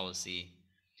revised policy.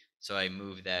 So I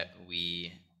move that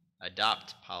we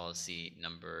adopt policy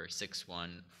number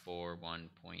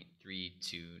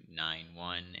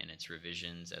 6141.3291 and its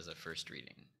revisions as a first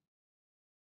reading.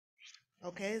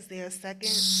 Okay, is there a second?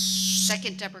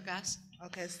 Second, Deborah Gus.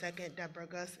 Okay, second, Deborah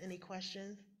Gus. Any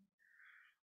questions?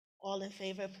 All in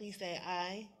favor, please say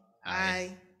aye.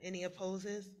 Aye. Any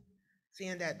opposes?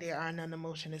 Seeing that there are none, the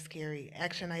motion is carried.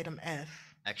 Action item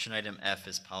F. Action item F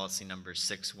is policy number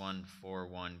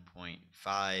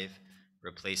 6141.5,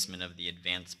 replacement of the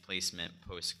advanced placement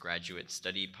postgraduate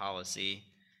study policy.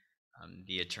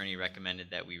 The attorney recommended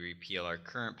that we repeal our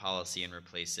current policy and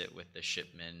replace it with the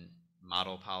Shipman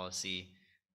model policy.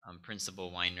 Principal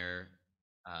Weiner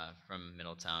from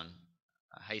Middletown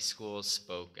High School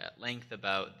spoke at length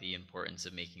about the importance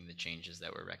of making the changes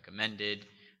that were recommended.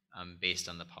 Based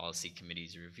on the policy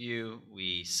committee's review,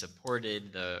 we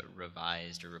supported the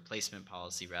revised or replacement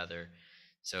policy rather.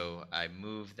 So I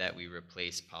move that we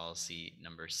replace policy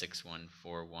number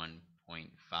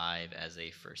 6141.5 as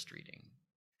a first reading.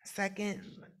 Second,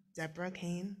 Deborah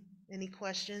Kane. Any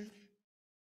questions?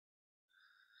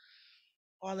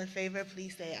 All in favor,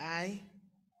 please say aye.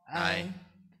 Aye.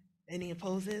 Any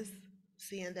opposes?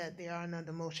 Seeing that there are none,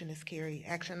 the motion is carried.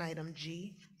 Action item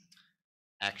G.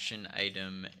 Action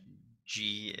item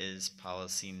G is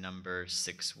policy number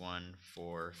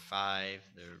 6145,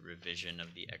 the revision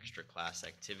of the extra class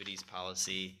activities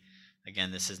policy. Again,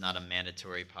 this is not a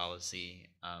mandatory policy.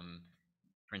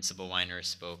 Principal Weiner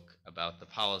spoke about the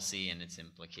policy and its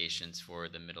implications for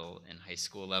the middle and high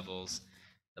school levels.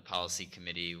 The policy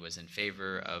committee was in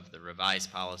favor of the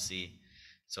revised policy.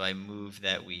 So I move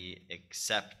that we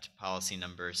accept policy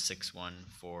number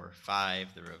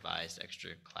 6145, the revised extra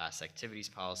class activities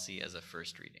policy, as a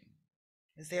first reading.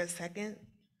 Is there a second?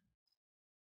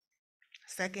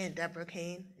 Second, Deborah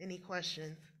Kane. Any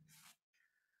questions?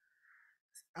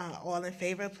 All in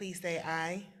favor, please say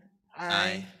aye.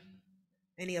 Aye.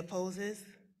 Any opposes?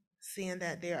 Seeing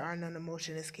that there are none, the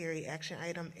motion is carried. Action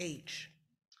item H.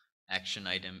 Action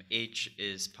item H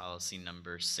is policy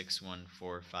number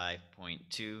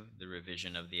 6145.2, the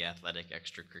revision of the athletic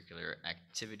extracurricular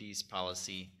activities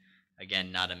policy.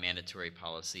 Again, not a mandatory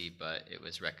policy, but it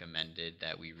was recommended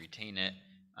that we retain it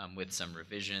with some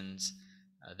revisions.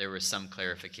 There were some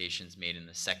clarifications made in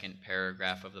the second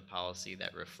paragraph of the policy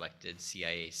that reflected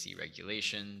CIAC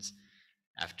regulations.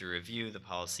 After review, the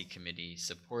policy committee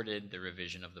supported the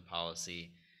revision of the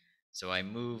policy. So I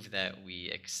move that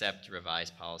we accept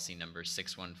revised policy number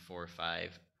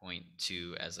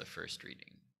 6145.2 as a first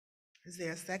reading. Is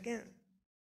there a second?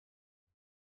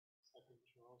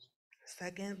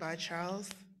 Second by Charles.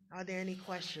 Are there any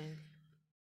questions?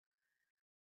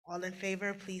 All in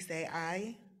favor, please say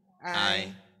aye.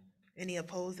 Aye. Any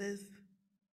opposes?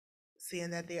 Seeing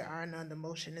that there are none, the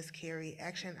motion is carried.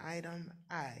 Action item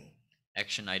I.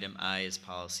 Action item I is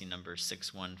policy number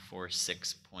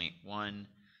 6146.1,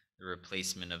 the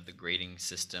replacement of the grading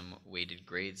system weighted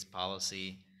grades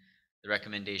policy. The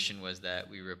recommendation was that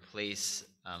we replace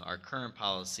our current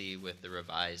policy with the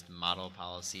revised model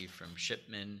policy from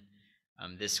Shipman.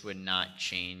 This would not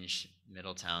change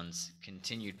Middletown's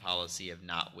continued policy of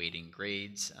not weighting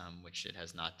grades, which it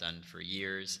has not done for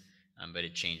years, but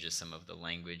it changes some of the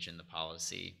language in the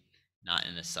policy, not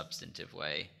in a substantive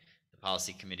way. The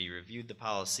policy committee reviewed the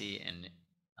policy and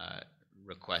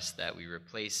requests that we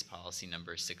replace policy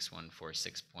number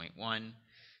 6146.1.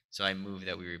 So I move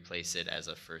that we replace it as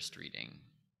a first reading.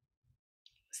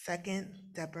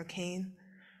 Second, Deborah Kane.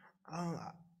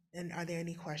 And are there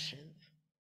any questions?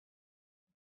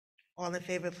 All in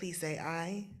favor, please say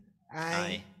aye.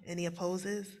 Aye. Any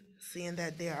opposes? Seeing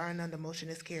that there are none, the motion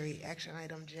is carried. Action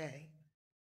item J.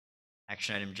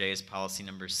 Action item J is policy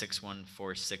number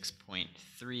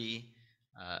 6146.3,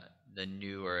 the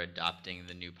new or adopting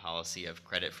the new policy of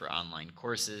credit for online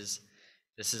courses.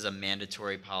 This is a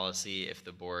mandatory policy if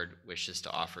the board wishes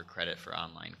to offer credit for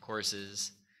online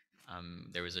courses.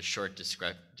 There was a short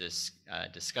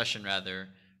discussion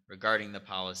regarding the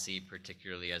policy,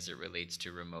 particularly as it relates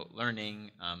to remote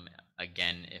learning.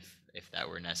 Again, if that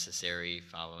were necessary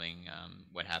following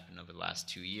what happened over the last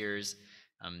 2 years,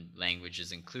 language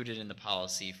is included in the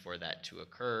policy for that to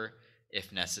occur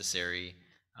if necessary.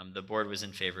 The board was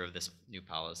in favor of this new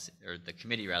policy, or the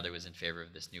committee rather was in favor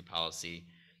of this new policy.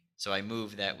 So I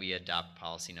move that we adopt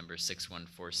policy number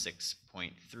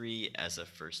 6146.3 as a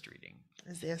first reading.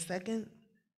 Is there a second?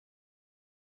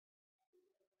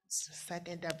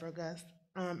 Second, Deborah Gus.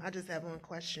 I just have one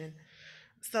question.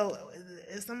 So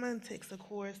if someone takes a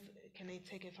course, can they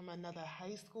take it from another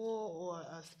high school or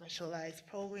a specialized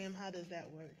program? How does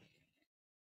that work?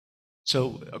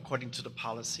 So according to the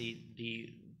policy,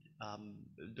 the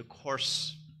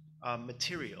course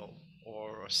material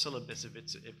or syllabus, if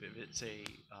it's a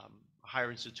higher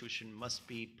institution, must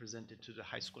be presented to the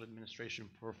high school administration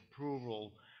for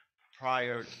approval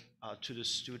prior to the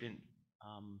student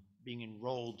being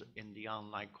enrolled in the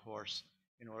online course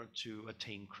in order to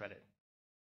attain credit.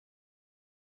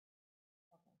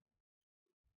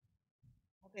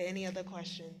 Okay, any other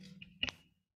questions?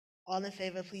 All in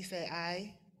favor, please say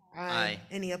aye. Aye.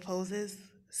 Any opposes?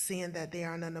 Seeing that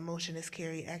there are none, the motion is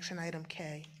carried. Action item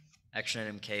K. Action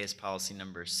item K is policy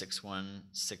number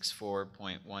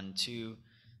 6164.12,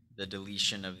 the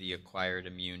deletion of the acquired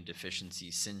immune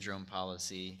deficiency syndrome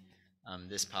policy.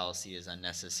 This policy is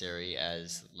unnecessary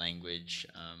as language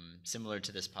similar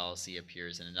to this policy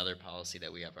appears in another policy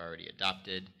that we have already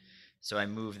adopted. So I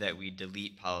move that we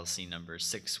delete policy number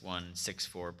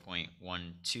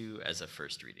 6164.12 as a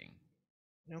first reading.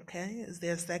 Okay, is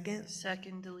there a second?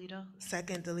 Second, Delito.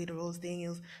 Second, Delita Rose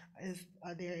Daniels.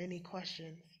 Are there any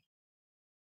questions?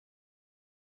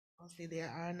 I'll see there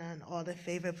are none. All in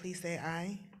favor, please say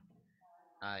aye.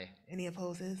 Aye. Any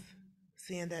opposes?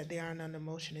 Seeing that there are none, the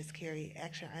motion is carried.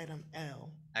 Action item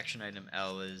L. Action item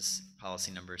L is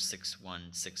policy number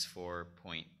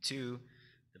 6164.2,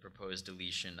 the proposed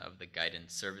deletion of the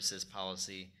guidance services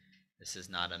policy. This is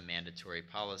not a mandatory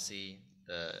policy.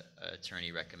 The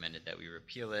attorney recommended that we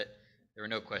repeal it. There were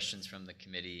no questions from the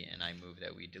committee, and I move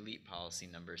that we delete policy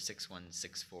number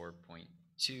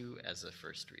 6164.2 as a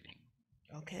first reading.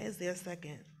 Okay, is there a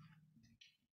second?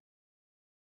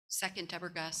 Second,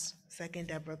 Deborah Gus. Second,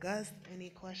 Deborah Gus. Any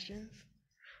questions?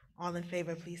 All in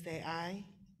favor, please say aye.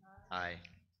 Aye.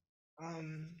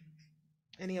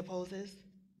 Any opposes?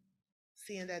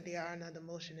 Seeing that there are none, the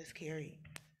motion is carried.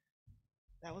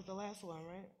 That was the last one,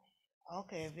 right?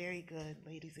 Okay, very good,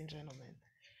 ladies and gentlemen.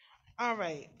 All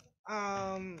right.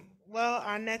 Well,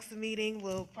 our next meeting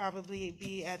will probably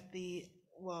be at the,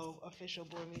 official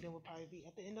board meeting will probably be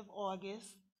at the end of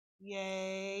August.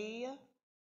 Yay.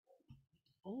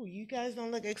 Oh, you guys don't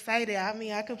look excited. I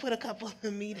mean, I could put a couple of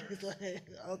meetings on it.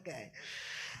 Okay.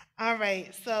 All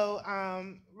right, so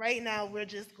right now, we're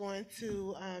just going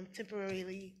to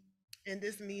temporarily end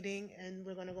this meeting, and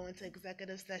we're going to go into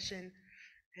executive session,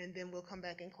 and then we'll come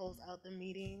back and close out the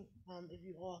meeting, if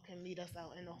you all can meet us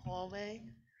out in the hallway.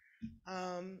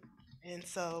 And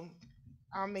so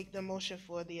I'll make the motion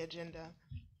for the agenda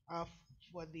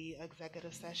for the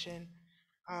executive session.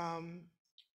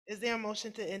 Is there a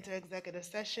motion to enter executive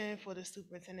session for the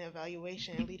superintendent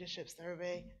evaluation and leadership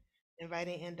survey,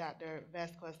 inviting in Dr.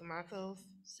 Vasquez Matos?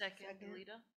 Second,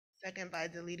 Delita. Second by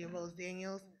Delita Rose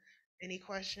Daniels. Any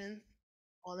questions?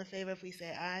 All in favor, please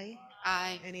say aye.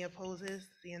 Aye. Any opposes?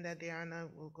 Seeing that there are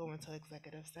none, we'll go into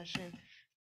executive session.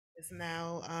 It's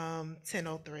now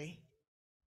 10:03.